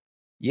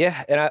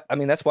 Yeah, and I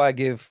mean that's why I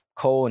give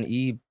Cole and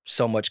Ebe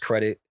so much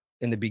credit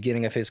in the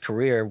beginning of his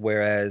career,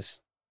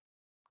 whereas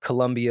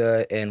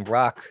Columbia and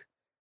Rock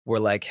were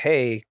like,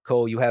 "Hey,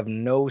 Cole, you have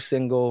no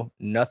single,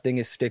 nothing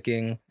is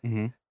sticking.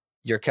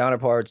 Your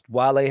counterparts,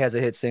 Wale has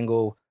a hit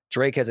single,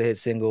 Drake has a hit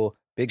single,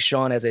 Big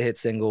Sean has a hit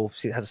single,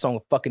 she has a song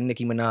with fucking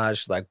Nicki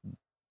Minaj. Like,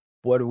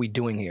 what are we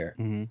doing here?"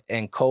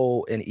 And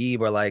Cole and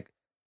Ebe are like,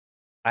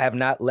 "I have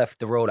not left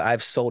the road.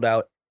 I've sold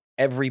out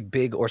every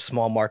big or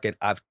small market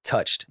I've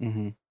touched.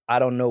 I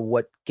don't know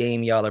what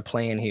game y'all are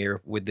playing here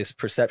with this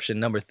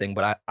perception number thing,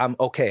 but I'm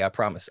okay, I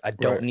promise. I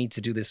don't need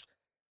to do this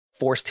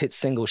forced hit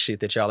single shit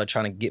that y'all are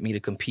trying to get me to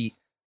compete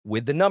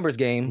with the numbers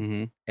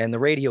game and the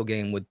radio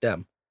game with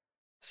them."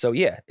 So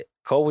yeah,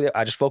 Cole,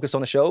 I just focused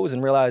on the shows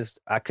and realized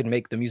I could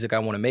make the music I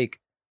want to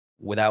make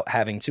without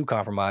having to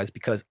compromise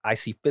because I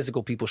see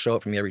physical people show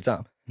up for me every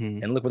time.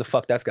 And look where the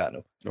fuck that's gotten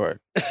them. Right.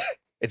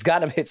 It's got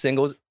them hit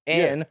singles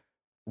and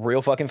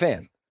real fucking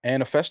fans.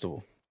 And a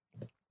festival.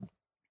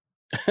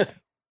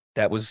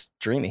 That was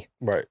dreamy.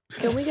 Right.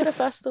 Can we get a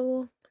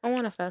festival? I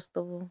want a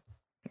festival.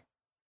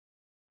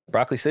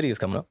 Broccoli City is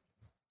coming up.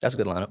 That's a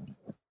good lineup.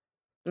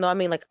 No, I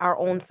mean like our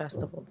own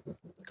festival.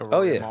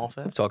 Oh yeah,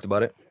 we've talked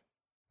about it.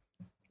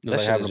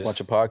 Like having a bunch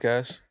of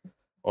podcasts,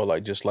 or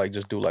like just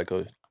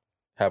do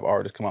have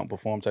artists come out and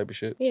perform type of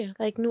shit. Yeah,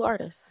 like new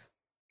artists.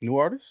 New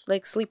artists?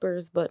 Like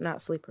sleepers, but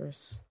not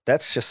sleepers.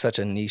 That's just such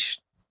a niche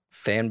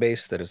fan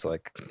base that it's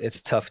like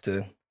it's tough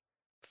to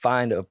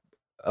find a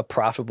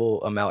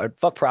profitable amount.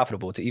 Fuck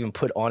profitable to even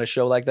put on a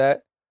show like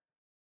that.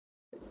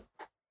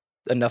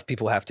 Enough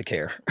people have to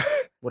care.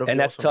 And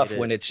that's tough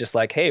when it's just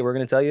like, hey, we're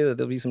gonna tell you that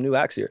there'll be some new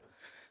acts here.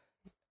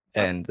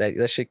 And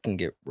that shit can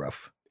get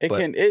rough.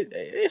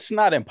 It's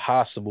not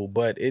impossible,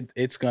 but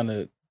it's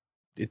gonna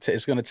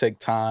take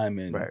time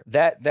and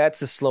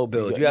that's a slow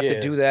build. You have to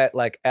do that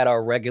like at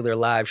our regular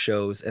live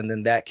shows, and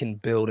then that can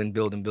build and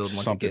build and build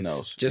once something it gets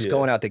else. Just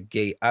going out the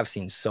gate. I've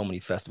seen so many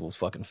festivals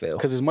fucking fail.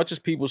 Because as much as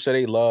people say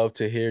they love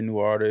to hear new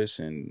artists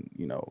and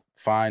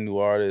find new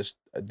artists,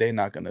 they're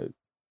not gonna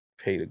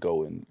pay to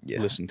go and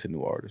listen to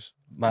new artists.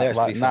 Not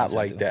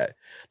like that.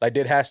 Like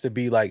there has to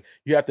be like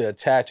you have to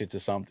attach it to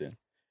something.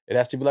 It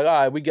has to be like,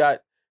 all right, we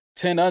got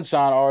 10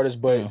 unsigned artists,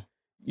 but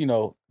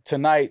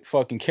tonight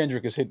fucking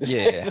Kendrick has hit this.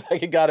 Yeah.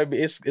 Like it gotta be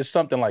it's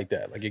something like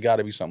that. Like it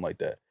gotta be something like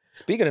that.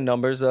 Speaking of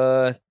numbers,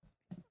 I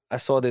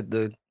saw that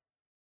the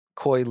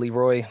Coy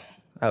Leroy,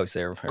 I always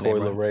say her Coy name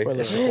Leroy.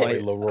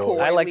 Leroy.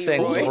 I like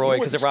saying Leroy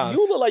because it rhymes.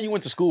 You look like you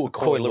went to school with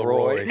Coy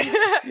Leroy.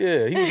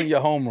 Yeah, he was in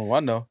your homeroom. I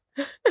know.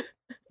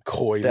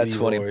 Coy That's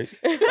Leroy.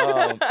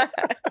 Funny.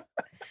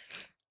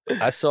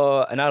 I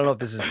saw, and I don't know if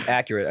this is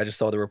accurate. I just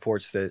saw the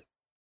reports that,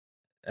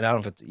 and I don't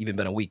know if it's even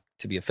been a week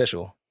to be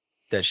official,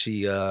 that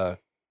she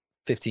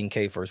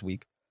 15K first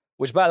week,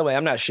 which by the way,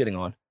 I'm not shitting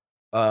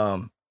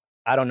on.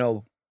 I don't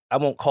know. I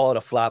won't call it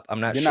a flop.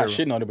 I'm not sure. You're not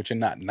shitting on it, but you're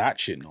not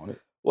shitting on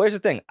it. Well, here's the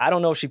thing. I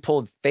don't know if she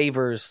pulled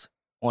favors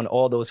on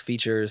all those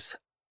features.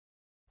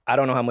 I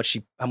don't know how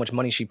much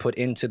money she put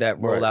into that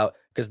rollout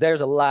because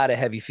there's a lot of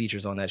heavy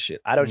features on that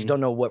shit. I just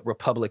don't know what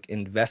Republic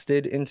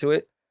invested into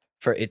it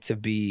for it to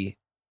be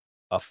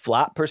a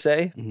flop per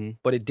se,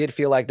 but it did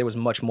feel like there was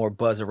much more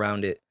buzz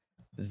around it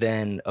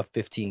than a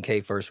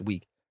 15K first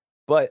week.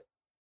 But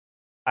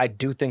I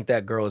do think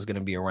that girl is going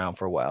to be around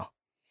for a while.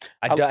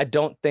 I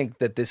don't think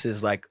that this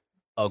is like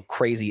a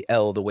crazy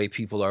L the way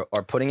people are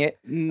putting it.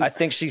 I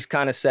think she's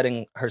kind of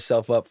setting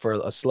herself up for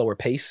a slower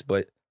pace,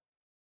 but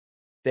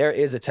there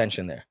is a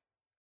tension there.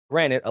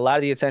 Granted, a lot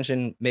of the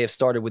attention may have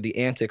started with the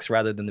antics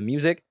rather than the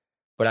music,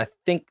 but I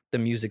think the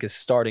music is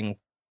starting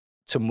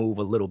to move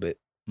a little bit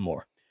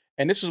more.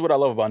 And this is what I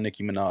love about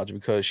Nicki Minaj,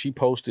 because she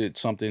posted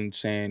something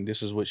saying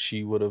this is what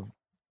she would have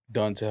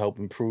done to help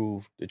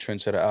improve the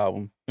Trendsetter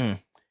album.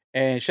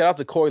 And shout out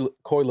to Coi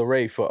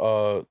Leray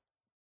for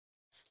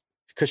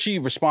because she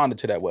responded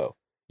to that well.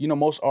 You know,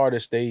 most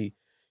artists, they,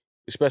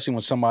 especially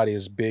when somebody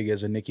as big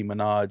as a Nicki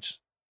Minaj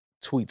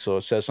tweets or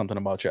says something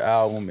about your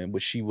album and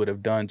what she would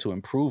have done to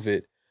improve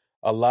it,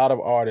 a lot of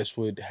artists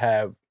would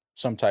have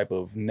some type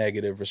of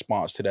negative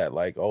response to that,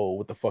 like, "Oh,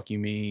 what the fuck you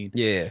mean?"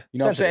 Yeah, you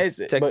know what I'm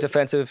saying? Take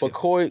defensive. But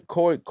Coi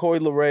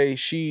Leray,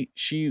 she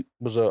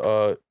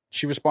was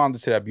she responded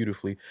to that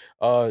beautifully.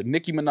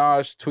 Nicki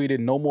Minaj tweeted,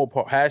 "No more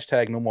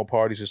hashtag no more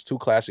parties. It's too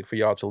classic for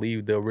y'all to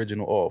leave the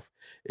original off.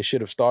 It should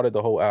have started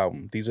the whole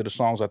album. These are the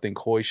songs I think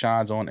Coi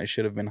shines on and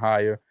should have been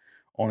higher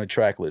on the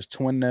track list.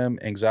 Twin Them,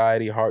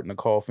 Anxiety, Heart in the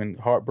Coffin,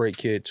 Heartbreak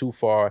Kid, Too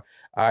Far,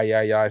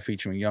 I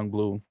featuring Young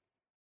Blue."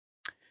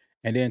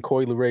 And then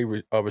Coi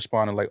Leray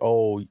responded like,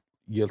 "Oh,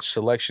 your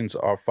selections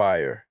are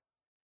fire."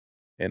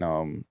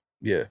 And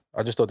yeah,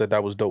 I just thought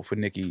that was dope for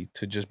Nicki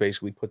to just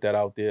basically put that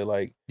out there,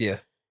 like, yeah,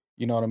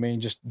 you know what I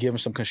mean? Just giving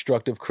some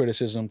constructive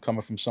criticism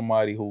coming from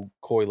somebody who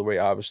Coi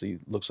Leray obviously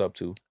looks up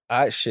to.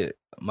 Shit.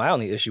 My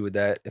only issue with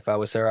that, if I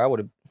was her, I would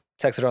have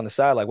texted her on the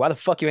side like, "Why the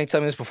fuck you ain't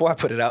telling me this before I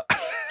put it out?"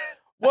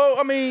 Well,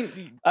 I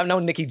mean, I know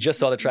Nicki just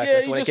saw the track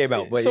list when it came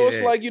out, but so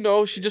it's like, you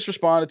know, she just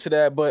responded to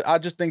that. But I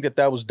just think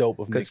that was dope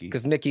of Nicki,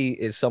 because Nicki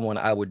is someone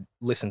I would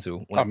listen to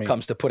when it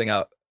comes to putting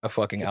out a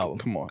fucking album.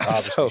 Come on,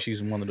 obviously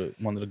she's one of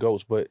the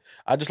goats. But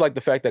I just like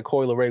the fact that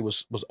Coi Leray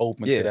was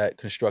open to that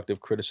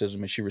constructive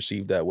criticism and she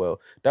received that well.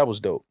 That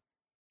was dope.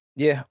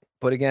 Yeah,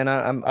 but again,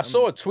 I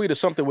saw a tweet or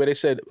something where they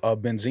said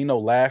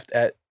Benzino laughed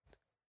at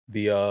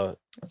the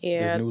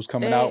news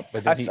coming out.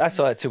 But I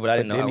saw it too, but I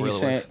didn't know how real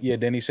it was. Yeah,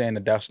 then he's saying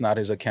that that's not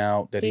his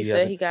account. That he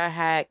said he got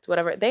hacked.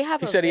 Whatever they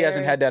have. He said he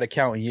hasn't had that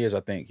account in years.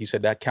 I think he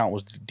said that account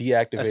was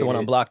deactivated. That's the one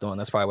I'm blocked on.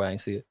 That's probably why I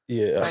didn't see it.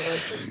 Yeah,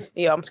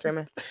 yeah, I'm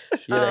screaming.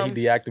 Yeah, he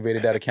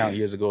deactivated that account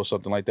years ago or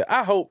something like that.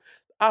 I hope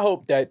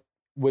that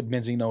what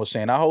Benzino was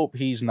saying. I hope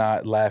he's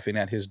not laughing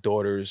at his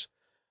daughter's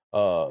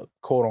quote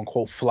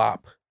unquote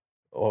flop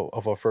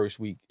of her first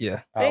week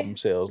album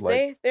sales.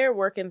 Like they're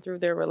working through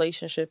their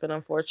relationship, and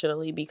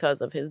unfortunately,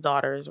 because of his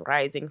daughter's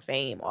rising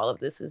fame, all of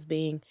this is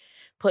being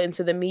put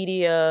into the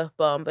media.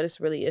 But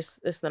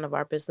it's none of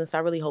our business. I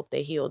really hope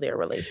they heal their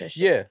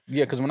relationship.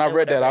 Yeah. Because when I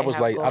read that, I was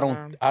like, I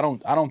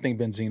don't think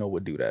Benzino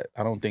would do that.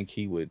 I don't think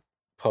he would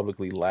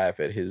publicly laugh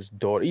at his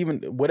daughter, even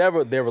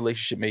whatever their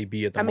relationship may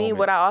be at the moment. I mean,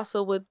 what I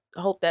also would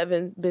hope that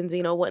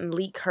Benzino wouldn't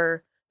leak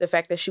the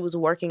fact that she was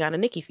working on a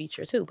Nicki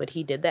feature too, but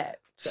he did that.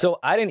 So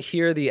I didn't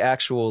hear the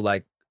actual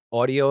like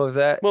audio of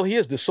that. Well, he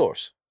is the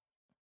source.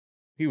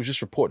 He was just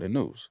reporting the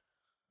news.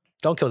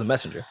 Don't kill the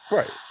messenger.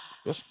 Right.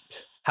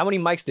 How many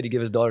mics did he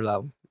give his daughter's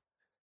album?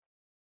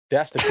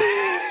 That's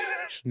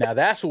now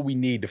that's what we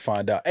need to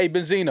find out. Hey,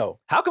 Benzino.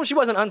 How come she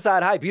wasn't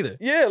Unside Hype either?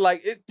 Yeah,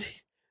 like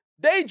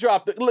they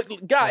dropped it. Look,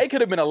 God, it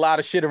could have been a lot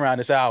of shit around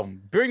this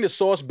album. Bring the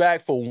source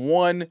back for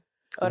 1 week.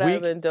 Oh, that would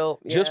have been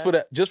dope. Yeah.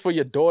 Just for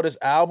your daughter's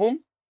album.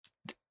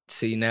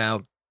 See,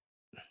 now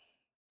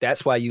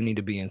that's why you need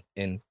to be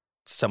in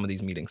some of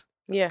these meetings.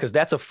 Yeah. Because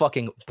that's a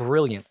fucking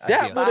brilliant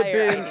idea.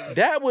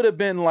 That would have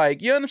been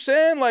like, you know what I'm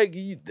saying? Like,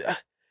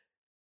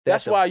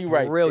 that's why you're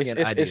right. Brilliant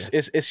idea.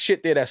 It's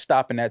shit there that's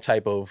stopping that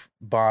type of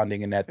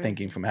bonding and that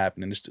thinking from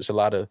happening. It's just a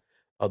lot of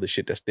other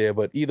shit that's there.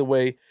 But either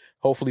way,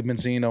 hopefully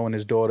Benzino and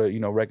his daughter, you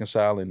know,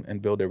 reconcile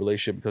and build their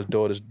relationship, because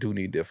daughters do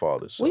need their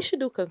fathers. So. We should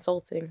do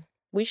consulting.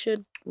 We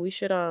should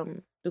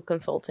do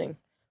consulting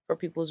for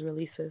people's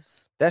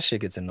releases. That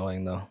shit gets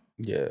annoying though.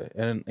 Yeah,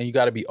 and you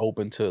got to be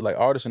open to, like,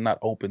 artists are not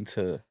open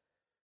to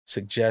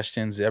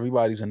suggestions.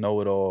 Everybody's a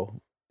know-it-all.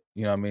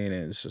 You know what I mean?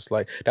 And it's just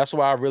like, that's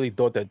why I really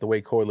thought that the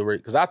way Coi Leray,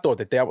 because I thought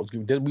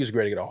that we was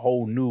ready to get a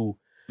whole new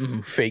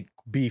fake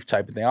beef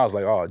type of thing. I was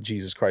like, oh,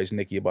 Jesus Christ,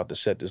 Nicki about to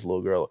set this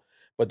little girl up.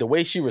 But the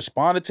way she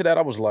responded to that,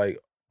 I was like,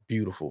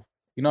 beautiful.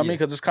 You know what I mean?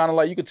 Because it's kind of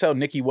like, you could tell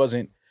Nicki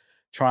wasn't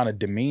trying to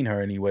demean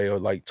her anyway or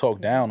like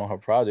talk down on her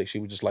project. She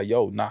was just like,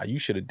 yo, nah, you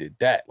should have did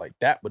that. Like,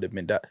 that would have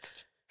been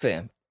that.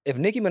 Fam, if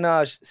Nicki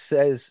Minaj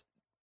says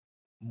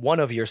one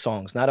of your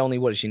songs, not only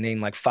what did she name,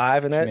 like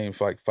 5 in that? She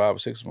named like 5 or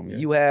 6 of them, yeah.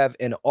 You have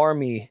an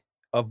army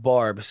of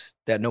barbs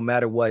that no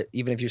matter what,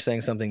 even if you're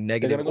saying something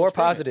negative or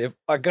positive,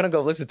 are gonna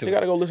go listen to it. They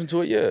gotta go listen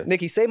to it, yeah.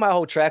 Nicki, say my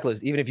whole track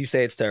list, even if you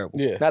say it's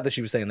terrible. Yeah. Not that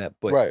she was saying that,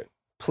 but right.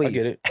 Please. I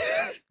get it.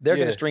 They're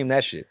gonna stream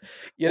that shit.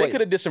 Yeah, they could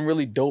have did some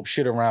really dope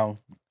shit around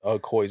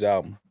Coi's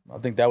album. I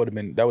think that would have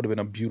been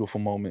a beautiful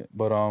moment.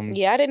 But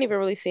yeah, I didn't even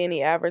really see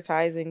any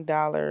advertising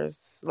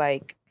dollars.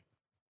 Like,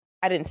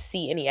 I didn't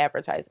see any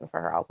advertising for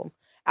her album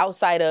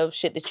outside of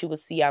shit that you would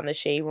see on the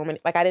Shade Room.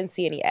 Like, I didn't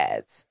see any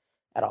ads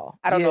at all.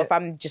 I don't know if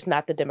I'm just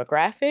not the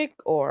demographic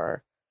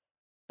or,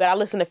 but I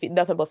listen to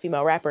nothing but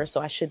female rappers, so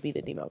I should be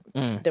the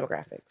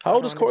demographic. So how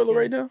old is Coi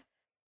Leray now?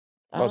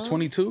 About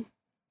 22?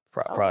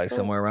 Probably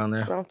somewhere around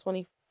there. Around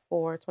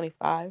 24,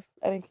 25.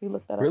 I think you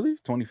looked that up. Really?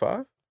 25?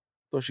 I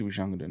thought she was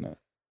younger than that.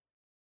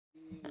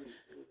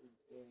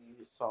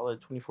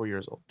 solid 24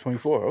 years old.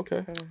 24,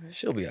 okay.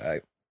 She'll be all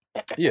right.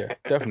 Yeah,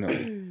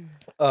 definitely.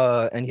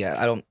 And yeah,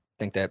 I don't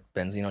think that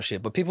Benzino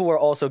shit. But people were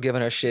also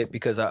giving her shit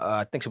because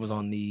I think it was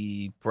on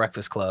the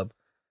Breakfast Club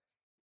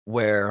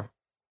and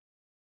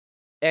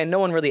no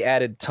one really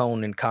added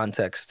tone and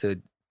context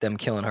to them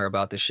killing her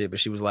about this shit. But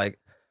she was like,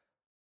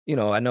 you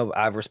know, I know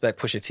I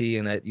respect Pusha T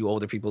and that you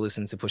older people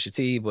listen to Pusha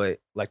T, but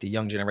like the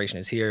young generation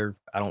is here.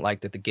 I don't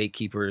like that the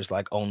gatekeepers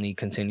like only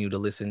continue to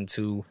listen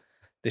to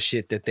the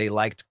shit that they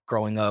liked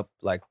growing up.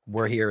 Like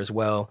we're here as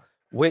well,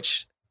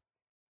 which,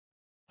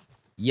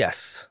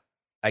 yes,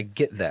 I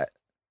get that.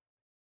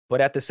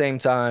 But at the same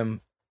time,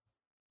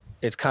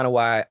 it's kind of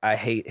why I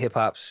hate hip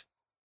hop's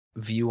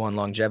view on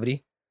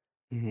longevity.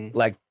 Mm-hmm.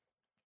 Like,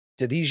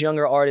 do these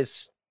younger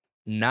artists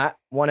not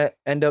want to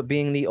end up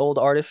being the old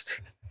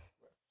artist?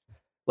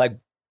 Like,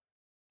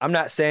 I'm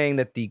not saying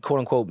that the quote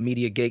unquote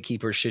media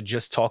gatekeepers should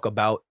just talk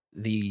about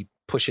the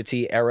Pusha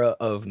T era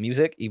of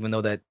music, even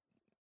though that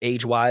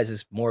age wise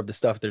is more of the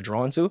stuff they're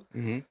drawn to.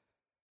 Mm-hmm.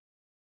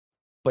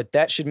 But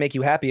that should make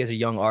you happy as a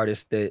young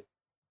artist that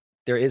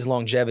there is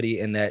longevity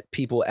and that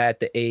people at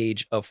the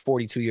age of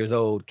 42 years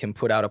old can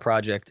put out a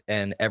project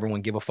and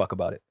everyone give a fuck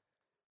about it.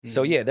 Mm-hmm.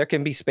 So yeah, there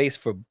can be space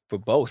for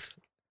both.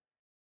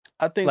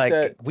 I think like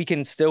that we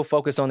can still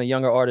focus on the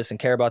younger artists and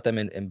care about them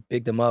and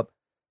big them up.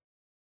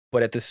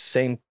 But at the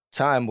same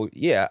time,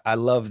 yeah, I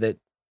love that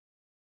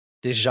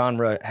this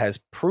genre has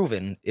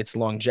proven its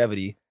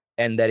longevity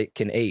and that it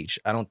can age.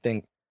 I don't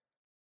think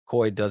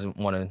Koi doesn't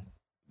want to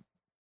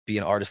be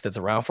an artist that's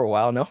around for a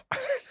while, no?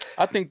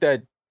 I think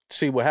that,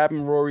 see, what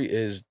happened, Rory,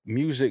 is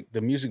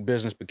the music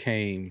business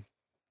became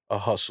a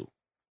hustle.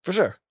 For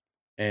sure.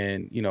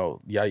 And, you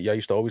know, y'all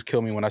used to always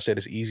kill me when I said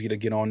it's easier to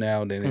get on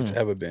now than it's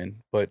ever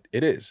been. But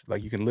it is.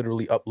 Like, you can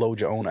literally upload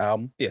your own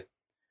album. Yeah.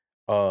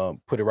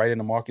 Put it right in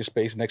the market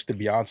space next to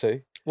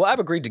Beyonce. Well, I've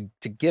agreed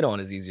to get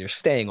on is easier.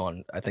 Staying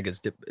on, I think, is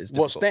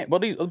difficult. They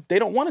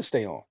don't want to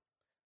stay on.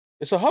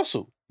 It's a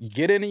hustle. You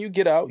get in and you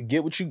get out. You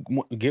get what you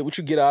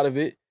get out of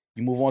it.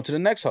 You move on to the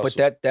next hustle.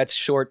 But that's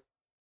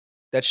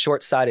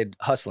short-sighted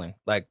hustling.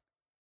 Like,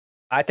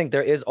 I think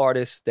there is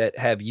artists that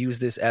have used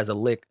this as a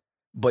lick,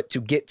 but to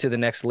get to the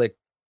next lick,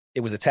 it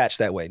was attached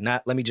that way.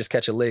 Not let me just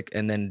catch a lick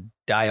and then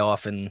die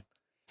off and.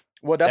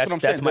 Well, that's what I'm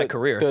saying. That's my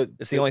career.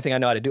 It's the only thing I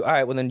know how to do. All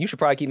right, well then you should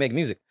probably keep making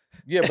music.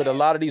 Yeah, but a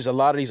lot of these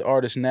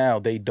artists now,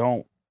 they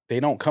don't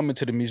come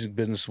into the music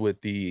business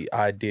with the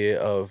idea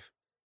of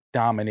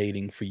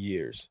dominating for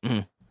years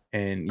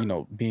and, you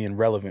know, being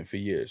relevant for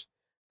years.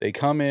 They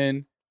come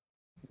in,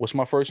 what's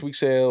my first week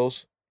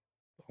sales?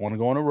 I want to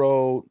go on the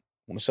road. I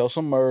want to sell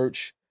some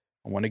merch.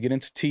 I want to get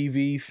into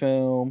TV,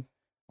 film.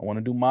 I want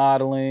to do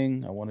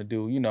modeling. I want to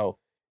do, you know,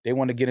 they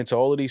want to get into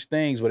all of these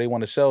things where they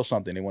want to sell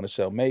something. They want to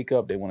sell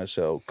makeup. They want to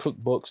sell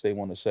cookbooks. They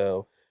want to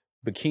sell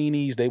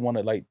bikinis. They want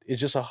to, like,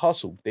 it's just a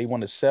hustle. They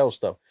want to sell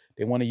stuff.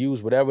 They want to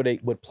use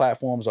what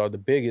platforms are the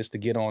biggest to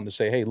get on to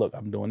say, hey, look,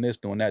 I'm doing this,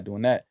 doing that,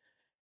 doing that.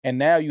 And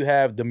now you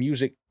have the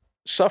music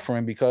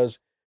suffering because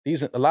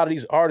a lot of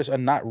these artists are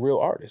not real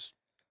artists.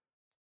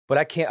 But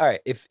I can't. All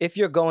right, if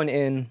you're going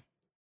into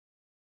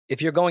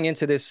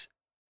this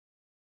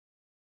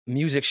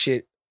music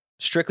shit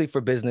strictly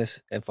for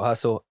business and for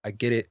hustle, I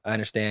get it. I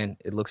understand.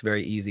 It looks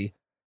very easy,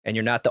 and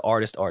you're not the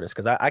artist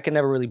because I can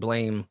never really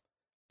blame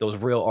those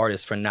real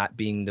artists for not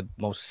being the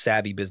most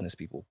savvy business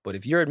people. But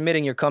if you're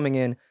admitting you're coming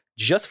in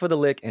just for the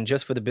lick and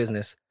just for the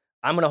business,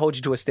 I'm going to hold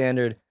you to a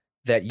standard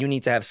that you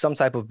need to have some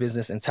type of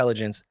business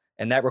intelligence,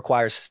 and that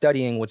requires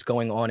studying what's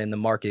going on in the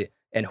market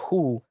and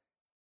who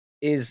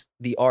is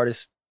the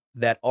artist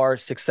that are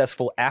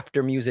successful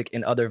after music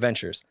in other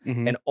ventures.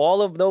 Mm-hmm. And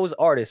all of those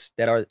artists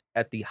that are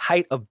at the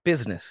height of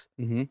business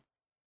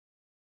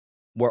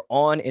were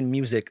on in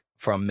music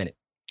for a minute.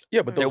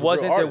 Yeah, but there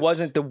wasn't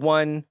just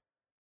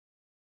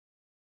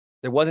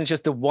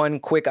the one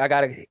quick, I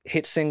got a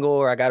hit single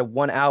or I got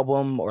one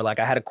album or like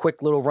I had a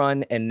quick little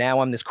run and now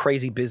I'm this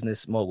crazy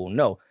business mogul.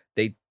 No,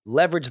 they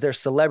leveraged their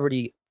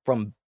celebrity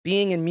from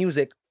being in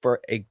music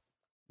for a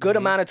good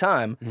amount of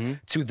time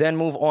to then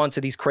move on to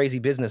these crazy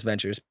business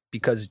ventures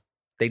because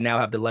they now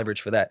have the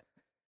leverage for that.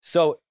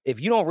 So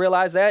if you don't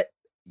realize that,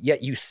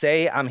 yet you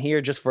say I'm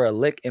here just for a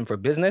lick and for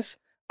business,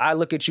 I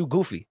look at you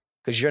goofy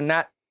because you're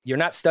not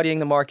studying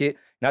the market,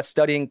 not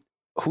studying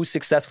who's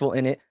successful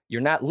in it.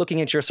 You're not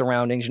looking at your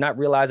surroundings. You're not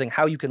realizing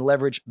how you can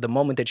leverage the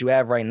moment that you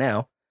have right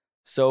now.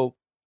 So,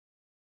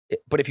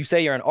 but if you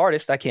say you're an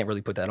artist, I can't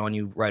really put that on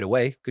you right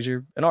away because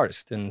you're an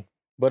artist.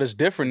 But it's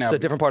different now. It's a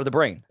different part of the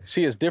brain.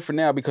 See, it's different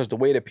now because the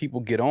way that people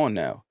get on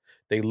now,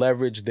 they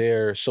leverage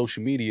their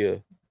social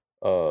media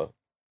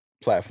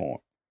platform.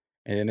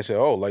 And then they say,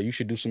 oh, like, you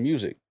should do some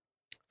music.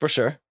 For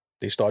sure.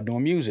 They start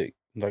doing music.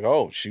 Like,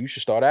 oh, you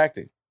should start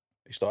acting.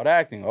 They start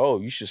acting. Oh,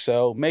 you should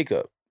sell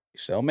makeup. You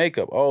sell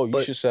makeup. Oh,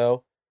 you should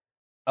sell.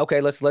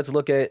 Okay, let's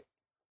look at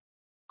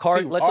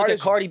Cardi. Let's look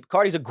at Cardi.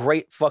 Cardi's a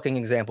great fucking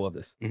example of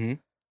this. Mm-hmm.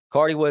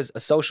 Cardi was a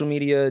social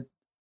media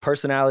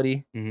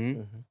personality.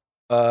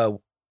 Mm-hmm.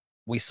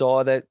 We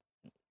saw that,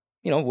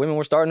 you know, women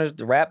were starting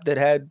to rap that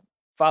had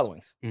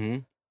followings. Mm-hmm.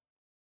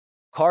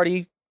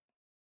 Cardi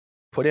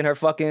put in her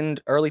fucking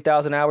early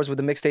 1,000 hours with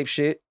the mixtape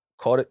shit,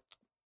 caught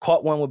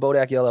one with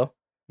Bodak Yellow,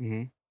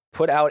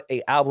 put out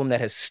a album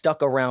that has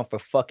stuck around for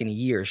fucking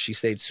years. She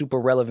stayed super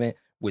relevant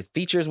with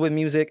features with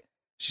music.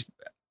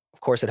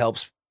 Of course, it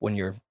helps when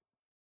your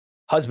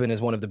husband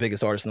is one of the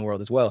biggest artists in the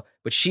world as well.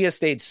 But she has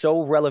stayed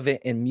so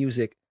relevant in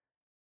music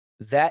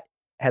that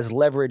has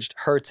leveraged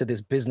her to this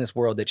business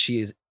world that she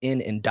is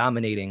in and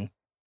dominating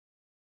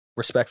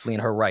respectfully in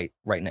her right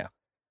now.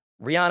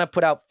 Rihanna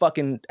put out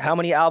fucking how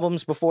many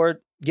albums before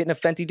getting a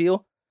Fenty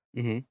deal?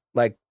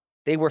 Like,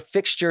 they were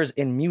fixtures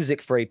in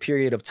music for a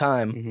period of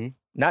time.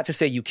 Not to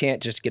say you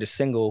can't just get a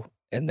single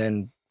and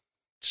then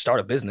start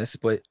a business,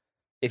 but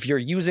if you're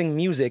using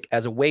music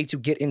as a way to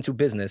get into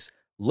business,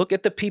 look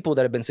at the people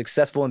that have been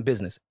successful in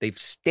business. They've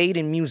stayed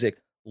in music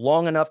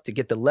long enough to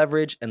get the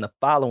leverage and the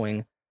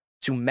following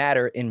to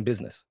matter in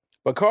business.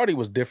 But Cardi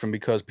was different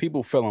because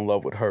people fell in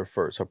love with her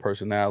first. Her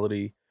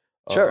personality.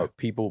 Sure.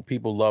 People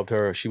loved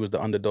her. She was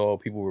the underdog.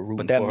 People were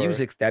rooting for her.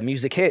 But that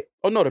music hit.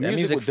 Oh no, the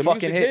music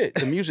fucking hit.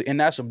 The music, and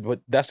that's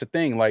the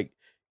thing. Like,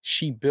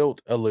 she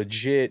built a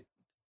legit,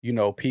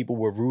 people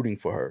were rooting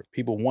for her.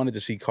 People wanted to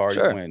see Cardi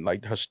win.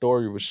 Like, her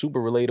story was super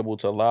relatable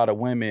to a lot of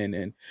women,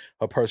 and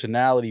her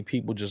personality,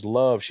 people just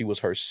loved. She was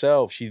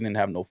herself. She didn't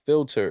have no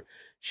filter.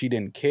 She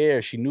didn't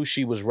care. She knew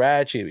she was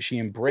ratchet. She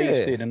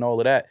embraced it and all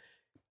of that.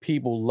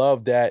 People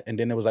loved that. And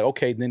then it was like,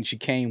 okay, then she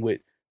came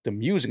with the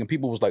music, and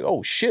people was like,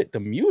 oh shit, the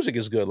music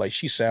is good. Like,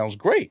 she sounds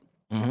great.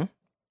 And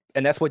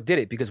that's what did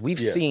it, because we've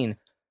seen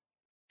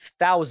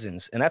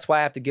thousands, and that's why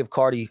I have to give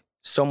Cardi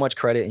so much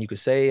credit. And you could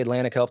say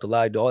Atlantic helped a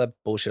lot, all that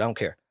bullshit. I don't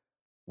care.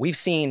 We've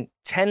seen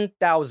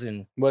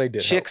 10,000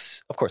 chicks.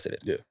 Help. Of course they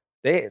did. Yeah.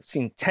 They've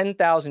seen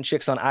 10,000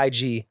 chicks on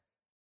IG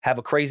have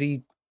a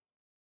crazy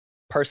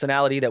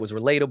personality that was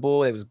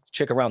relatable. It was a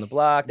chick around the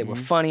block. They were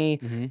funny.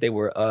 They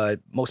were,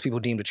 most people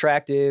deemed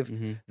attractive.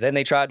 Then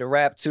they tried to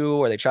rap too,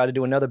 or they tried to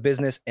do another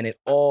business, and it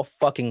all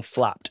fucking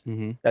flopped.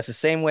 That's the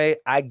same way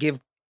I give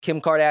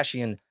Kim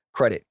Kardashian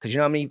credit. Because you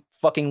know how many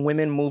fucking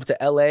women moved to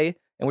LA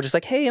and were just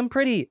like, hey, I'm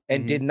pretty,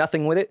 and did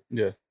nothing with it?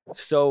 Yeah.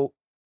 So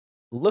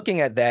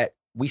looking at that,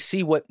 we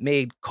see what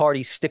made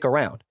Cardi stick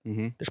around.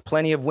 There's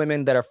plenty of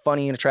women that are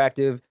funny and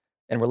attractive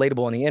and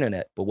relatable on the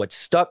internet, but what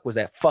stuck was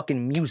that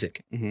fucking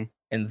music.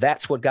 And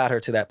that's what got her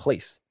to that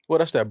place. Well,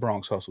 that's that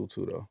Bronx hustle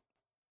too, though.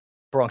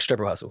 Bronx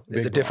stripper hustle.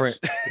 It's a different...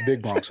 The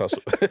big Bronx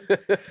hustle.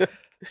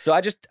 So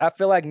I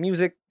feel like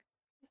music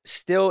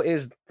still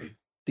is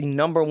the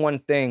number one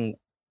thing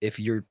if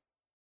you're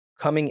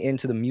coming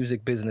into the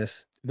music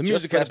business. The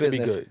music has to be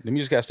good. The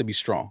music has to be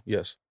strong.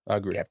 Yes, I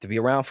agree. You have to be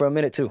around for a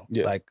minute too.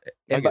 Yeah. Like,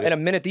 and a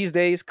minute these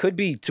days could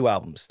be 2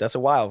 albums. That's a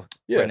while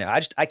right now.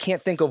 I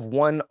can't think of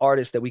one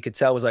artist that we could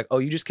tell was like, oh,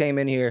 you just came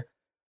in here,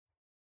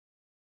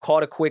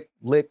 caught a quick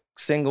lick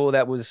single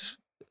that was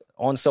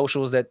on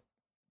socials that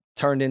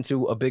turned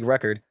into a big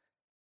record,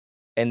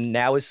 and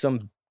now is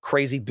some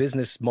crazy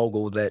business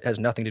mogul that has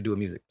nothing to do with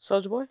music.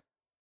 Soulja Boy?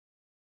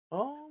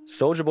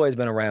 Soulja Boy has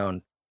been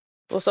around.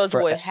 Well, Soulja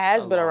Boy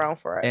has been around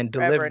forever. And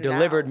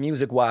delivered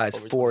music-wise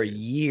for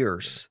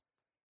years.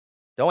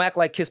 Don't act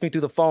like Kiss Me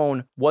Through the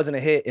Phone wasn't a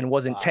hit and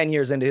wasn't 10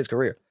 years into his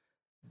career.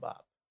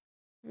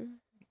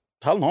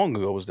 How long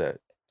ago was that?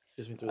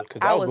 Because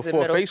that was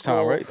before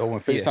FaceTime, right? Or when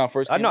FaceTime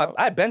first came out?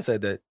 I had been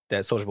said that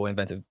Soulja Boy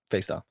invented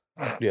FaceTime.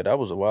 Yeah, that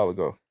was a while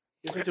ago.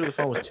 Kiss Me Through the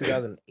Phone was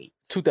 2008.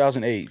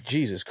 2008.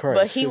 Jesus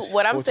Christ. But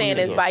what I'm saying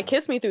is, by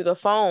Kiss Me Through the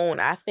Phone,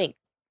 I think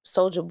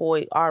Soulja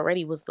Boy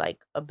already was like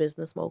a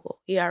business mogul.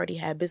 He already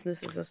had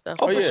businesses and stuff.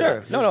 Oh, for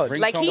sure. No.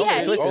 Like,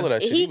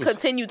 he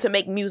continued to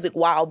make music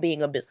while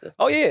being a business.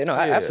 Oh, yeah. No,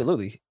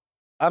 absolutely.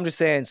 I'm just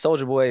saying,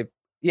 Soulja Boy,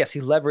 yes, he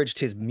leveraged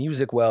his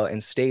music well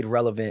and stayed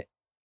relevant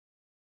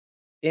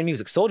in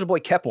music. Soulja Boy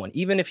kept one,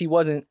 even if he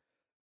wasn't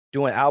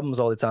doing albums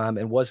all the time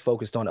and was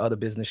focused on other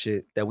business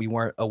shit that we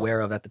weren't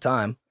aware of at the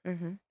time.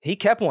 He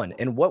kept one.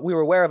 And what we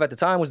were aware of at the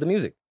time was the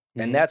music.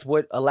 And that's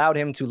what allowed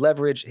him to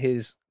leverage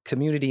his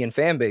community and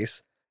fan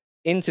base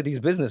into these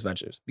business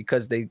ventures,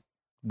 because they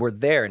were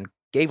there and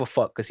gave a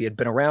fuck because he had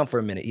been around for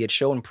a minute. He had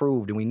shown and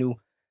proved, and we knew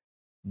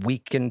we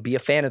can be a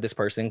fan of this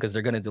person because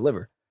they're going to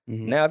deliver.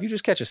 Now, if you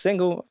just catch a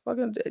single,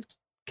 fucking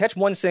catch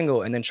one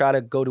single and then try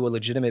to go to a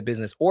legitimate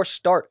business or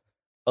start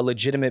a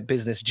legitimate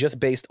business just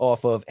based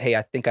off of, hey,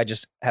 I think I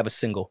just have a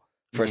single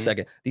for a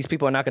second. These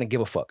people are not going to give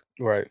a fuck.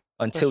 Right.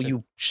 Until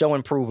you show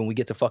and prove and we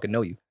get to fucking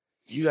know you.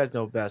 You guys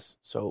know best.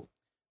 So,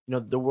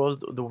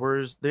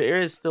 there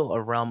is still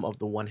a realm of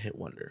the one-hit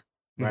wonder,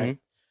 right?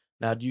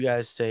 Now, do you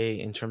guys say,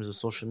 in terms of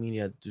social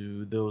media,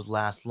 do those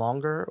last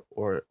longer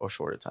or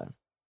shorter time?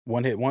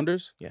 One-hit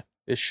wonders? Yeah.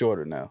 It's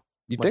shorter now.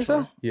 You think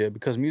so? Yeah,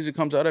 because music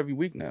comes out every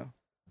week now.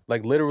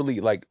 Like, literally,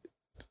 like,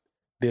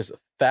 there's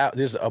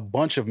a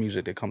bunch of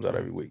music that comes out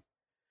every week.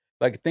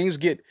 Like,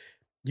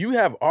 you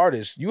have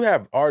artists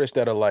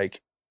that are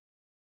like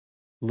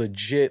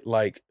legit,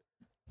 like,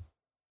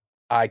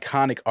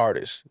 iconic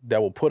artists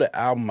that will put an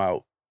album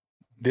out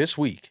this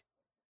week,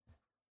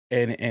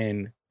 and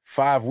in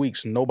 5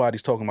 weeks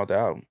nobody's talking about the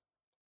album,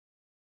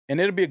 and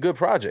it'll be a good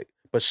project,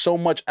 but so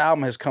much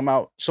album has come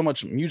out, so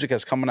much music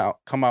has come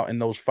out in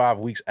those 5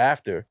 weeks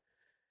after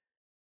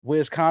where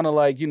it's kind of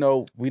like, you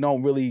know, we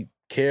don't really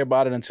care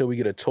about it until we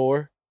get a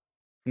tour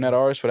from that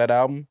artist for that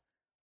album,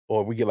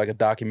 or we get like a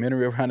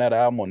documentary around that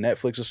album on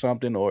Netflix or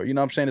something, or, you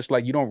know what I'm saying? It's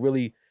like you don't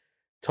really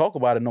talk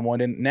about it no more.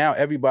 And then now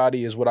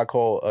everybody is what I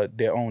call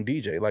their own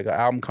DJ. Like an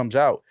album comes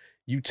out,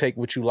 you take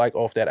what you like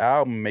off that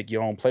album, make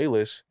your own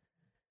playlist.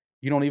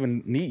 You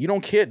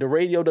don't care. The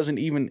radio doesn't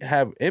even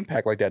have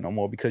impact like that no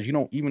more because you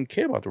don't even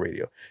care about the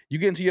radio. You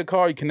get into your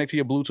car, you connect to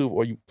your Bluetooth,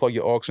 or you plug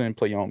your aux in,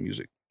 play your own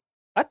music.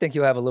 I think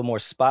you'll have a little more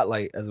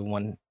spotlight as a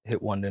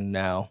one-hit wonder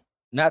now.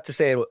 Not to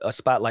say a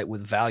spotlight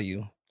with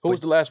value. Who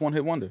was the last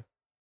one-hit wonder?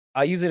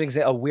 I use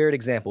a weird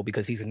example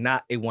because he's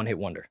not a one-hit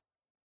wonder.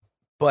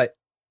 But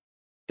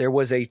there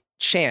was a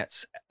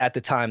chance at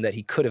the time that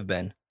he could have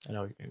been. I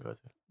know what you're going to go to.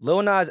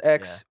 Lil Nas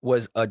X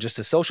was just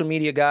a social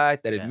media guy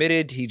that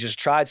admitted he just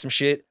tried some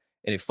shit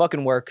and it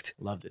fucking worked.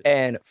 Loved it.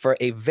 And for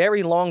a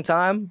very long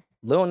time,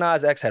 Lil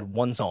Nas X had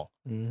one song.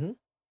 Mm-hmm.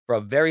 For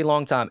a very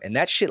long time. And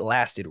that shit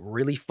lasted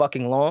really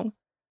fucking long.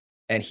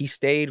 And he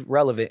stayed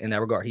relevant in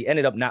that regard. He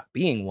ended up not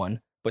being one,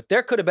 but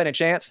there could have been a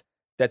chance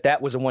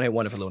that was a one-hit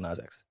wonder for Lil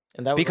Nas X.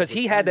 And that was because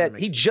he had that,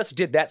 he just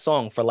did that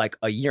song for like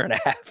a year and a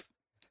half.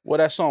 Well,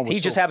 that song was he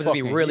just happens to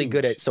be really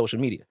good at social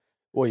media.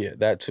 Well, yeah,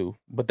 that too.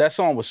 But that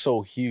song was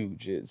so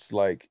huge. It's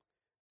like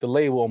the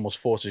label almost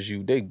forces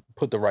you. They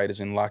put the writers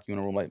and lock you in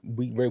a room. Like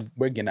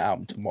we're getting an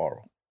album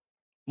tomorrow.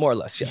 More or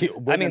less, yeah.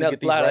 I mean, get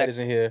these writers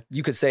in here.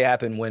 You could say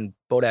happened when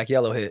Bodak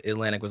Yellow hit.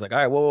 Atlantic was like, all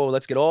right, whoa,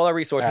 let's get all our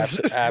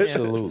resources.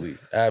 Absolutely,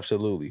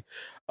 absolutely.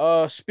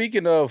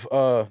 Speaking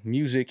of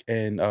music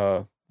and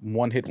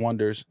one-hit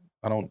wonders,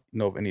 I don't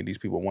know if any of these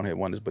people are one-hit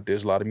wonders, but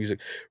there's a lot of music.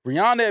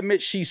 Rihanna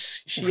admits she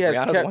has Rihanna's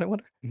kept... one-hit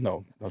wonder?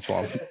 No, that's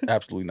wrong.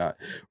 Absolutely not.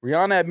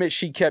 Rihanna admits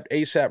she kept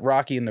A$AP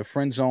Rocky in the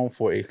friend zone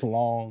for a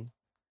long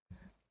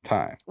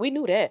time. We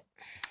knew that.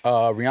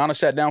 Rihanna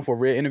sat down for a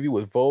rare interview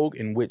with Vogue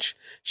in which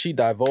she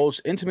divulged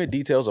intimate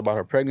details about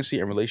her pregnancy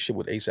and relationship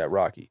with A$AP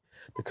Rocky.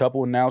 The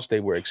couple announced they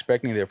were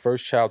expecting their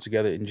first child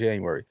together in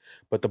January,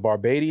 but the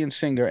Barbadian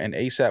singer and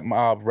A$AP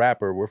Mob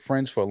rapper were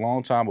friends for a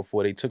long time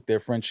before they took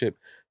their friendship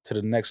to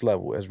the next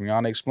level. As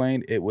Rihanna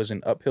explained, it was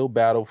an uphill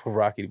battle for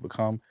Rocky to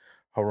become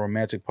her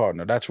romantic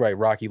partner. That's right,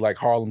 Rocky, like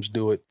Harlem's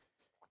do it.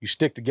 You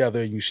stick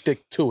together and you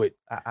stick to it.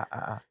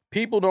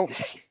 People don't...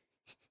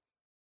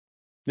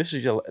 This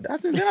is your... Did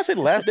I say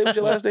the last day was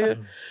your last day here?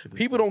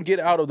 People don't get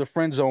out of the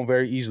friend zone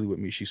very easily with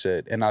me, she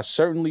said. And I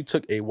certainly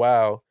took a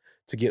while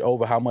to get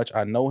over how much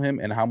I know him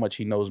and how much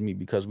he knows me,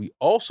 because we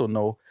also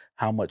know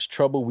how much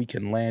trouble we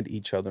can land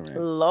each other in.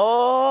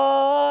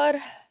 Lord.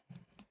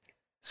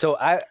 So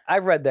I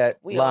read that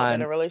we line. all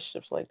been in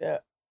relationships like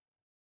that.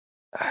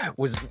 All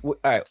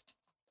right.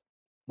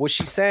 Was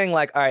she saying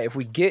like, all right, if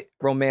we get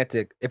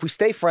romantic, if we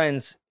stay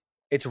friends,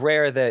 it's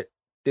rare that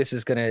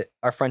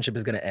our friendship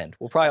is gonna end.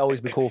 We'll probably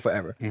always be cool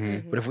forever.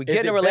 Mm-hmm. But if we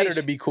get in a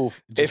relationship, to be cool,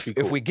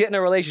 if we get in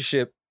a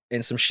relationship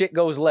and some shit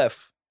goes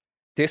left,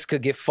 this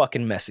could get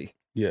fucking messy.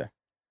 Yeah.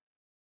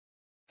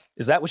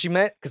 Is that what you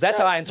meant? Because that's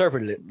how I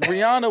interpreted it.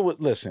 Rihanna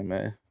would listen,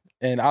 man,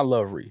 and I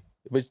love Ree,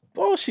 but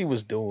all she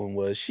was doing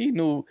was she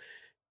knew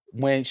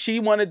when she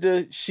wanted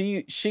to.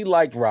 She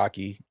liked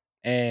Rocky,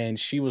 and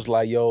she was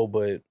like, "Yo,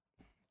 but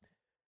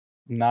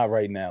not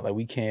right now. Like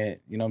we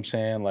can't. You know what I'm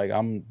saying? Like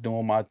I'm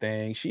doing my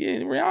thing.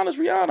 Rihanna's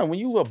Rihanna. When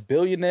you a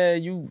billionaire,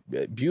 you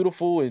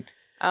beautiful and."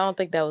 I don't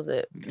think that was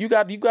it. You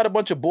got a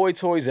bunch of boy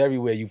toys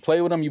everywhere. You play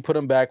with them, you put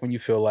them back when you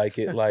feel like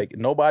it. Like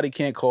nobody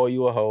can't call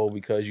you a hoe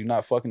because you're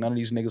not fucking none of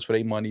these niggas for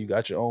their money. You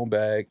got your own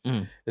bag.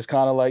 It's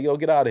kind of like, yo,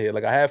 get out of here.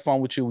 Like I had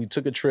fun with you. We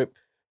took a trip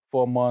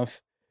for a month.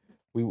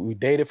 We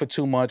dated for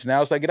 2 months.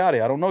 Now it's like, get out of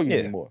here. I don't know you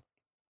anymore.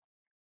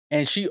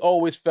 And she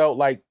always felt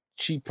like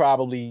she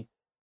probably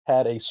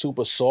had a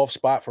super soft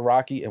spot for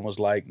Rocky and was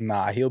like,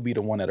 nah, he'll be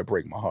the one that'll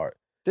break my heart.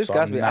 This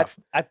guy's me.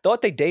 I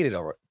thought they dated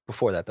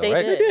before that though, they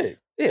right? Did. They did.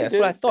 Yeah, that's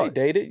what I thought.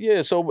 They dated,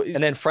 yeah. So and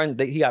then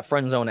he got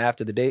friend zone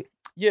after the date.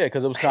 Yeah,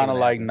 because it was kind of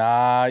like,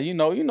 nah, you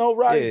know,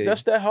 Rocky,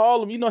 that's that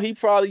Harlem. You know, he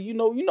probably, you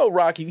know,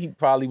 Rocky, he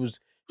probably was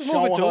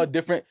showing her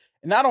different.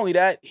 And not only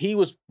that,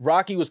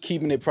 Rocky was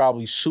keeping it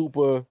probably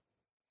super,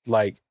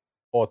 like,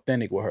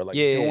 authentic with her, like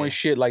doing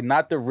shit, like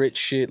not the rich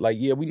shit. Like,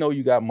 yeah, we know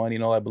you got money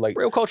and all that, but like,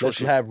 real cultural let's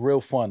shit. have real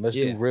fun. Let's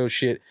do real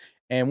shit.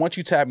 And once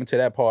you tap into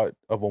that part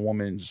of a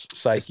woman's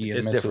psyche and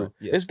mental, different.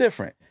 Yeah. It's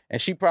different.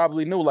 And she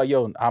probably knew, like,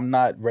 yo, I'm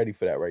not ready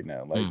for that right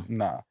now. Like,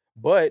 nah.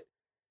 But,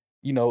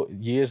 you know,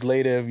 years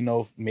later, you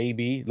know,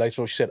 maybe, like,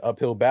 so she said,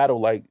 uphill battle,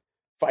 like,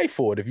 fight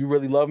for it. If you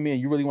really love me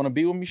and you really want to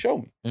be with me,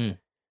 show me.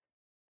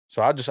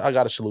 So I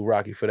got to salute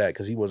Rocky for that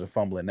because he wasn't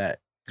fumbling that.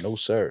 No,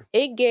 sir.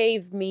 It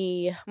gave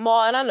me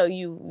more, and I know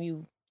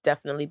you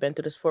definitely been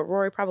through this before.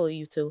 Rory, probably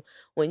you too.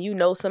 When you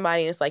know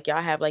somebody and it's like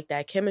y'all have like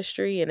that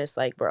chemistry and it's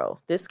like, bro,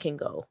 this can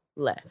go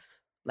left.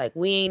 Like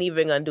we ain't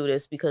even gonna do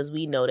this because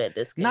we know that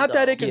this can not go.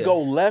 That it could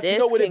go left. This you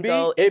know what can it be?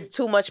 Go, it's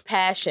too much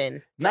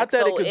passion. Not like,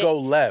 that it could go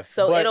left.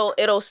 So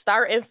it'll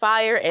start in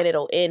fire and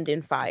it'll end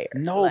in fire.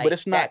 No, like, but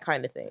it's not that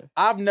kind of thing.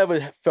 I've never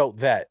felt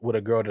that with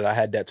a girl that I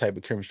had that type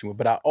of chemistry with,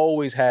 but I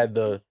always had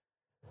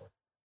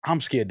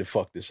I'm scared to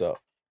fuck this up.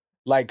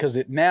 Like, cause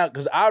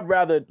I'd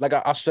rather, like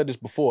I said this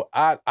before,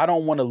 I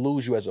don't want to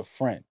lose you as a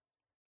friend.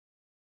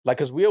 Like,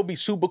 cause we'll be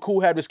super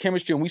cool, have this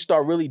chemistry, and we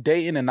start really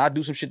dating, and I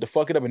do some shit to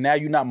fuck it up, and now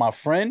you're not my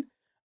friend.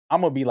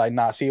 I'm gonna be like,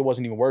 nah, see, it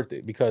wasn't even worth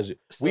it because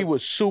we were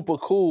super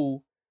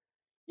cool.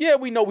 Yeah,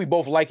 we know we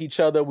both like each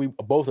other. We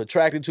both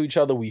attracted to each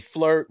other. We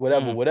flirt,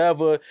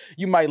 whatever.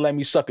 You might let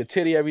me suck a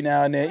titty every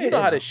now and then. You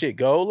know how that shit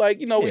go. Like,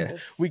 you know,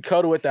 we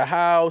cuddle at the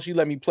house. You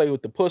let me play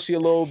with the pussy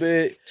a little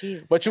bit.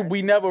 But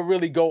we never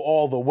really go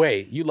all the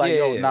way. You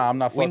like, nah, I'm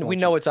not fucking with we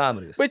know what time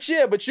it is.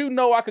 But you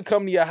know I could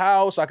come to your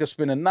house. I could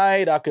spend a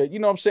night. I could, you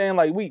know what I'm saying?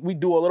 Like, we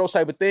do all of those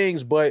type of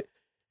things. But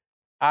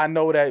I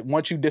know that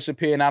once you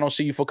disappear and I don't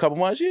see you for a couple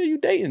months, you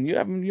dating. You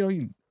having,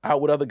 you out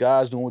with other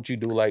guys doing what you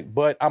do. Like,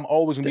 but I'm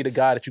always gonna be the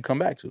guy that you come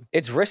back to.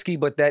 It's risky,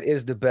 but that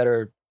is the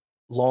better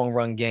long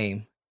run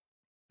game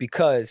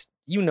because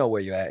you know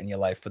where you're at in your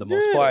life for the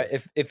most part.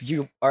 If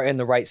you are in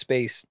the right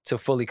space to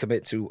fully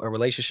commit to a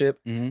relationship,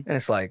 and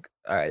it's like,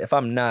 all right, if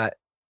I'm not,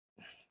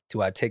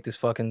 do I take this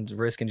fucking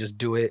risk and just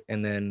do it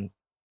and then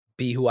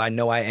be who I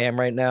know I am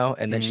right now,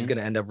 and then she's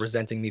gonna end up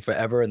resenting me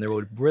forever, and there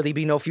would really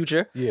be no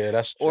future? Yeah,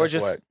 that's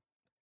just. Whack.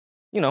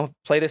 You know,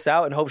 play this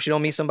out and hope she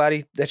don't meet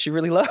somebody that she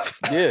really loves.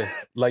 Yeah,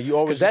 like you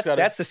always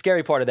that's the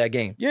scary part of that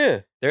game.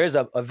 Yeah, there is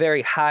a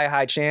very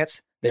high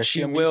chance that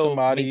she will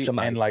meet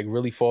somebody and like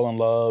really fall in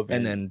love,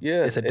 and then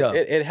it's a dub.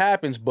 It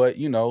happens, but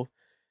you know,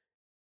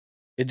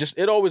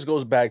 it always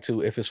goes back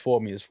to if it's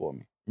for me, it's for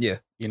me. Yeah,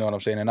 you know what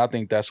I'm saying, and I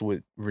think that's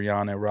what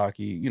Rihanna and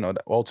Rocky. You know,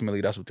 ultimately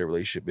that's what their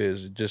relationship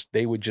is.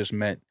 They were just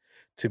meant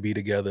to be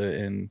together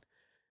and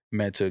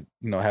meant to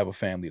have a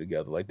family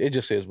together. Like it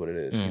just is what it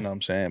is. You know what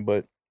I'm saying,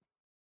 but.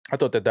 I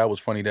thought that was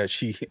funny that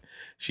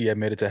she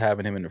admitted to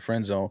having him in the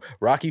friend zone.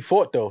 Rocky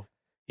fought though.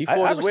 He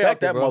fought his way out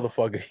that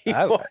motherfucker.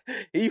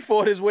 He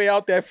fought his way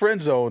out that friend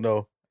zone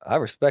though. I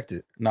respect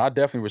it. No, I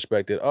definitely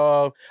respect it.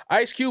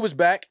 Ice Cube is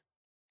back.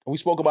 We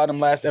spoke about him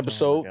last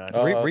episode.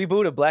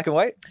 Reboot of Black and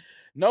White?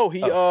 No,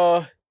 he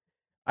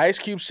Ice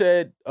Cube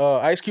said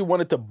Ice Cube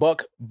wanted to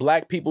buck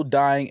black people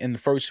dying in the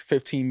first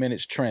 15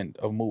 minutes trend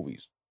of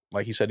movies.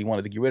 Like he said he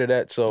wanted to get rid of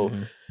that. So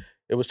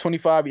It was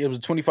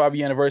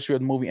 25-year anniversary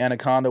of the movie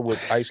Anaconda with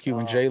Ice Cube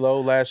and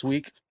J-Lo last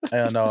week.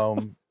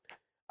 And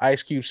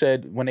Ice Cube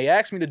said, when they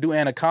asked me to do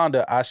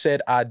Anaconda, I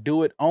said I'd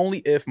do it only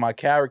if my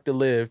character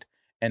lived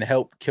and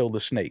helped kill the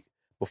snake.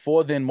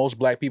 Before then, most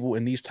black people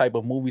in these type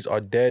of movies are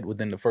dead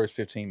within the first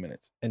 15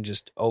 minutes. And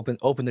just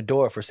open the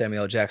door for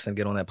Samuel L. Jackson to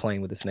get on that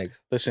plane with the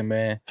snakes. Listen,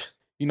 man,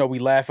 we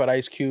laugh at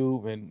Ice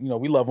Cube and,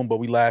 we love him, but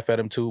we laugh at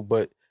him too.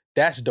 But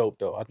that's dope,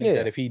 though. I think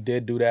that if he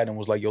did do that and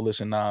was like, yo,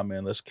 listen, nah,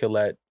 man, let's kill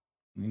that.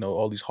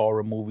 All these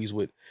horror movies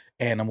with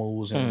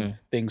animals and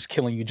things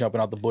killing you,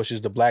 jumping out the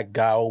bushes. The black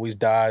guy always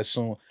dies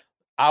soon.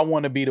 I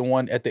want to be the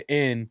one at the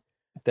end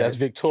that's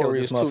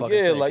victorious too.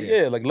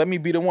 Yeah, like let me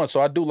be the one. So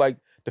I do like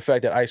the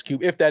fact that Ice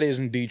Cube, if that is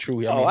indeed true,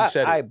 he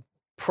said it. I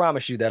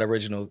promise you that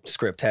original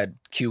script had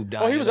Cube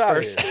dying. Oh, he was out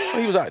of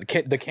here. He was out. The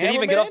camera.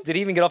 Did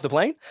he even get off the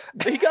plane?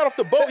 He got off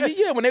the boat.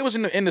 Yeah, when they was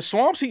in the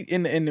swamps.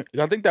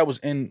 I think that was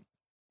in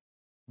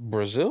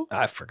Brazil?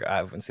 I forgot.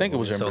 I think it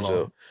was in Brazil.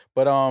 Long.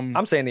 But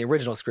I'm saying the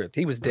original script.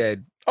 He was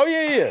dead. Oh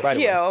yeah. Right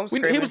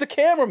he was the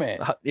cameraman.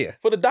 Yeah.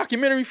 For the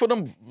documentary for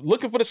them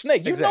looking for the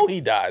snake. You know he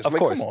dies. Of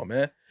course. Come on,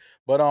 man.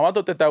 But I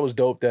thought that was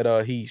dope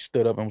that he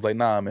stood up and was like,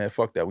 nah, man,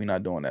 fuck that. We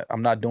not doing that.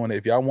 I'm not doing it.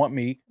 If y'all want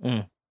me,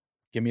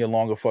 give me a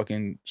longer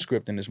fucking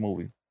script in this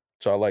movie.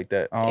 So I like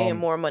that. And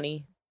more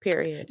money.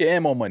 Period. Yeah,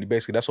 and more money.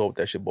 Basically, that's all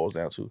that shit boils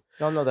down to.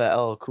 Y'all know that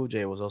LL Cool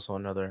J was also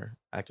another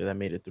actor that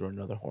made it through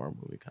another horror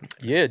movie kind of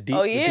thing. Yeah,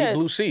 Deep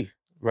Blue Sea.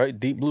 Right?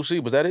 Deep Blue Sea.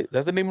 Was that it?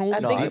 That's the name of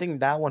the movie? I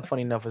think that one,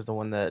 funny enough, is the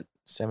one that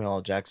Samuel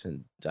L.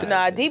 Jackson died.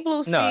 Nah, Deep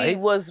Blue Sea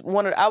was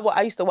one of...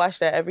 I used to watch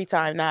that every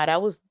time. Nah,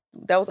 that was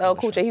LL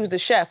Cool J. He was the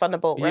chef on the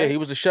boat, right? Yeah, he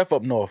was the chef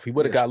up north. He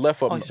would have got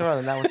left up north. Oh, sorry,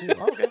 on that one too?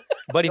 Oh, okay.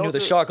 But he knew the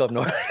shark up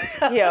north.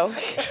 Yo.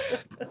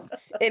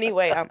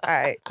 Anyway, I'm...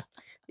 All right.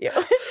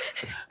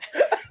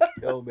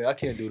 Yo, man, I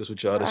can't do this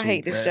with y'all this week, I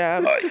hate this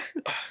job.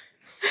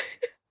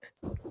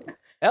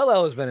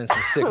 LL has been in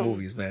some sick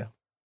movies, man.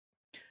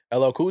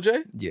 LL Cool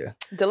J? Yeah.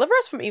 Deliver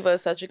Us from Eva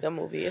is such a good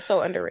movie. It's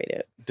so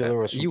underrated.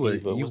 Deliver Us from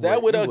Eva. Was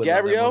that with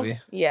Gabrielle?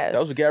 Yes. That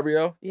was with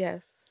Gabrielle?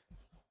 Yes.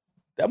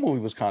 That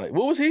movie was kind of...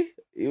 What was he?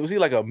 Was he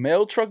like a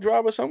mail truck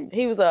driver or something?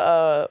 He was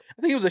I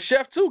think he was a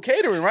chef too,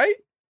 catering, right?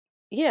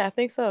 Yeah, I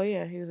think so.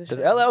 Yeah, he was a chef.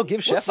 Does LL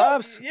give chef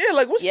vibes? Yeah,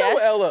 like what's up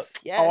with LL?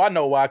 Yes. Oh, I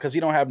know why. Because he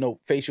don't have no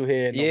facial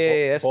hair,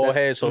 no bald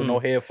head, so no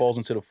hair falls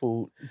into the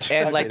food.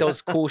 And like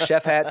those cool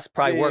chef hats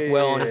probably work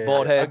well on his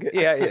bald head.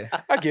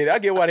 I get it. I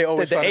get why they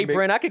always the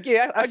apron. I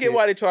get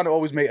why they trying to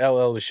always make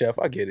LL the chef.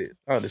 I get it.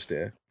 I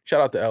understand.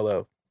 Shout out to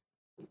LL.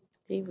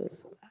 He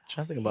was. I'm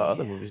trying to think about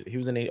other movies. He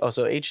was in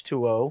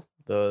H2O,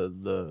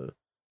 the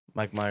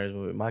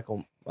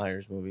Michael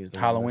Myers movies.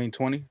 Halloween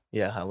 20?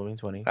 Yeah, Halloween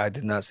 20. I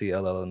did not see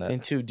LL in that.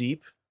 In Too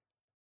Deep.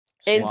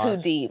 In Too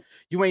Deep.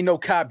 You ain't no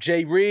cop,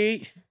 Jay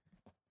Reed.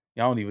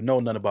 Y'all don't even know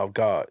nothing about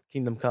God.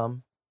 Kingdom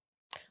Come.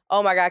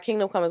 Oh my God,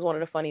 Kingdom Come is one of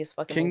the funniest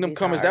fucking Kingdom movies.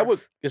 Come, is that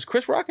what, is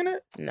Chris Rock in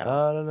it?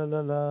 No.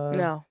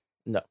 No.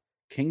 No.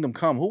 Kingdom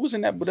Come. Who was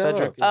in that?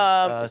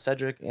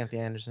 Cedric,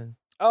 Anthony Anderson.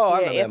 Oh,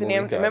 I yeah, remember Anthony.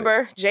 that movie.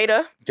 Remember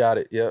Jada Got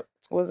it. Yep.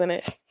 was in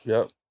it.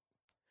 Yep.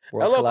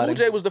 Worlds LL Cool colliding.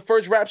 J was the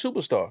first rap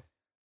superstar.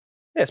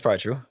 Yeah, it's probably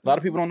true. A lot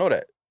of people don't know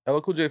that. LL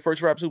Cool J,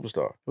 first rap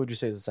superstar. Who would you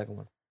say is the second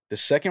one? The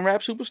second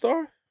rap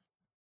superstar?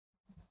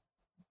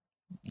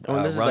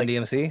 This is Run like-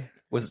 DMC.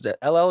 Was the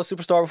LL a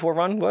superstar before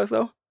Run was,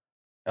 though?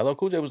 LL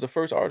Cool J was the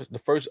first artist, the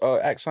first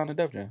act signed to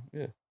Def Jam.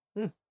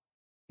 Yeah.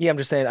 Yeah, I'm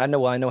just saying, I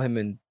know him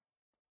and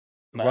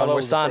No, Run LL were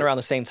was the signed first- around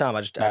the same time. I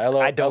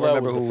LL don't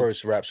remember was who. the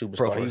first rap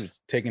superstar. He first.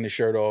 was taking his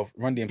shirt off.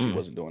 Run DMC Mm.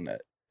 wasn't doing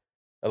that.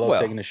 LL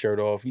Well, taking his shirt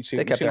off. You see,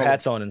 They you kept seen their all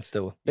hats on and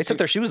still. They you took see-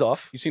 their shoes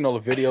off. You seen all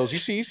the videos.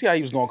 You see how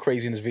he was going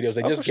crazy in his videos.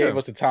 They Oh, just for gave sure.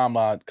 us the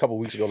timeline a couple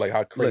weeks ago, like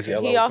how crazy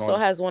Listen, LL He was also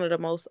going. has one of the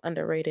most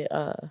underrated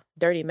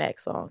Dirty Mac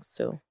songs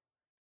too.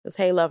 Because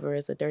Hey Lover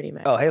is a Dirty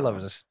Mac. Oh, Hey song.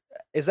 Lovers.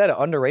 Is that an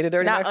underrated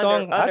Dirty Not Mac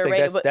song? I think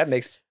underrated, but- that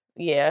makes.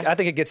 Yeah. I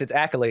think it gets its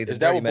accolades. Is of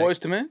that Dirty what Mac. Boys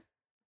to Men?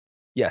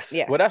 Yes.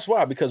 Yes. Well, that's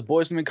why, because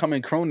Boys to Men come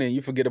in crooning,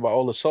 you forget about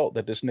all the salt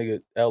that this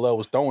nigga LL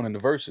was throwing in the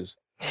verses.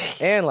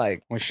 And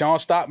like When Sean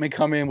Stockman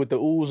come in with the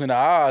oohs and the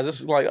ahs,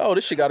 it's like, oh,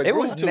 this shit got a it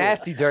groove was to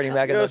nasty, Dirty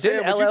Mac. You know what I'm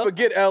saying? Didn't But you LL?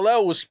 forget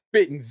LL was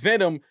spitting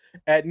venom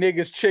at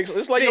niggas' chicks.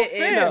 It's like, yo, Spitting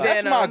fam,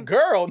 that's my venom.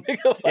 girl,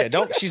 nigga. Like, Yeah,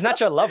 don't. She's not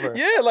your lover.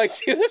 Yeah, like,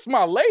 that's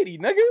my lady,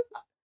 nigga.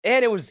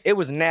 And it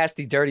was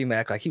nasty, Dirty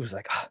Mac. Like he was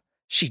like, "Ah,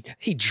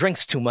 he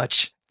drinks too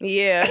much.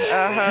 Yeah.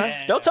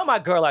 Uh-huh. Don't tell my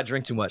girl I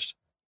drink too much.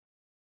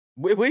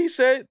 What he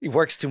said? He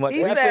works too much.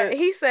 He Well,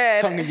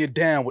 said, Tonguing you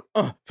down with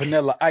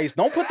vanilla ice.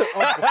 Don't put the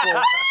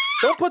before.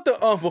 Don't put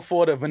the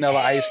before the vanilla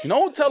ice.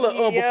 Don't tell the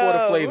before the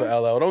Yo. flavor,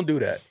 LL. Don't do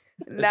that.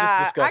 Nah, just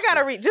I disgusting.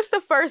 gotta read just the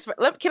first.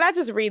 Can I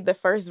just read the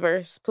first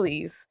verse,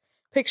 please?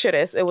 Picture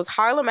this: it was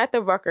Harlem at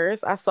the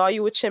Ruckers. I saw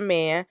you with your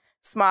man,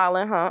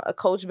 smiling, huh? A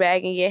Coach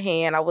bag in your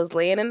hand. I was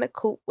laying in the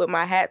coop with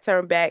my hat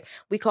turned back.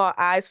 We caught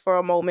eyes for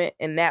a moment,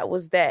 and that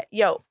was that.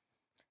 Yo,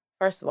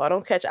 first of all,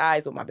 don't catch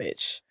eyes with my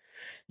bitch.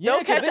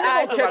 Don't 'cause catch then they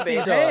eyes gonna with catch my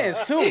these bitch.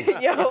 hands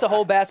too. Yo, It's a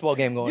whole basketball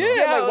game going Yeah, on.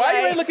 Yo, like why you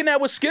like- ain't looking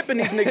at what Skip and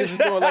these niggas is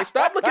doing? Like,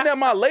 stop looking at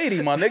my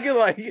lady, my nigga.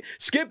 Like,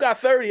 Skip got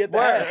 30 at the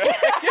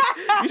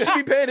half. You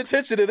should be paying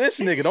attention to this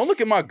nigga. Don't look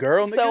at my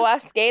girl, nigga. So I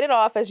skated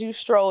off as you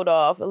strolled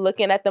off,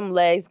 looking at them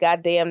legs.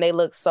 Goddamn, they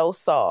look so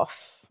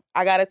soft.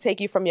 I gotta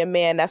take you from your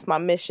man. That's my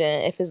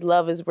mission. If his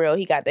love is real,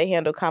 he got to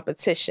handle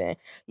competition.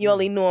 You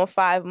only knew him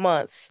 5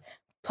 months.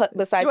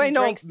 Besides, You he ain't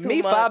know drinks too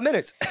me much 5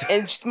 minutes.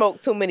 and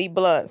smoke too many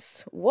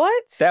blunts.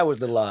 What? That was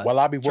the line. While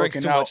I be Drinks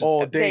working too out much.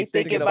 all day They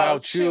thinking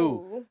about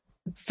you.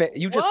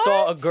 You just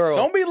saw a What? girl.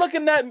 Don't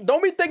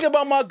be thinking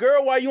about my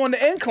girl while you on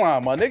the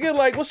incline, my nigga.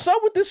 Like, what's up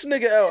with this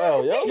nigga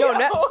LL, yo? Yo,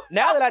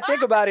 now that I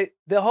think about it,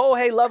 the whole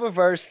Hey Lover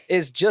verse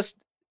is just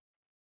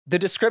the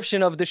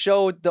description of the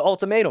show The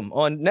Ultimatum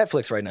on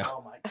Netflix right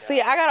now.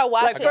 See, I gotta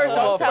watch Like it. first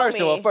Don't tell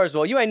me. of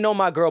all, you ain't know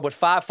my girl but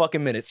 5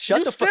 fucking minutes. Shut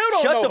You the still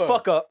don't shut know the her.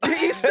 fuck up.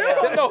 He still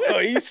don't know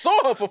her. He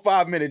saw her for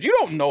 5 minutes. You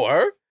don't know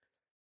her.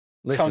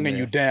 Listen, Tonguing man.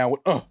 you down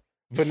with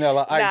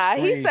vanilla ice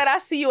Nah, he cream. said I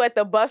see you at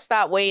the bus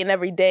stop waiting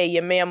every day.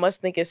 Your man must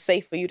think it's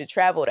safe for you to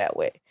travel that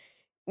way.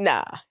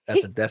 Nah.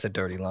 That's a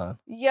dirty line.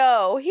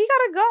 Yo, he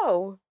gotta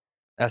go.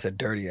 That's a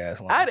dirty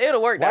ass line.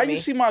 It'll work. Why that you me.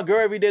 see my girl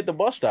every day at the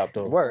bus stop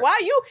though? Word. Why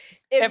you?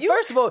 If And you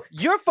first of all,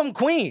 you're from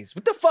Queens.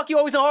 What the fuck you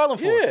always in Harlem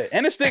for? Yeah,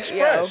 and it's the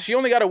express. Yo. She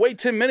only got to wait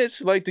 10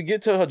 minutes like to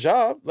get to her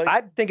job. Like,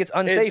 I think it's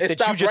unsafe it that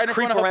you stops just right in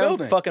creep front of her around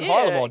building. fucking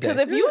Harlem all day.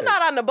 Because if you Yeah.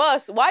 not on the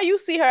bus, why you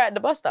see her at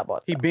the bus stop all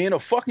the he time? being a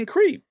fucking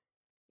creep.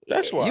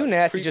 That's why. You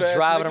nasty Creep just ass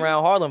driving nigga.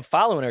 around Harlem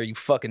following her, you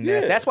fucking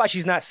nasty. Yeah. That's why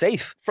she's not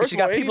safe. First She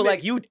of all, got any people nigga-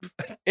 like you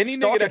Any nigga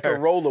stalking that her.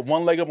 can roll with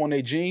one leg up on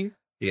their jean,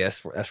 Yeah,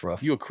 that's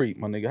rough. you a creep,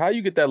 my nigga. How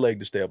you get that leg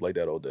to stay up like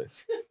that all day?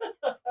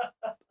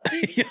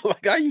 Yo,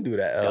 like how you do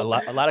that? A L?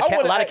 lot I of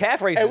wanna-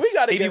 calf raises. Hey, we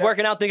gotta he be get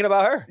working out thinking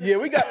about her. Yeah,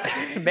 we got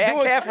Mad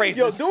doing- calf raises.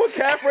 Yo, doing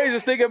calf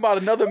raises thinking about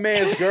another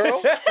man's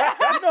girl.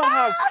 You know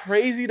how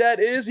crazy that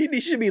is?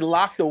 He should be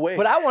locked away.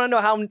 But I want to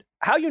know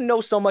how you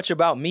know so much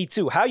about me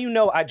too. How you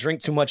know I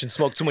drink too much and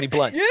smoke too many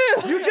blunts?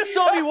 Yeah. You just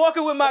saw me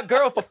walking with my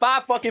girl for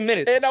 5 fucking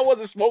minutes. and I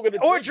wasn't smoking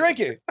Or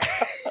drinking.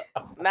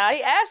 Nah,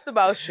 he asked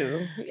about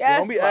you. He Yo,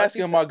 asked don't be about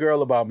asking you. my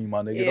girl about me,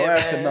 my nigga. Yeah, don't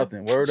ask her man.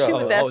 nothing. Word She up.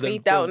 was that Oh,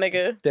 feet out,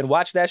 nigga. Then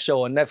watch that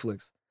show on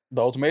Netflix.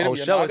 The ultimatum. whole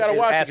Yeah, show no, I is gotta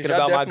watch asking it. 'cause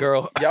about y'all my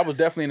girl. Y'all was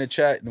definitely in the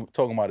chat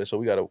talking about it, so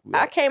we gotta.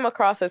 I came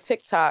across a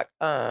TikTok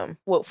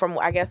from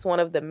I guess one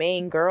of the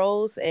main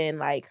girls, and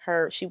like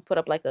she put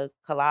up like a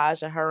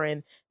collage of her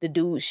and the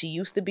dude she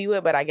used to be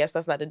with, but I guess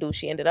that's not the dude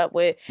she ended up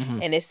with.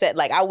 Mhm. And it said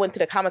like I went to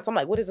the comments, I'm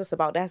like, what is this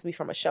about? That has to be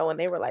from a show. And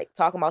they were like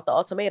talking about the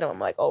ultimatum. I'm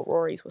like, oh,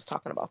 Rory's was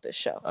talking about this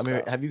show. I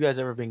mean, have you guys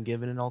ever been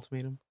given an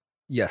ultimatum?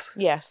 Yes.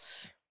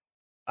 Yes.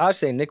 I would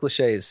say Nick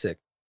Lachey is sick.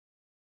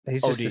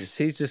 He's OD.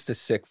 just a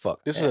sick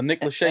fuck. This is a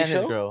Nick Lachey and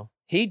his show. girl.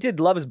 He did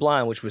Love is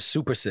Blind, which was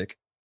super sick.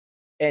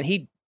 And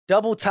he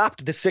double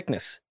topped the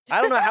sickness. I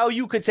don't know how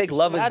you could take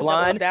Love is I doubled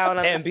Blind down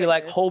on and the be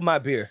like, sickness. hold my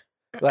beer.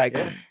 Like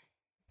him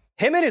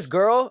and his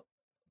girl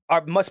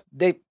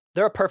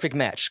they're a perfect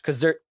match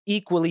because they're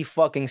equally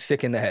fucking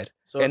sick in the head.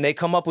 So And they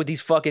come up with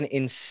these fucking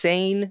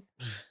insane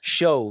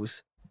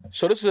shows.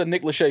 So this is a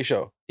Nick Lachey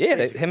show. Yeah,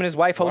 him and his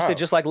wife hosted Wow.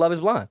 just like Love is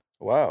Blind.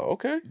 Wow.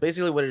 Okay.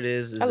 Basically, what it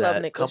is I love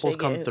that Nick couples Lachey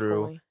come getting his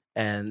through, coin.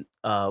 and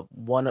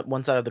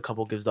one side of the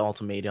couple gives the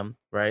ultimatum,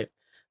 right?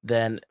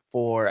 Then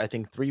for I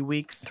think 3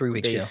 weeks, 3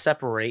 weeks, they yeah.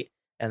 separate,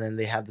 and then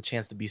they have the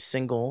chance to be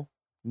single,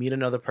 meet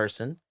another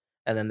person,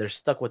 and then they're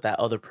stuck with that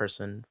other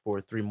person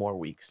for 3 more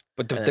weeks.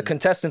 But And the then-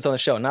 contestants on the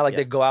show, not like Yeah.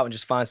 they go out and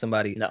just find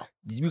somebody. No,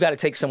 You got to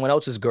take someone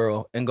else's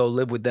girl and go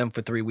live with them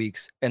for 3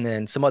 weeks, and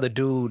then some other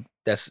dude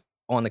that's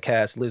on the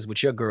cast lives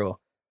with your girl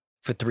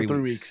for 3 for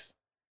 3 weeks. weeks,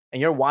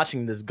 and you're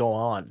watching this go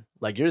on.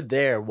 Like you're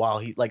there while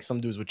he like some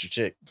dudes with your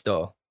chick.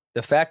 Though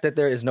the fact that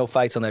there is no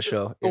fights on that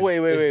show. Wait.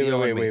 is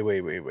beyond me.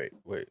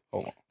 Wait.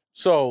 Hold on.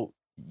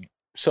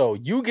 So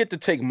you get to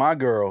take my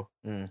girl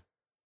Mm.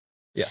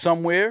 Yeah.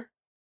 somewhere?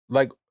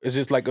 Like, is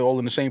this like all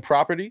in the same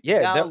property?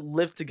 Yeah, Now they're-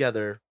 live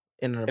together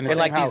in an In the and same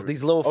like house.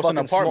 these little Oh, it's an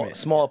fucking small, apartment.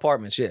 small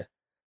apartments. Yeah,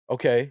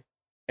 Okay.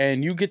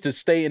 And you get to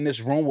stay in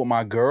this room with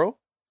my girl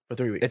for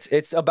 3 weeks.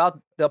 it's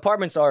about the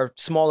apartments are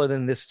smaller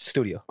than this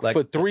studio. Like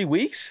for 3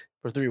 weeks?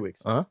 For 3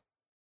 weeks. Uh-huh.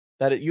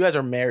 You guys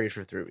are married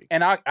for 3 weeks.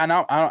 And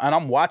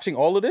I'm watching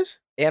all of this?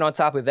 and on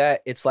top of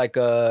that, it's like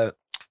a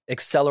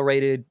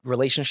accelerated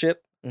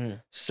relationship.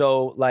 Mhm.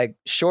 So like,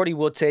 Shorty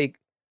will take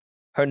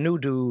her new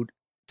dude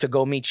to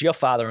go meet your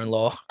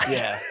father-in-law.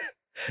 Yeah.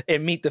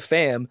 And meet the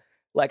fam.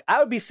 Like, I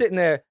would be sitting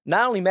there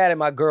not only mad at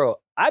my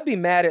girl, I'd be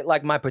mad at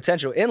like my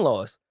potential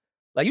in-laws.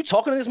 Like, you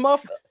talking to this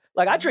motherfucker?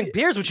 Like, I drink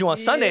beers with you on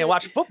Sunday and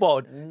watch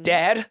football,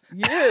 Dad.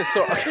 Yeah,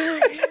 so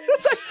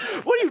It's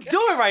like, what are you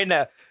doing right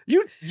now?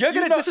 You're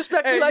gonna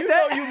disrespect me like you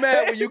that? know you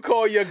mad when you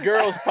call your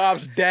girl's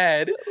pop's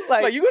dad.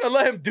 Like you gonna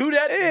let him do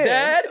that, Yeah.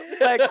 Dad?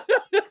 Like,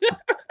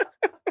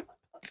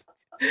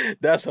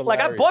 That's like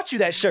hilarious. I bought you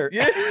that shirt.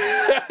 Yeah.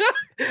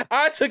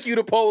 I took you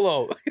to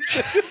Polo.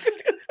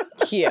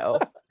 Yo.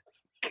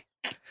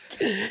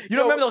 You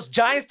don't remember those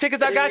Giants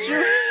tickets I got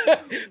you?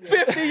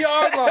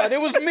 50-yard line. It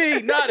was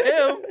me, not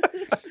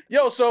him.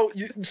 Yo, so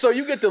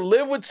you get to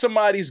live with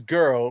somebody's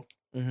girl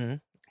Mm-hmm.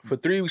 for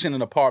 3 weeks in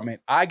an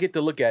apartment. I get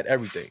to look at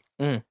everything.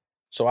 Mm.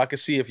 So I can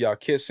see if y'all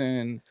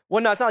kissing.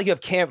 Well, no, it's not like you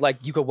have camp.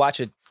 Like, you could watch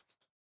it.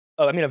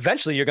 Oh, I mean,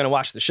 eventually you're gonna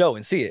watch the show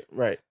and see it.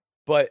 Right.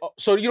 But Oh,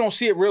 so you don't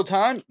see it real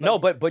time? no,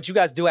 but you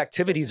guys do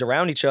activities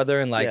around each other,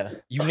 and like Yeah.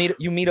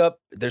 you meet up.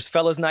 There's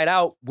fellas' night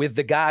out with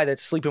the guy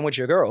that's sleeping with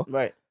your girl.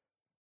 Right.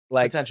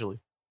 Like, Potentially.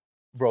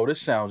 Bro,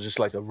 this sounds just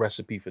like a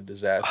recipe for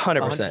disaster.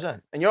 100%.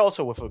 100%. And you're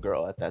also with a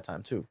girl at that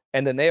time too.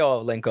 And then they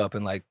all link up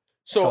and like,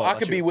 So all I about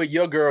could be you. with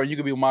your girl, you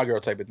could be with my girl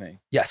type of thing.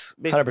 yes,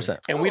 Basically. 100%.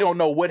 And we don't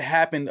know what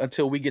happened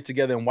until we get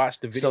together and watch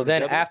the video. So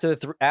then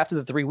together? after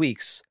the 3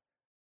 weeks,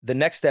 the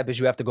next step is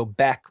you have to go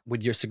back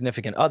with your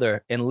significant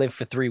other and live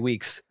for 3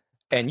 weeks.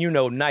 And you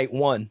know, night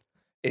one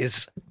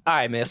is, all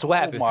right, man, so what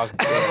happened? Oh my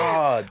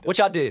God. What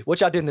y'all did? What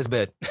y'all did in this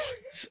bed?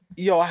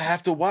 Yo, I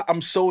have to watch. I'm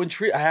so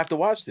intrigued. I have to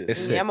watch this. It's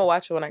sick. Yeah, I'm gonna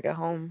watch it when I get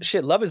home.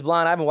 Shit, Love is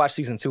Blind. I haven't watched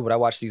season 2, but I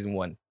watched season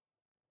 1.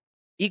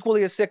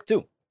 Equally as sick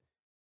too.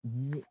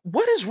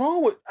 What is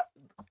wrong with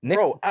Nick,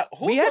 bro?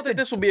 Who we thought had that to-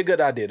 this would be a good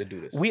idea to do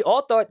this? we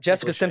all thought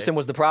Jessica Lachey. Simpson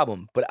was the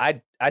problem, but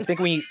I think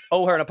we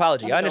owe her an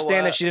apology. You I know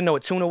understand that what? she didn't know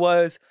what tuna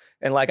was,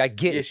 and like I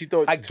get yeah, it. she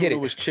thought I get tuna it.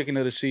 was chicken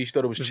of the sea. She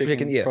thought it was It was chicken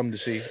chicken, yeah. from the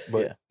sea.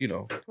 But Yeah. you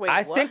know, Wait,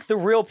 I what? think the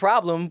real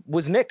problem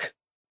was Nick.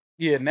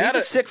 yeah. Now He's a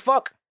that sick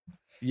fuck.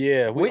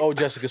 yeah, we We- owe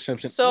Jessica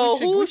Simpson. So We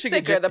should who's get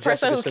sicker, the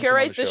person Jessica who Simpson on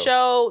curates the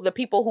show, the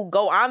people who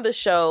go on the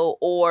show,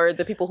 or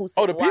the people who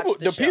sit Oh, the and watch people,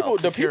 the the show? people,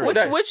 the people Which,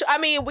 that I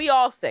mean, we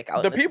all sick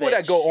out the in this people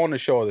that bitch. go on the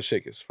show are the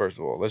sickest. First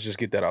of all, let's just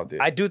get that out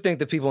there. I do think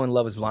the people in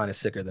Love is Blind are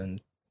sicker than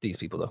these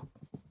people though,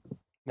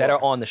 that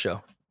are on the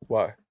show.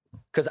 Why?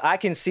 Because I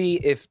can see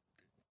if,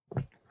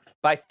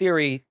 by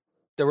theory,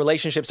 the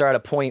relationships are at a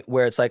point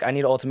where it's like, I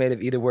need an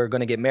ultimatum. Either we're going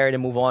to get married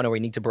and move on, or we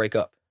need to break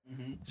up.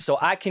 So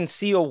I can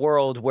see a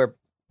world where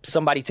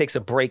somebody takes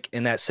a break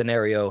in that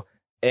scenario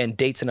and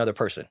dates another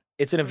person.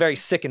 It's in a very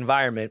sick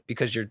environment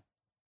because you're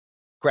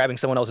grabbing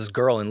someone else's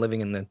girl and living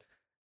in the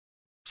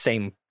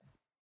same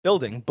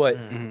building. But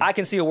Mhm. I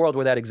can see a world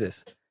where that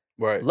exists.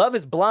 Right. Love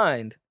is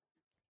Blind.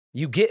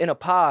 You get in a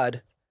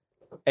pod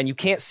and you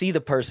can't see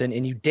the person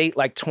and you date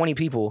like 20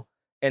 people.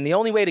 And the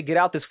only way to get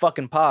out this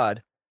fucking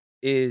pod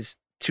is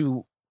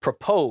to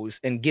propose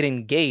and get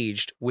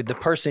engaged with the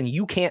person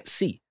you can't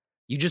see.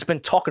 You just been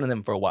talking to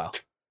them for a while.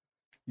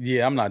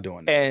 Yeah, I'm not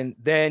doing that. And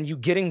then you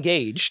get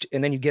engaged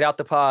and then you get out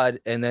the pod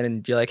and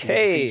then you're like, You get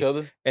to see each hey,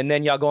 other? and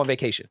then y'all go on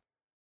vacation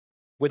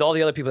with all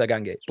the other people that got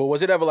engaged. But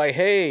was it ever like,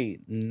 hey,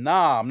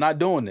 nah, I'm not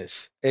doing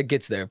this? It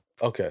gets there.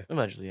 Okay.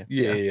 Eventually, yeah.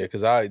 Yeah.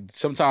 Because I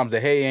sometimes the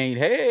hey ain't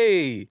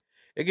hey.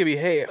 It could be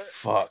hey.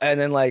 Fuck. And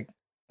then like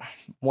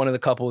one of the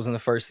couples in the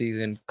first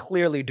season,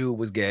 clearly dude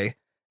was gay.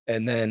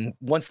 And then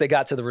once they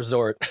got to the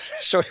resort,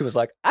 Shorty was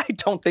like, I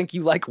don't think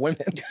you like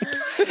women.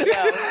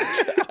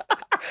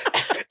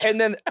 And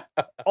then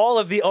all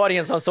of the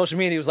audience on social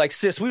media was like,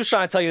 sis, we was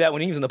trying to tell you that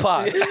when he was in the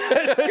pod.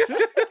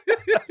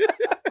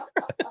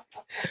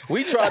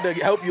 We tried to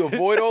help you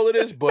avoid all of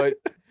this, but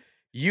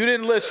you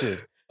didn't listen.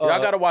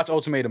 Y'all gotta watch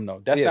Ultimatum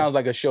though. That sounds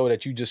like a show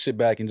that you just sit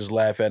back and just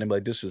laugh at and be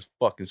like, this is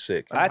fucking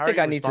sick. I think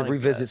I need to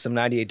revisit some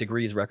 98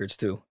 Degrees records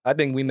too. I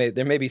think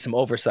there may be some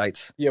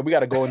oversights. Yeah, we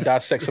gotta go and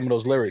dissect some of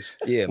those lyrics.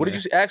 Yeah. What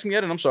did you ask me,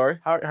 Eden? I'm sorry.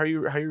 How are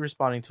you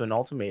responding to an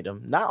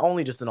ultimatum? Not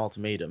only just an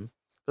ultimatum,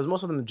 because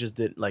most of them just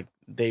did like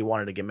they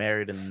wanted to get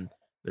married and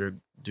their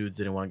dudes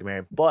didn't want to get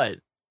married, but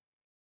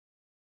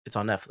it's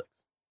on Netflix.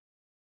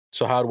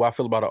 So how do I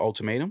feel about an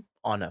ultimatum?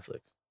 On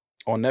Netflix.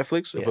 On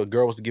Netflix? If a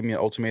girl was to give me an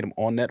ultimatum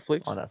on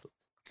Netflix? On Netflix.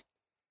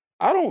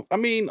 I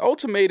mean,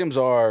 ultimatums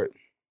are...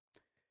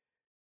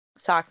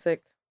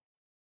 toxic.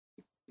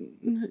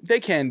 They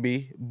can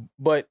be.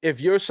 But if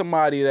you're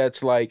somebody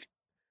that's like...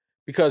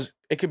 Because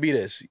it could be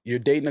this. You're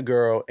dating a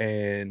girl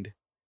and,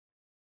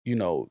 you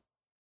know,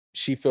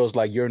 she feels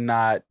like you're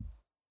not...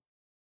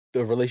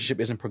 The relationship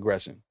isn't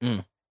progressing.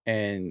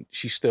 And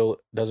she still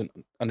doesn't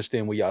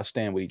understand where y'all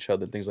stand with each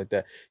other and things like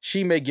that.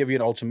 She may give you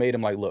an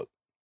ultimatum like, look,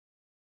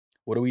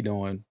 what are we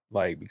doing?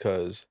 Like,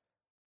 because,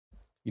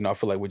 you know, I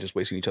feel like we're just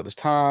wasting each other's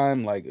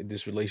time. Like,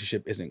 this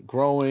relationship isn't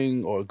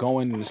growing or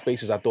going in the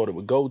spaces I thought it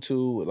would go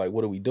to. Like,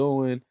 what are we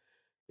doing?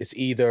 It's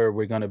either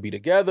we're going to be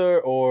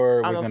together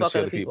or we're going to see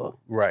other people.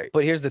 Right.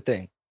 But here's the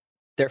thing.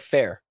 They're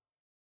fair.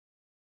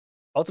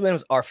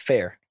 Ultimatums are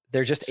fair.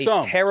 They're just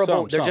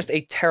just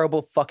a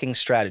terrible fucking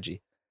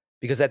strategy.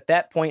 Because at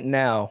that point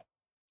now,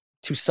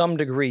 to some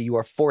degree, you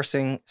are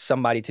forcing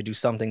somebody to do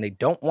something they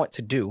don't want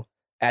to do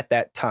at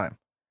that time.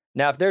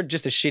 Now, if they're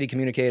just a shitty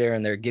communicator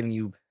and they're giving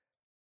you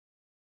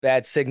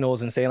bad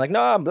signals and saying like,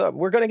 no,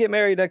 we're going to get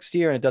married next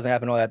year and it doesn't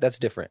happen, all that, that's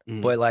different.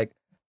 But like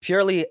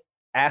purely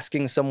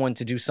asking someone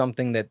to do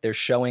something that they're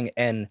showing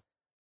and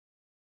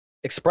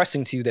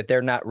expressing to you that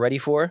they're not ready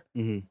for,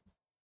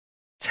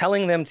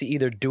 telling them to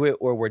either do it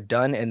or we're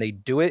done and they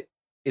do it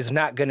is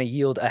not going to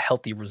yield a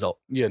healthy result.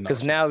 Yeah, no.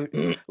 Because now,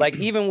 like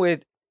even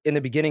with in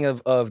the beginning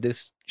of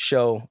this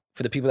show,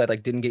 for the people that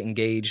like didn't get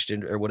engaged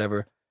or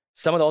whatever,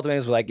 some of the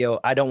ultimatums were like, yo,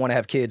 I don't want to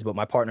have kids, but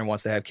my partner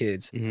wants to have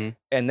kids. And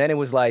then it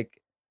was like,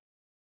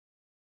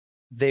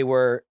 they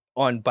were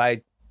on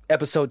by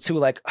episode 2,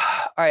 like,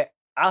 all right,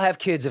 I'll have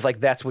kids if like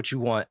that's what you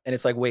want. And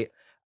it's like, wait,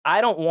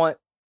 I don't want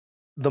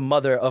the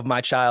mother of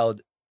my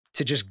child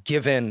to just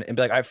give in and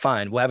be like, all right,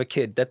 fine, we'll have a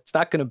kid. That's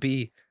not going to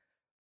be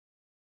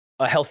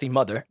a healthy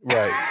mother.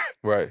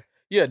 Right.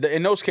 Yeah,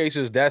 in those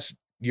cases,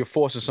 you're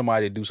forcing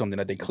somebody to do something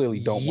that they clearly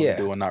don't want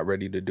to do and not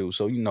ready to do.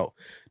 So, you know,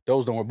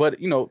 those don't work. But,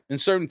 you know, in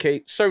certain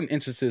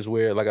instances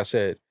where, like I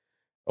said,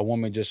 a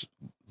woman just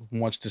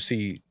wants to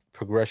see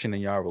progression in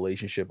your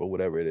relationship or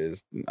whatever it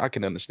is, I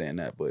can understand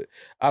that. But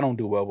I don't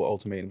do well with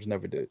ultimatums.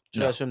 Never did.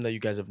 Should I assume that you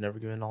guys have never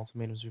given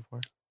ultimatums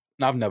before?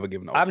 No, I've never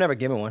given an ultimatum. I've never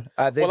given one.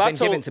 They've been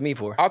given to me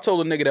for. I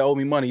told a nigga that owed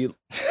me money.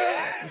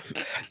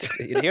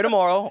 Here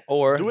tomorrow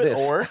or do it,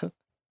 this. or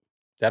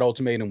that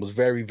ultimatum was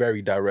very,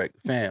 very direct.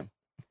 Fam,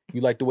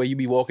 you like the way you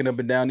be walking up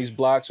and down these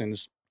blocks and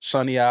it's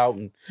sunny out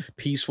and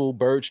peaceful,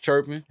 birds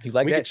chirping? You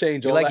like we that? Can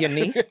change you all like that. Your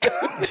knee?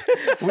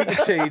 We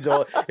can change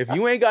all. If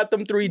you ain't got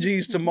them 3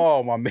 G's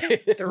tomorrow, my man,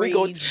 we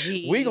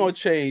gonna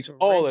change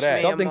all of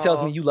that. Something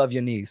tells me you love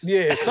your knees.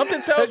 Yeah,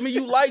 something tells me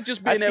you like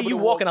just being I see able to you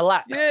walking a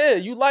lot. Yeah,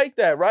 you like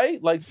that,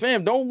 right? Like,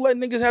 fam, don't let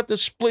niggas have to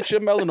split your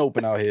melon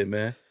open out here,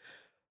 man.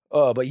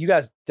 But you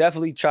guys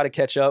definitely try to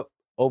catch up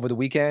over the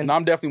weekend. And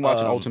I'm definitely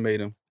watching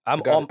Ultimatum.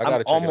 I'm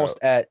almost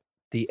at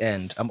the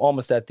end. I'm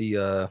almost at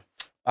the.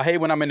 I hate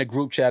when I'm in a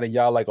group chat and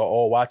y'all like are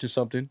all watching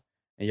something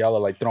and y'all are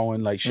like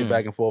throwing like shit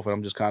back and forth and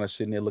I'm just kind of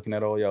sitting there looking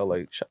at all y'all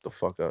like, shut the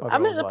fuck up.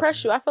 I'm gonna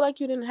impress you. I feel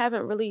like you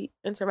haven't really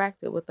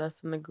interacted with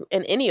us in the group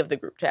in any of the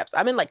group chats.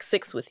 I'm in like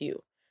 6 with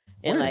you,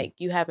 and like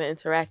you haven't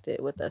interacted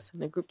with us in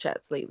the group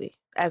chats lately,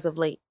 as of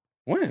late.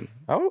 When?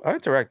 I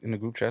interact in the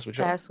group chats with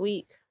y'all. Past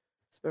week.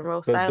 It's been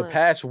real silent. The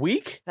past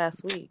week?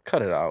 Past week.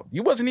 Cut it out.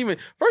 You wasn't even,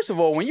 first of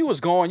all, when you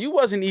was gone, you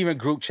wasn't even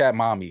group chat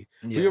mommy.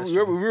 Yeah, we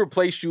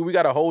replaced you. We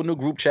got a whole new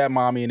group chat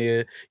mommy in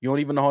there. You don't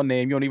even know her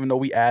name. You don't even know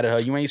we added her.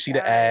 You ain't see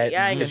the ad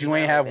because you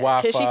ain't have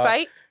Wi-Fi. Can she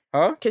fight?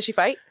 Huh? Can she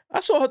fight? I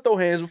saw her throw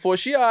hands before.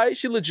 She all right.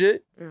 She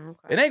legit. Okay.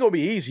 It ain't gonna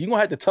be easy. You gonna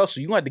have to tussle.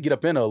 You gonna have to get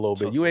up in her a little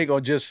bit. You ain't gonna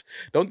just,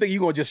 don't think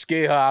you gonna just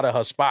scare her out of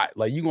her spot.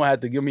 Like, you gonna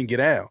have to get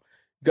down.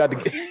 You got to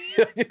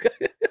get...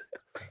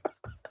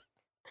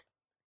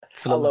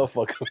 I love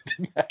fucking with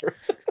Timmy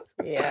Harris.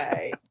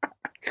 Yeah.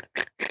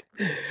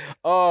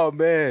 Oh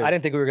man, I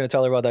didn't think we were gonna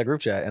tell her about that group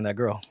chat and that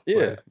girl.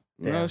 Yeah,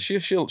 no,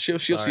 she'll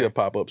see her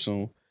pop up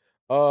soon.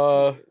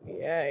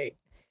 Yeah.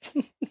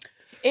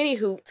 Any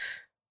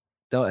hoot.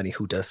 Don't any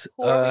hoot us.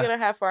 Who are we gonna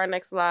have for our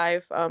next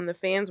live? The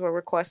fans were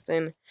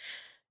requesting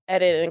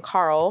Edit and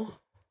Carl.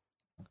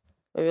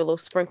 Maybe a little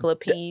sprinkle of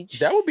peach.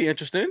 That would be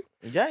interesting.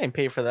 Yeah, I ain't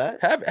paid for that.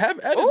 Have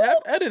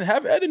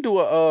Eden do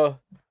a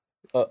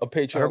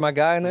Patreon. I heard my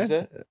guy in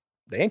there.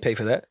 They ain't pay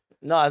for that.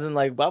 No, as in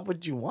like, why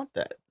would you want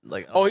that?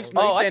 Like, he's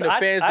saying the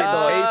fans didn't pay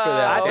for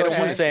that. I They thought don't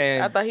you were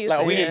saying. I thought he was like,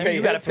 saying we didn't pay.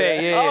 You gotta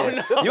pay.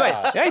 Yeah. Oh,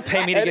 no. You ain't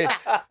pay me to get.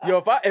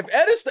 Yo, if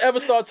Edis ever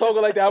start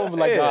talking like that, I'm gonna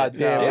be like, God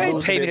damn. You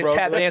ain't pay me to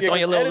tap dance on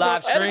your little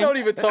live stream. Edis don't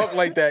even talk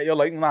like that. You're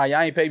like, nah, y'all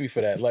ain't pay me for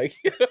that. Like,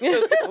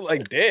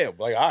 like damn.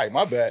 Like, all right,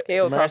 my bad.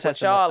 He'll talk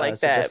with y'all like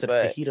that,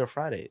 but Fajita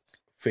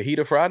Fridays.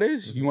 Fajita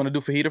Fridays? You want to do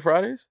Fajita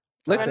Fridays?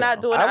 We're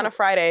not doing it on a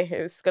Friday.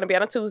 It's going to be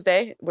on a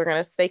Tuesday. We're going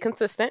to stay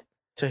consistent.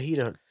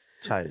 Tahita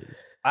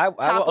Tigers. I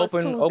will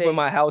open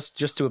my house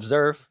just to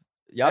observe.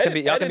 Y'all can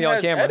be on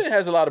camera. Eden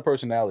has a lot of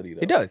personality, though.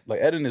 He does.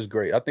 Like, Eden is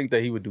great. I think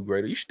that he would do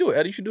great. You should do it,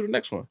 Eden. You should do the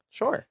next one.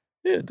 Sure.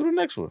 Yeah, do the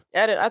next one.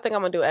 Eden, I think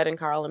I'm going to do Eden,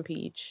 Carl, and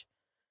Peach.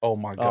 Oh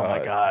my god! Oh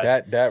my god!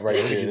 That right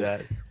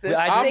there.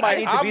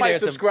 I might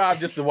subscribe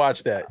just to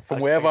watch that from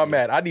wherever I'm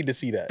at. I need to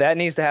see that. That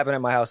needs to happen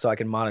at my house so I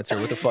can monitor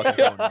what the fuck is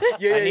going on. I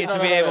need to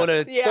be able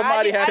to.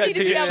 Somebody has to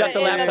just shut the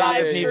laptop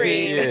if need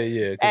be.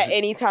 Yeah. At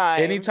any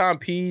time. Anytime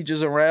Peach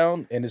is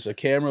around and it's a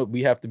camera,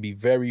 we have to be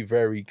very,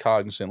 very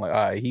cognizant. Like,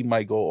 all right, he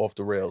might go off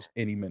the rails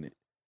any minute.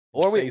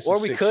 Or we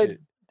could.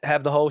 Shit.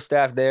 Have the whole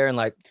staff there and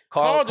like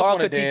Carl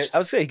could teach. I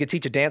would say he could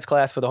teach a dance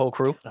class for the whole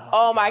crew.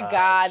 Oh my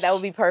god, that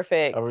would be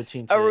perfect. A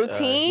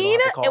routine,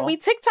 and we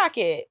TikTok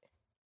it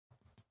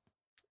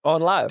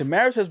on live.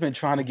 Damaris has been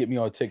trying to get me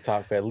on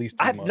TikTok for at least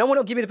 3 months. No one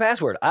will give me the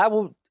password. I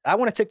want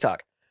a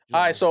TikTok. All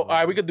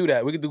right, we could do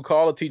that. We could do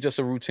Carl to teach us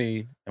a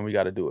routine, and we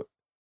got to do it.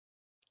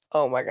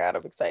 Oh my god,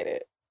 I'm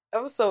excited.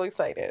 I'm so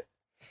excited.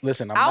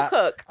 Listen, I'll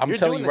cook. I'm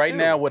telling you right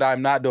now what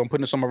I'm not doing. I'm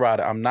putting this on my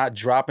rider. I'm not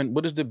dropping.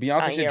 What is the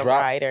Beyonce shit drop?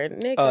 Rider,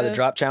 nigga. The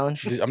drop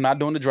challenge. I'm not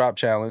doing the drop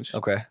challenge.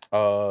 Okay.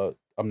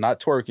 I'm not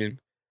twerking.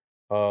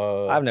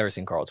 I've never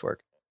seen Carl twerk.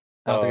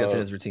 I don't think that's in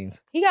his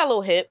routines. He got a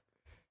little hip.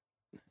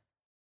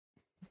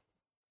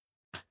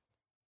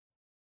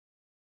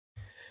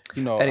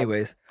 You know.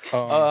 Anyways,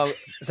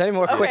 is there any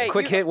more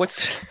quick hit?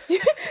 What's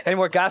any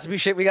more gossipy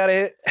shit we gotta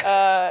hit?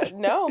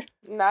 No,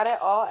 not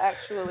at all.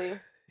 Actually.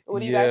 What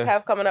do you guys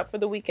have coming up for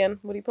the weekend?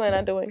 What do you plan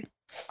on doing?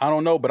 I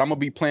don't know, but I'm going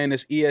to be playing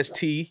this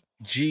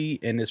ESTG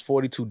and this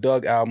 42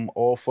 Doug album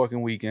all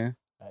fucking weekend.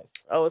 Nice.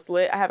 Oh, it's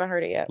lit. I haven't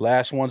heard it yet.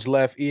 Last one's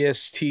left,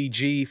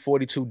 ESTG,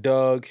 42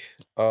 Doug.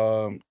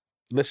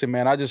 Listen,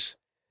 man, I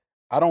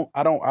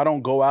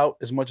don't go out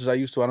as much as I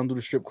used to. I don't do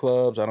the strip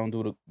clubs. I don't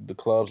do the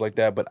clubs like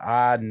that, but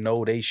I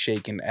know they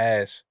shaking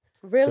ass.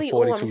 Really? To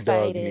 42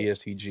 Doug and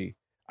ESTG.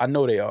 I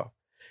know they are.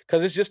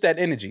 Because it's just that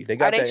energy. They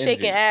got Are they that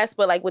shaking energy. ass,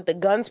 but like with the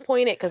guns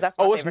pointed? Because that's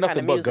my favorite it's nothing kind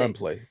of but music.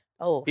 gunplay.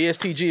 Oh.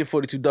 ESTG and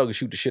 42 Doug will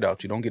shoot the shit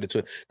out you. Don't get it to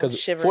it.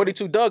 Because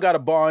 42 Doug got a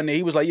bar in there.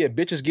 He was like, yeah,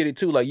 bitches get it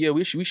too. Like, yeah,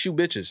 we shoot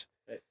bitches.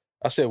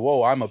 I said,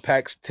 whoa, I'm a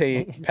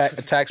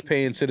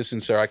tax-paying citizen,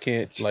 sir. I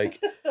can't, like...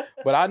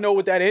 But I know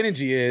what that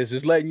energy is.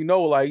 It's letting you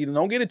know, like,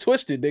 don't get it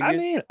twisted, nigga. I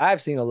mean,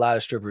 I've seen a lot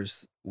of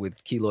strippers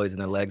with keloids in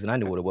their legs, and I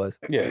knew what it was.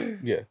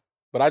 Yeah.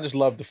 But I just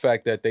love the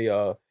fact that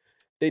their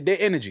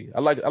energy.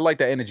 I like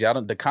that energy.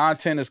 The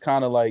content is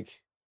kind of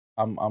like...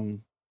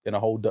 I'm in a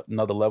whole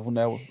another level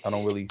now. I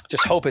don't really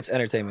just hope it's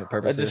entertainment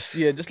purposes.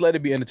 Just let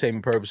it be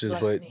entertainment purposes.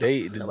 But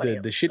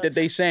the shit that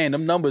they saying,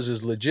 them numbers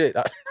is legit.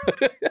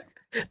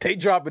 They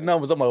dropping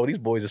numbers. I'm like, these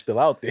boys are still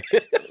out there.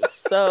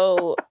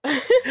 So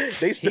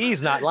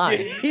he's not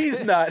lying. Yeah,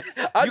 he's not.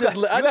 I you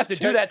have to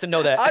do that to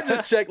know that. I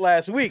just checked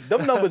last week.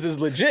 Them numbers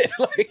is legit.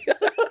 Like,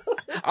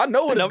 I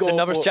know what it's going. The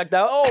numbers for. checked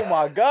out. Oh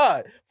my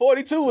god,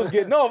 42 was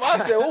getting off. I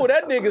said,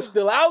 that nigga's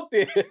still out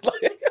there.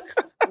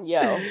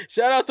 Yo,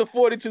 shout out to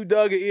 42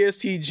 Doug and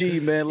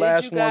ESTG, man.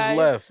 Last one's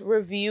left.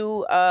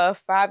 Review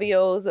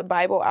Fabio's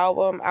Bible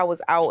album. I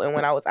was out, and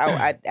when I was out,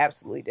 I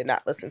absolutely did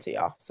not listen to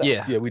y'all. So.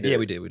 Yeah, we did. Yeah,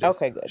 we did.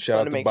 Okay, good.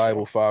 Shout out to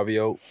Bible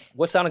Fabio.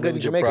 What sounded good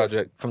in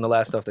Jamaica from the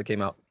last stuff that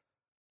came out?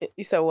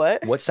 You said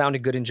what? What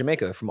sounded good in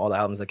Jamaica from all the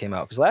albums that came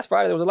out? Because last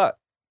Friday there was a lot,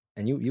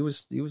 and you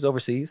was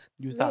overseas.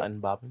 You was out in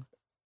Bobbin.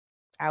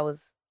 I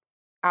was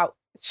out.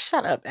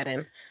 Shut up,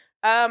 Eden.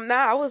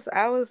 I was,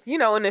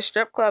 in the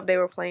strip club they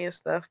were playing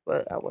stuff,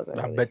 but I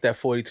wasn't. I bet that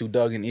 42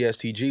 Doug and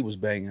ESTG was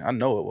banging. I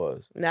know it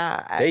was.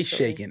 Nah, they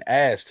shaking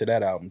ass to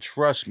that album.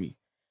 Trust me.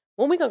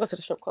 When we gonna go to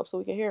the strip club so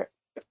we can hear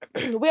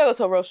it? We gotta go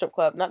to a real strip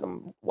club, not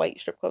them white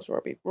strip clubs where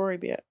Rory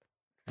be at.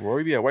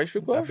 Rory be at white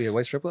strip club? I'd be at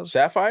white strip club.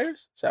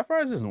 Sapphires?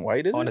 Sapphires isn't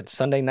white, is it? On a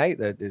Sunday night,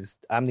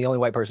 I'm the only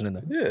white person in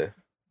there. Yeah.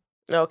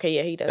 Okay,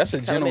 yeah, he does. That's a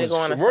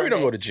gentleman's. Rory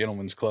don't go to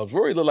gentlemen's clubs.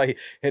 Rory look like,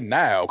 and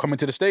now coming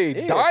to the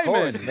stage, Diamond,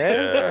 course,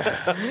 man.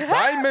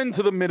 Diamond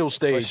to the middle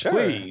stage,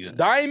 please,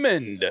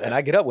 Diamond. And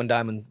I get up when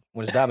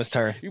it's Diamond's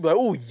turn. You be like,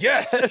 oh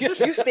yes, you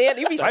be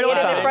standing in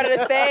front of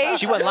the stage.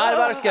 She went lying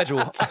about her schedule.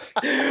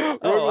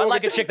 I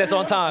like a chick that's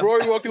on time.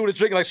 Rory walked through with a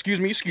drink like, excuse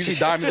me,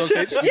 Diamond on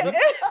stage.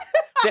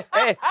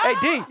 Hey,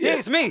 D,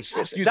 it's me.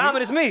 Excuse Diamond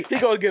me. is me.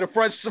 He goes get a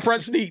front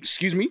seat.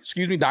 Excuse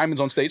me, Diamond's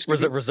on stage.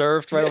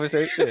 Reserved right over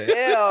there.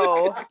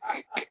 Ew.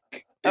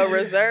 A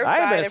reserve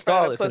sign in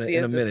front of a pussy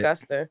in is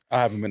disgusting.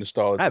 I haven't been to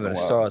Starlets. I haven't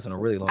been to Starlets in a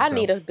really long time. I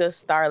need a good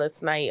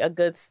Starlets night. A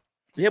good.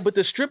 Yeah, but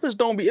the strippers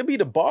don't be. It be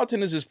the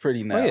bartenders is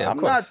pretty now. I'm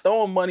not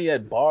throwing money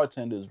at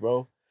bartenders,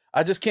 bro.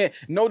 I just can't.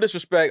 No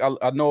disrespect.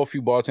 I know a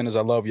few bartenders.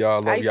 I love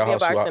y'all. I love y'all hustle. I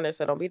used to be a bartender,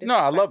 so don't be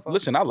disrespectful.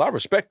 Listen, I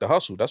respect the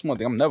hustle. That's one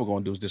thing I'm never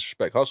going to do is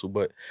disrespect hustle.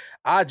 But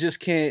I just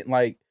can't,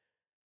 like,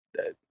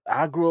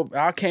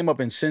 I came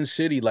up in Sin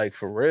City, like,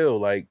 for real.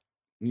 Like,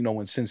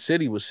 when Sin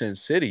City was Sin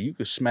City, you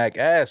could smack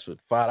ass for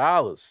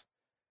 $5.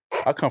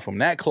 I come from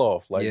that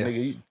cloth. Like,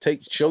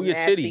 nigga, show your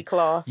titty.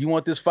 Cloth. You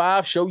want this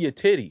 $5? Show your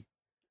titty.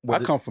 I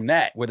come from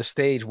that. Where the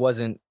stage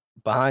wasn't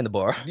behind the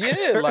bar.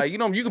 Yeah, like, you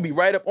know, you could be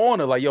right up on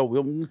her. Like, yo,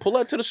 pull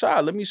up to the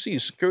side. Let me see.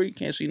 Security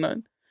can't see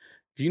nothing.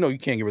 You know, you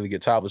can't really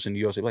get topless in New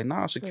York. They're like,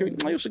 nah, security.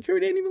 Like,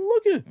 security ain't even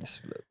looking.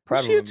 You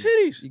see her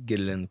titties. You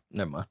get it in.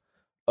 Never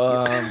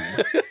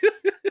mind.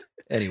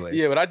 Anyway.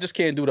 Yeah, but I just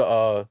can't do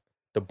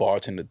the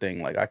bartender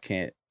thing. Like, I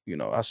can't, you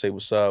know, I say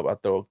what's up. I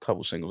throw a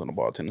couple singles on the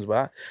bartenders.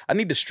 But I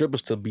need the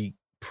strippers to be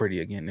pretty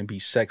again and be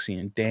sexy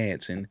and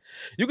dance. And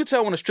you can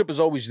tell when a stripper's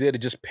always there to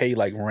just pay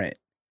like rent.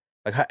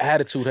 Like her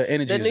attitude, her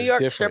energy is different. The New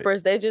York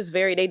strippers, they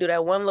do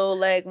that one little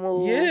leg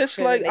move. Yeah, it's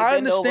like, I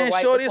understand,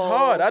 shorty, it's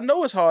hard. I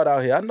know it's hard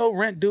out here. I know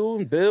rent due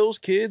and bills,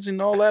 kids and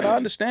all that. I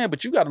understand,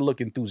 but you got to look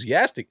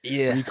enthusiastic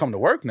when you come to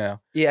work now.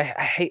 Yeah,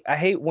 I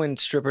hate when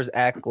strippers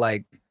act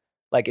like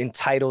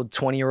entitled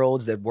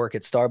 20-year-olds that work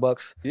at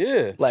Starbucks.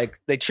 Yeah. Like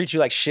they treat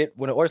you like shit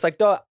or it's like,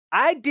 dog,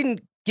 I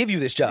didn't give you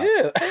this job.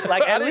 Yeah.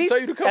 Like at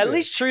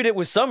least treat it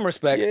with some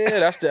respect.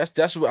 Yeah,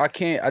 that's what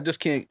I just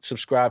can't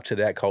subscribe to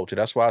that culture.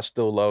 That's why I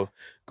still love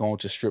going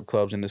to strip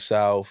clubs in the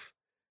South,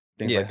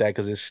 things like that,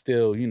 because it's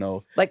still, you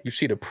know, like you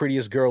see the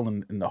prettiest girl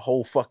in the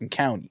whole fucking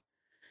county.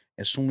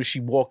 As soon as she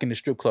walk in the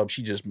strip club,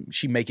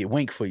 she make it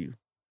wink for you.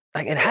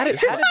 Like, and how did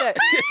that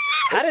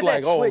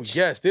like, switch? Oh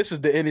yes, this is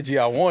the energy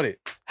I wanted.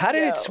 How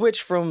did it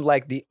switch from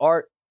like the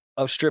art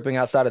of stripping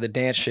outside of the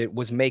dance shit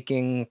was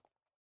making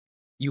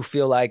you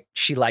feel like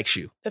she likes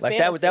you? Like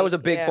fantasy. that was a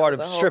big part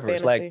of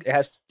strippers. Like it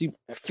has to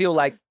feel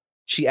like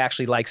she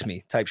actually likes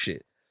me type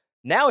shit.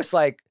 Now it's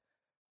like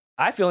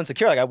I feel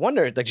insecure. Like I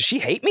wonder, like, does she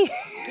hate me?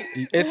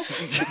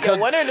 It's because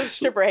I wonder if the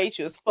stripper hates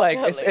you. It's like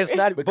it's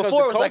not. Because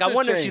before it was like I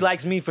wonder if she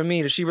likes me for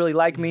me. Does she really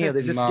like me? Or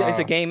is this it's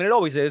a game, and it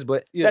always is.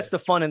 But that's the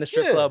fun in the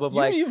strip club of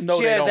like you know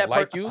she has that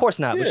like you. Of course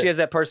not. But she has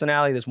that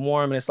personality that's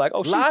warm, and it's like,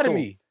 oh, she's lie cool.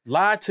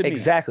 to me.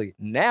 Exactly.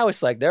 Now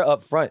it's like they're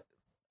upfront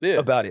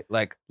about it.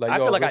 Like I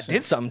feel like listen, I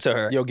did something to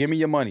her. Yo, give me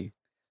your money.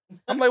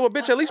 I'm like, well,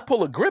 bitch, at least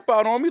pull a grip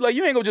out on me. Like,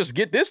 you ain't gonna just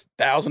get this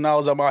 $1,000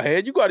 out of my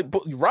head. You got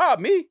to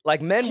rob me.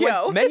 Like men used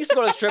to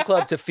go to the strip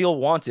club to feel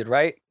wanted,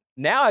 right?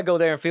 Now I go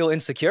there and feel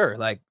insecure.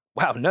 Like,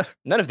 wow,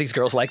 none of these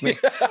girls like me.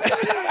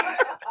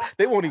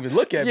 They won't even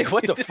look at me.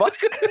 What the fuck?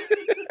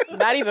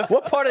 Not even.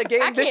 What part of the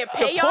game? I can't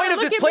pay the point of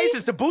this place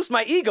is to boost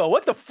my ego.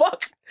 What the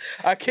fuck?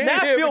 I can't. Now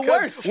I feel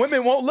worse.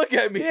 Women won't look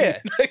at me. Yeah.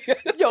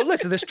 Yo,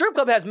 listen, the strip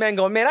club has men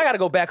going, man, I got to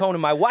go back home to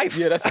my wife.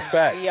 Yeah, that's a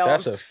fact.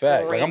 That's a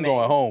fact. Like, I'm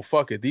going home.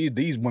 Fuck it.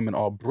 These women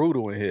are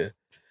brutal in here.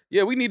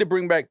 Yeah, we need to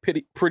bring back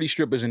pretty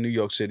strippers in New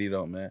York City,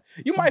 though, man.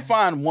 You might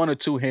find one or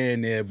two here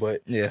and there,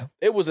 but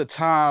it was a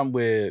time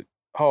where,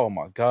 oh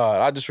my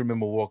God, I just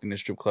remember walking in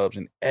strip clubs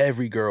and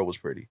every girl was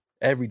pretty.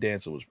 Every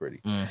dancer was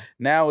pretty.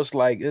 Now it's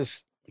like,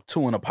 it's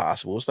too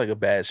impossible. It's like a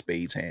bad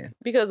spades hand.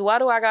 Because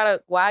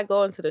why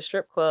go into the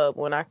strip club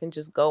when I can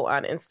just go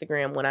on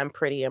Instagram when I'm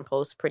pretty and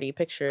post pretty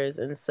pictures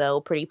and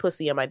sell pretty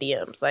pussy in my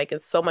DMs? Like,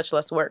 it's so much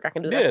less work. I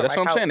can do that. Yeah, that's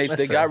what I'm saying.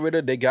 They got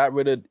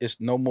rid of. It's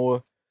no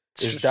more.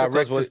 It's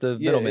direct. What's the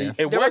middleman?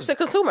 Direct to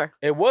consumer.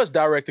 It was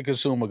direct to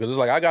consumer because it's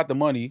like, I got the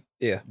money.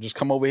 Yeah, just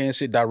come over here and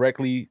sit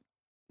directly.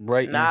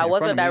 Right. Nah, it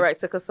wasn't direct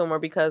to consumer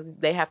because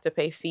they have to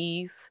pay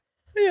fees.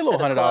 Yeah, a little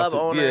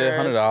 $100.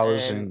 Yeah,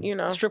 $100, and you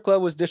know, strip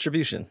club was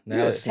distribution.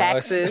 Now it's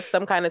taxes,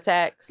 some kind of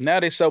tax.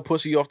 Now they sell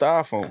pussy off the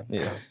iPhone.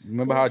 Yeah,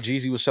 remember how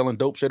Jeezy was selling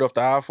dope shit off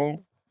the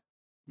iPhone?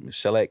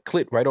 Sell that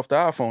clit right off the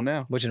iPhone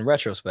now. Which, in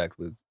retrospect,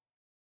 with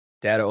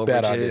data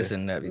overages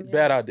and everything,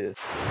 bad idea.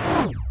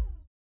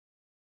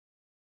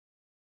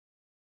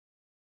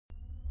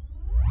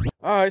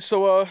 All right,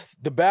 so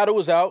the battle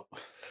was out.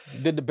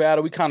 Did the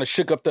battle? We kind of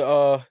shook up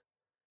the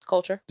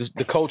culture.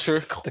 The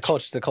culture.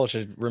 The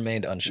culture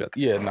remained unshook.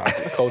 Yeah,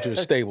 the culture is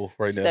stable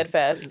right now.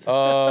 Steadfast.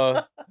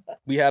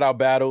 We had our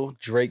battle,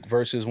 Drake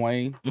versus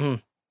Wayne,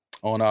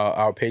 on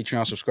our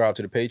Patreon. Subscribe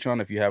to the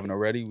Patreon if you haven't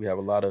already. We have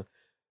a lot of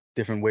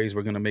different ways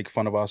we're gonna make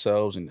fun of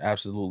ourselves and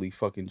absolutely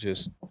fucking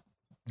just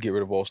get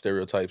rid of all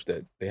stereotypes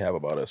that they have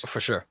about us. For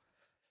sure.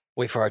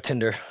 Wait for our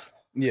Tinder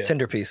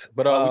piece.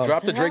 But we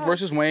dropped the Drake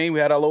versus Wayne. We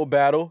had our little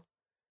battle.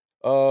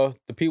 The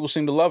people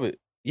seem to love it.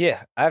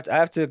 Yeah, I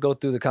have to go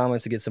through the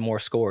comments to get some more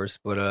scores,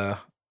 but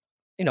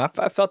you know,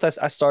 I felt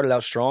I started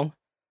out strong.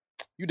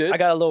 You did. I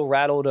got a little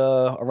rattled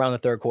around the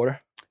third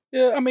quarter.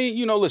 Yeah, I mean,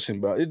 you know,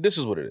 listen, bro, this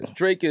is what it is.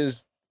 Drake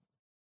is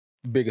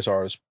the biggest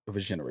artist of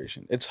his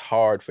generation. It's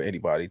hard for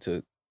anybody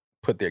to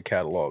put their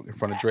catalog in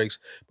front of Drake's,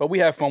 but we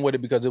have fun with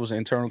it because it was an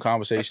internal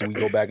conversation. We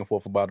go back and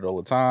forth about it all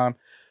the time.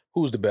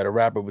 Who's the better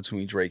rapper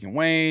between Drake and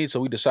Wayne?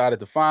 So we decided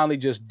to finally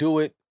just do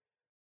it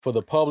for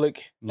the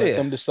public, let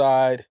them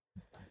decide.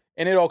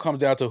 And it all comes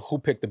down to who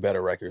picked the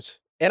better records.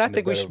 And I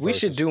think we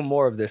should do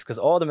more of this because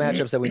all the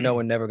matchups that we know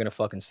we're never going to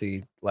fucking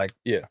see, like,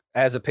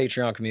 as a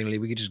Patreon community,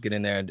 we could just get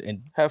in there and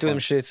do them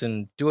shits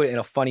and do it in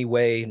a funny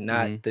way,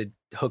 not the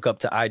hook up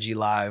to IG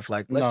Live.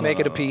 Like, let's make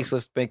it a piece.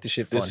 Let's make the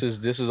shit fun.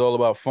 This is all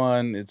about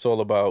fun. It's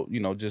all about, you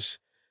know, just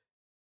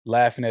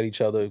laughing at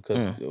each other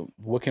because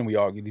what can we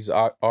argue? These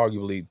are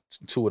arguably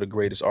two of the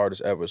greatest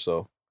artists ever.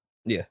 So,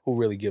 who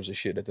really gives a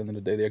shit? At the end of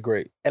the day, they're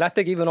great. And I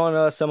think even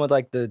on some of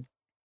like the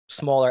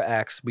smaller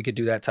acts, we could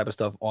do that type of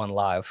stuff on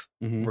live,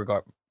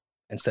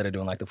 instead of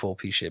doing like the full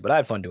piece shit. But I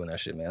had fun doing that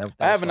shit, man.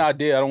 I have an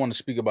idea. I don't want to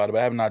speak about it, but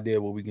I have an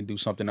idea where we can do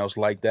something else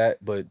like that,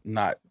 but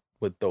not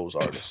with those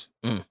artists.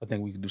 I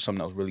think we can do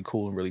something else really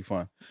cool and really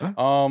fun.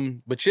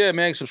 But yeah,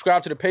 man,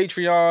 subscribe to the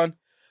Patreon,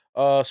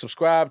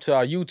 subscribe to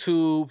our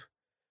YouTube,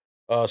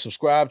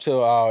 subscribe to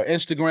our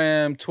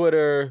Instagram,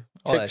 Twitter,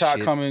 TikTok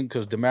coming,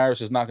 because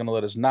Damaris is not going to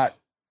let us not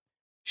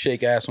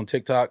shake ass on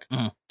TikTok.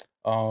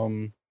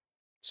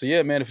 So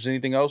yeah, man, if there's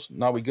anything else,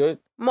 now we good?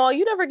 Maul,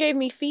 you never gave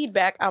me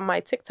feedback on my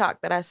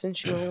TikTok that I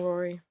sent you and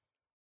Rory.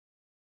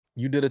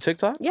 You did a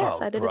TikTok?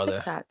 Yes, I did a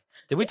TikTok.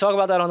 Did we talk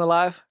about that on the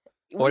live?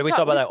 Or did we talk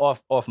about that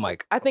off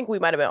mic? I think we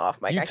might have been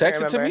off mic. You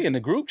texted to me in the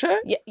group chat?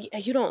 Yeah,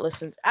 you don't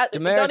listen.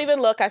 Don't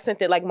even look. I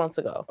sent it like months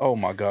ago. Oh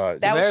my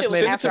God. That was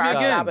after our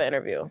Saba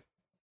interview.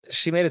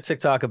 She made a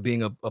TikTok of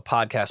being a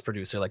podcast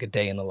producer, like a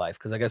day in the life,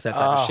 because I guess that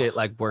type of shit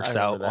like works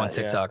out on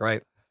TikTok,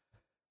 right?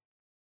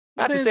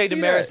 Not to say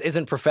Damaris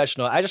isn't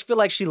professional. I just feel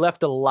like she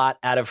left a lot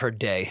out of her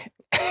day.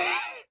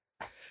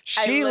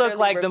 She looked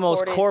like the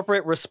most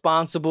corporate,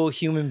 responsible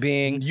human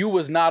being. You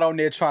was not on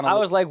there trying to. I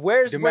was like,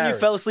 "Where's when you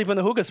fell asleep in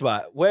the hookah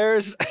spot?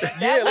 Where's?"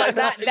 That was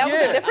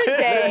a different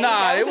day.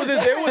 Nah, it was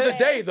a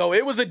day though.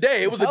 It was a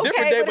day. It was a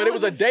different day, but it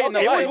was a day in the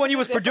life. It was when you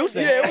was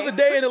producing. Yeah, it was a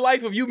day in the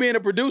life of you being a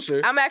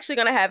producer. I'm actually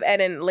gonna have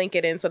Eden link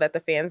it in so that the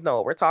fans know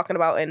what we're talking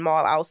about. And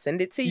Maul, I'll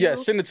send it to you. Yeah,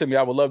 send it to me.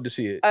 I would love to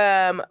see it.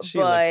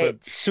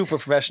 But super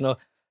professional,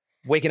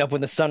 waking up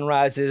when the sun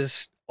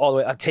rises. All the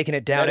way, I'm taking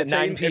it down at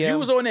 9 p.m. If you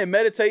was on there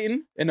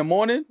meditating in the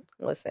morning,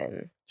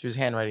 listen. She was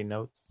handwriting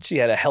notes. She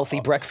had a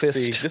healthy breakfast.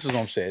 See, this is what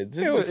I'm saying.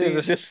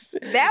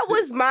 That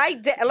was my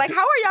day. Like,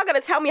 how are y'all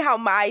gonna tell me how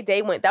my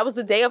day went? That was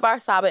the day of our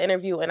Saba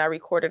interview, and I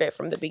recorded it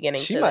from the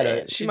beginning to the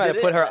end. She might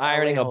have put her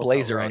ironing a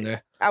blazer on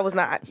there. I was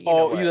not.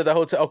 You at the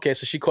hotel. Okay,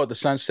 so she caught the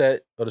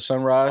sunset or the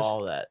sunrise.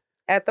 All that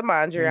at the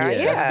Mondrian.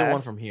 Yeah, that's the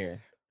one from here.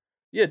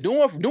 Yeah, do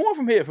one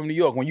from here, from New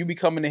York. When you be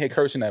coming in here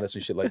cursing at us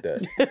and shit like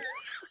that.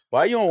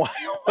 Why you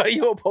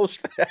on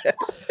post that?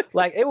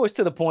 Like, it was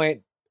to the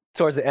point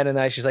towards the end of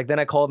the night. She's like, then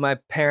I called my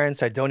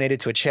parents. I donated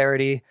to a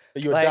charity.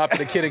 You adopted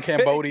a kid in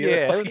Cambodia.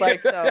 Yeah, it was like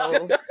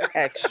so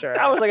extra.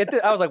 I was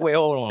like, wait,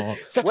 hold on.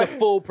 Such a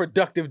full,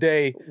 productive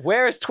day.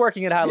 Where is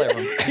twerking at highlight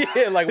room?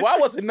 Yeah, like, why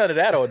wasn't none of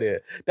that on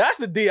there? That's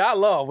the D I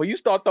love. When you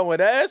start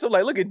throwing ass, I'm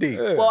like, look at D.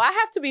 Yeah. Well, I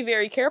have to be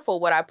very careful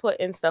what I put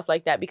in stuff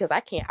like that because I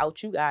can't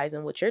out you guys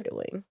and what you're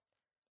doing.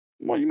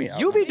 What do you mean?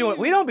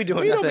 We don't be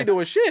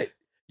doing shit.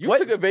 You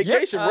took a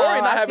vacation. Rory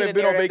and I haven't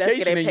been on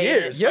vacation in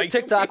years. Your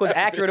TikTok was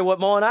accurate to what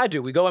Mo and I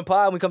do. We go in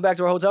pod and we come back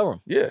to our hotel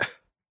room. Yeah.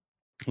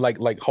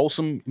 Like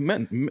wholesome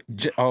men,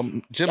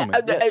 gentlemen.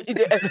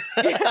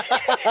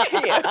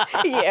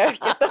 Yeah.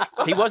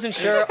 He wasn't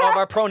sure of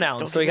our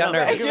pronouns, so he got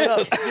nervous.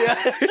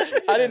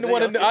 I didn't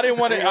want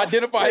to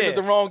identify him as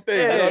the wrong thing.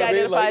 Yeah, he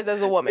identifies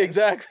as a woman.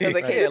 Exactly. As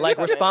a kid. Like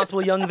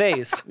responsible young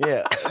theys.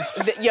 Yeah.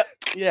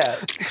 Yeah.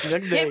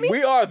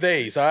 We are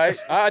theys, all right?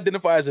 I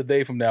identify as a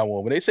they from now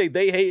on. When they say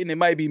they hating, it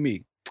might be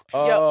me.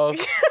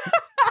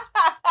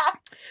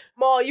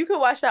 Maul, you can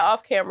watch that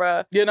off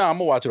camera. Yeah, no, I'm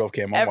gonna watch it off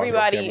camera.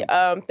 Everybody,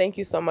 thank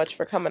you so much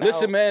for coming out.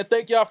 Listen, man,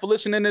 thank y'all for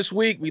listening this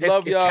week. We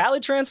love y'all. Is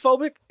Khaled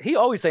transphobic? He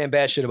always saying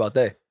bad shit about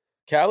they.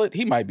 Khaled,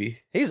 he might be.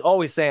 He's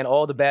always saying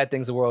all the bad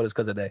things in the world is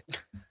because of they.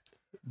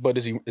 But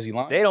is he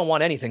lying? They don't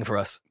want anything for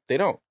us. They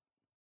don't.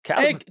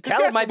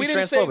 Khaled might be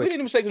transphobic. We didn't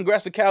even say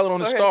congrats to Khaled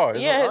on the stars.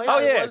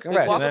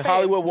 Congrats, man.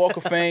 Hollywood Walk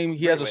of Fame.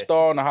 He has a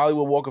star on the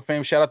Hollywood Walk of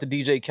Fame. Shout out to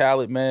DJ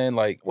Khaled, man.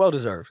 Like, well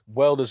deserved,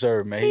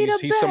 man.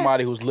 He's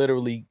somebody who's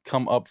literally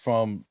come up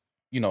from,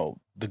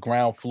 the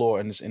ground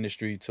floor in this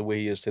industry to where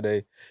he is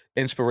today.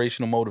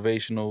 Inspirational,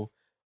 motivational,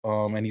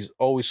 and he's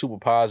always super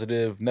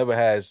positive. Never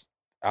has.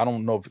 I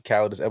don't know if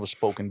Khaled has ever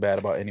spoken bad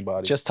about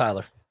anybody. Just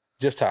Tyler.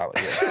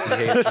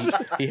 Yeah.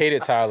 He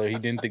hated Tyler. He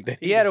didn't think that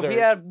he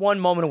had one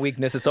moment of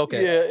weakness. It's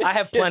okay. Yeah. I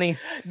have plenty.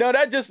 No,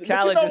 that just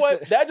Khaled, but you know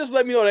what? That just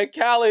let me know that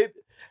Khaled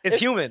is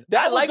human.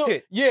 I liked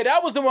it. Yeah,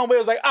 that was the one where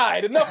it was like, all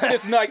right, enough of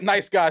this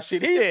nice guy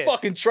shit. He's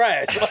fucking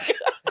trash.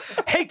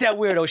 Hate that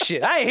weirdo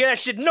shit. I ain't hear that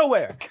shit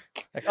nowhere.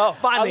 Like, oh,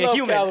 finally a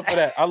human.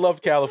 I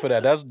love Khaled for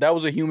that. That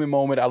was a human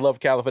moment. I love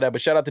Khaled for that.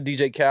 But shout out to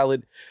DJ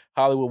Khaled,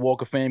 Hollywood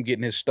Walk of Fame,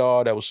 getting his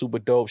star. That was super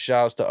dope.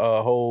 Shouts to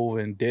Hove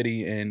and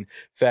Diddy and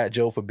Fat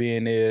Joe for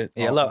being there.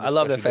 Yeah, I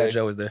love that Fat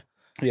Joe was there.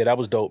 Yeah, that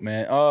was dope,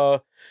 man.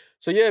 So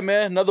yeah,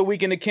 man, another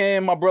week in the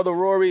can. My brother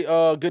Rory,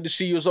 good to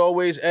see you as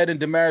always. Ed and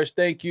Damaris,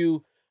 thank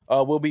you.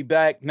 We'll be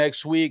back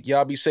next week.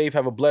 Y'all be safe.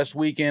 Have a blessed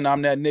weekend.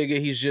 I'm that nigga.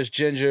 He's just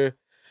Ginger.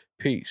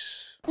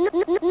 Peace. No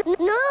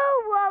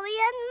worry,